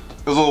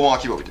 It was a little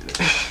wonky, but we did it.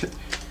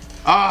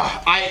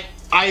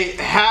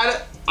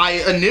 I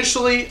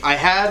initially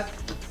had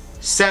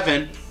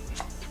 7.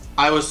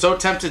 I was so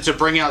tempted to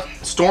bring out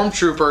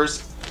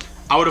stormtroopers.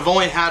 I would have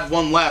only had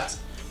 1 left.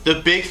 The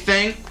big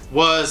thing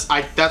was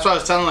that's why I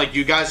was telling like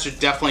you guys should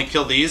definitely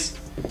kill these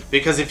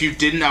because if you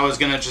didn't, I was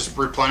gonna just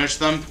replenish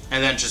them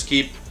and then just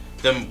keep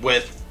them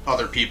with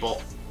other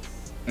people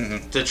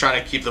to try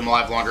to keep them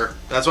alive longer.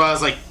 That's why I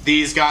was like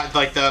these guys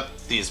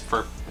these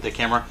for the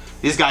camera.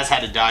 These guys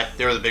had to die.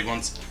 They were the big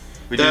ones.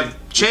 The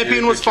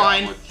champion was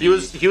fine. He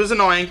was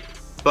annoying,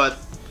 but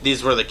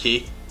these were the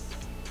key.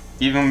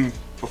 Even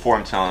before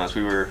him telling us,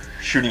 we were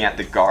shooting at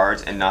the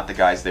guards and not the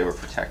guys they were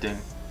protecting,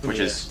 which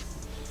is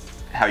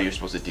how you're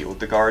supposed to deal with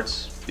the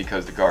guards,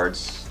 because the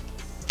guards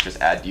just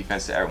add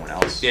defense to everyone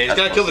else. Yeah, he's as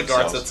gotta kill the opposed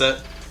to guards. themselves.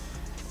 That's it.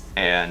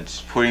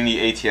 And putting the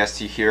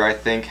ATST here, I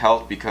think,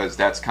 helped because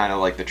that's kind of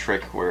like the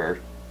trick where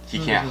he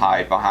can't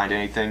hide behind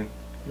anything.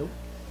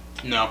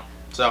 No.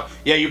 So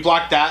yeah, you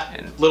blocked that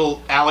And-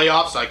 little alley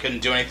off, so I couldn't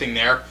do anything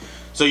there.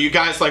 So you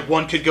guys like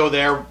one could go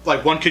there,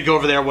 like one could go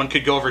over there, one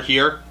could go over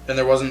here, and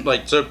there wasn't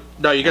like so.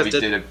 No, you guys We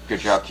did. did a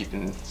good job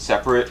keeping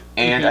separate,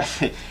 and I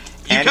think.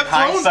 You And kept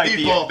throwing hindsight,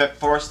 people. The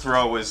force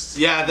throw was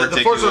Yeah, the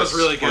force throw was ridiculous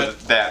really for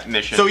good. that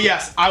mission. So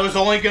yes, I was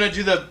only gonna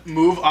do the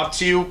move up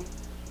to you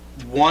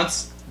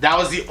once. That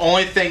was the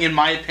only thing, in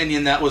my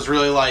opinion, that was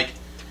really like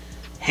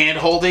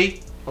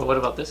hand-holdy. Well, what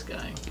about this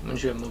guy?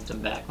 Wouldn't you have moved him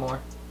back more?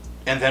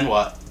 And then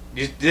what?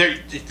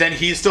 Then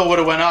he still would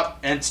have went up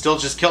and still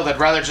just killed. I'd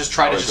rather just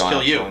try to just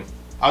kill you.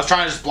 I was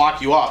trying to just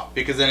block you off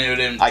because then it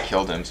didn't. I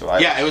killed him, so I.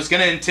 Yeah, it was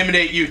gonna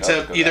intimidate you That to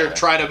would go either that way.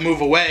 try to move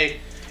away,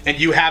 and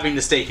you having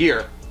to stay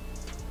here.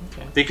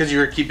 Okay. Because you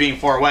were keep being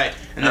far away.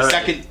 And the Alright.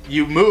 second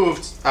you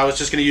moved, I was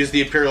just gonna use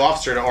the Imperial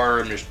officer to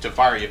order him to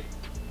fire you.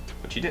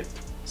 Which he did.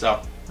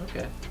 So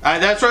Okay.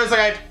 that's why I was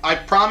like, I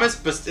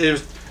promised, but it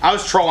was I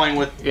was trolling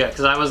with. Yeah,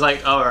 because I was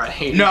like, all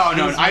right. No,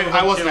 he's I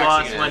moving wasn't to actually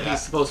us gonna when do that.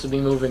 he's supposed to be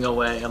moving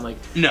away. I'm like,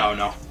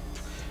 No.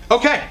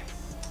 Okay.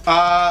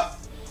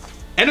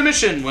 End of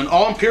mission when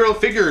all Imperial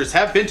figures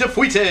have been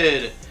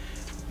defeated.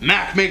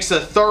 Mac makes a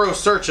thorough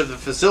search of the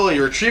facility,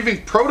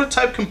 retrieving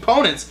prototype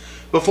components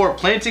before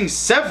planting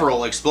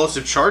several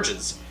explosive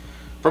charges.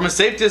 From a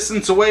safe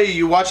distance away,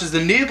 you watch as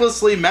the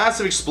needlessly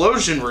massive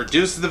explosion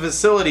reduces the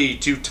facility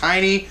to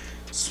tiny,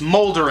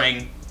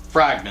 smoldering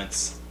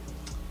fragments.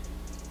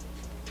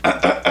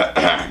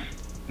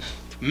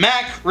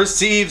 Mac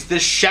receives the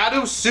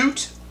Shadow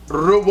Suit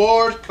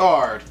reward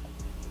card.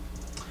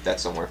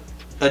 That's somewhere.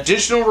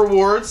 Additional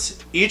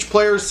rewards. Each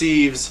player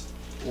receives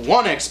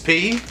 1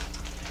 XP.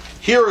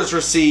 Heroes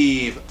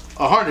receive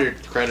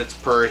 100 credits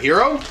per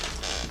hero.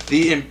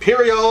 The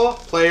Imperial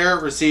player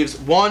receives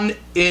 1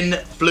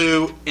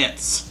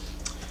 influence.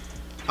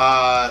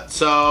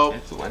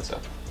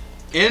 Influenza.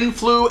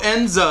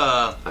 Influenza.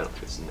 I don't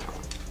think it's in that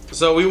one.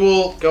 So we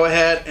will go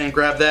ahead and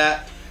grab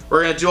that.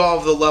 We're going to do all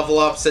of the level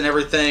ups and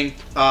everything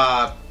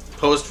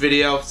post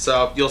video.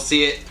 So you'll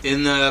see it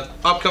in the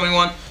upcoming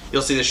one.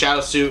 You'll see the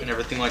Shadow Suit and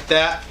everything like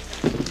that.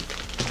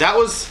 That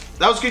was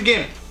a good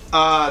game.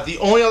 The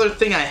only other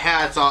thing I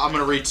had, so I'm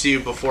going to read to you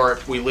before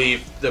we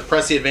leave, the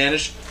Press the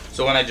Advantage.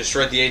 So when I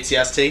destroyed the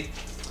ATST,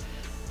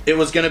 it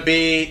was going to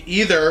be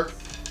either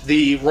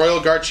the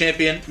Royal Guard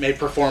champion may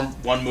perform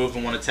 1 move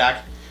and 1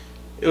 attack.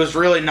 It was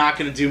really not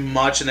going to do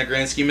much in the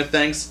grand scheme of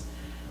things.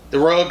 The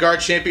Royal Guard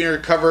champion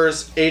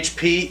recovers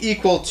HP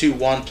equal to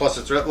 1 plus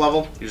its threat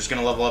level. You're just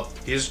going to level up.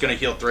 He's just going to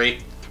heal 3.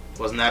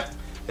 Wasn't that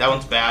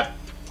one's bad.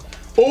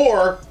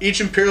 Or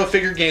each Imperial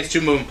figure gains 2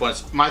 movement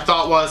points. My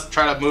thought was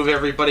try to move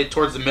everybody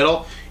towards the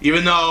middle,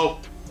 even though,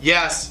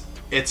 yes,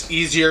 it's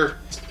easier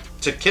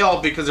to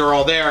kill because they're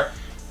all there,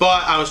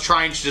 but I was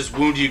trying to just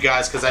wound you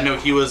guys because I know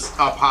he was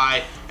up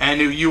high and I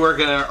knew you were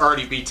going to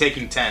already be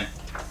taking 10.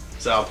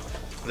 So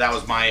that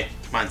was my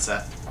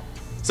mindset.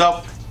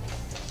 So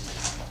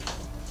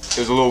it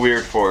was a little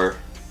weird for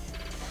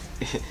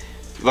it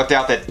lucked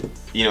out that,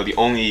 you know, the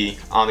only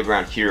on the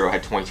ground hero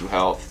had 22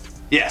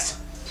 health.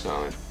 Yes.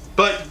 So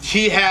but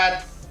he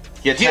had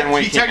 10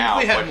 when he came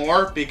technically out, had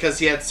more because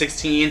he had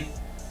 16.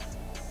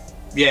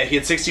 Yeah, he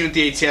had 16 with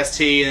the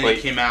ATST and then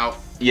he came out.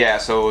 Yeah,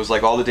 so it was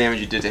like all the damage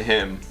you did to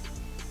him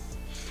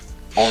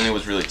only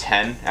was really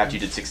 10 after you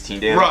did 16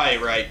 damage.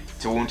 Right.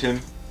 To wound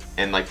him.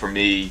 And like for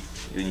me,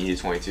 you needed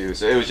 22.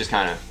 So it was just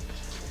kind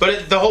of...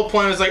 But the whole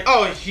point was like,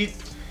 oh,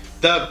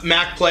 the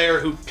Mac player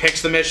who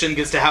picks the mission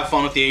gets to have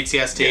fun with the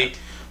ATST. Yeah.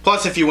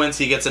 Plus, if he wins,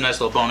 he gets a nice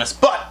little bonus.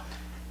 But,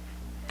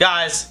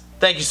 guys,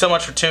 thank you so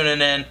much for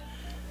tuning in.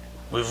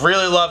 We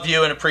really love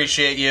you and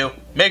appreciate you.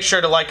 Make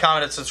sure to like,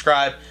 comment, and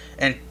subscribe.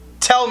 And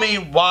tell me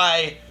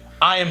why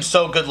I am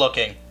so good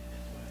looking.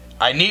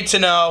 I need to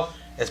know.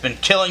 It's been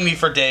killing me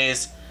for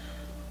days.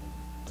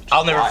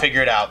 I'll never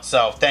figure it out.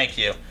 So, thank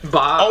you.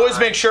 Bye. Always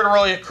make sure to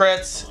roll your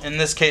crits. In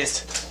this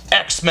case,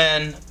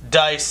 X-Men,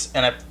 dice.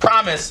 And I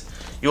promise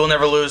you will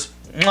never lose.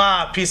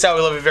 Mwah. Peace out.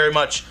 We love you very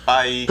much.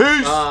 Bye.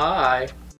 Peace. Bye.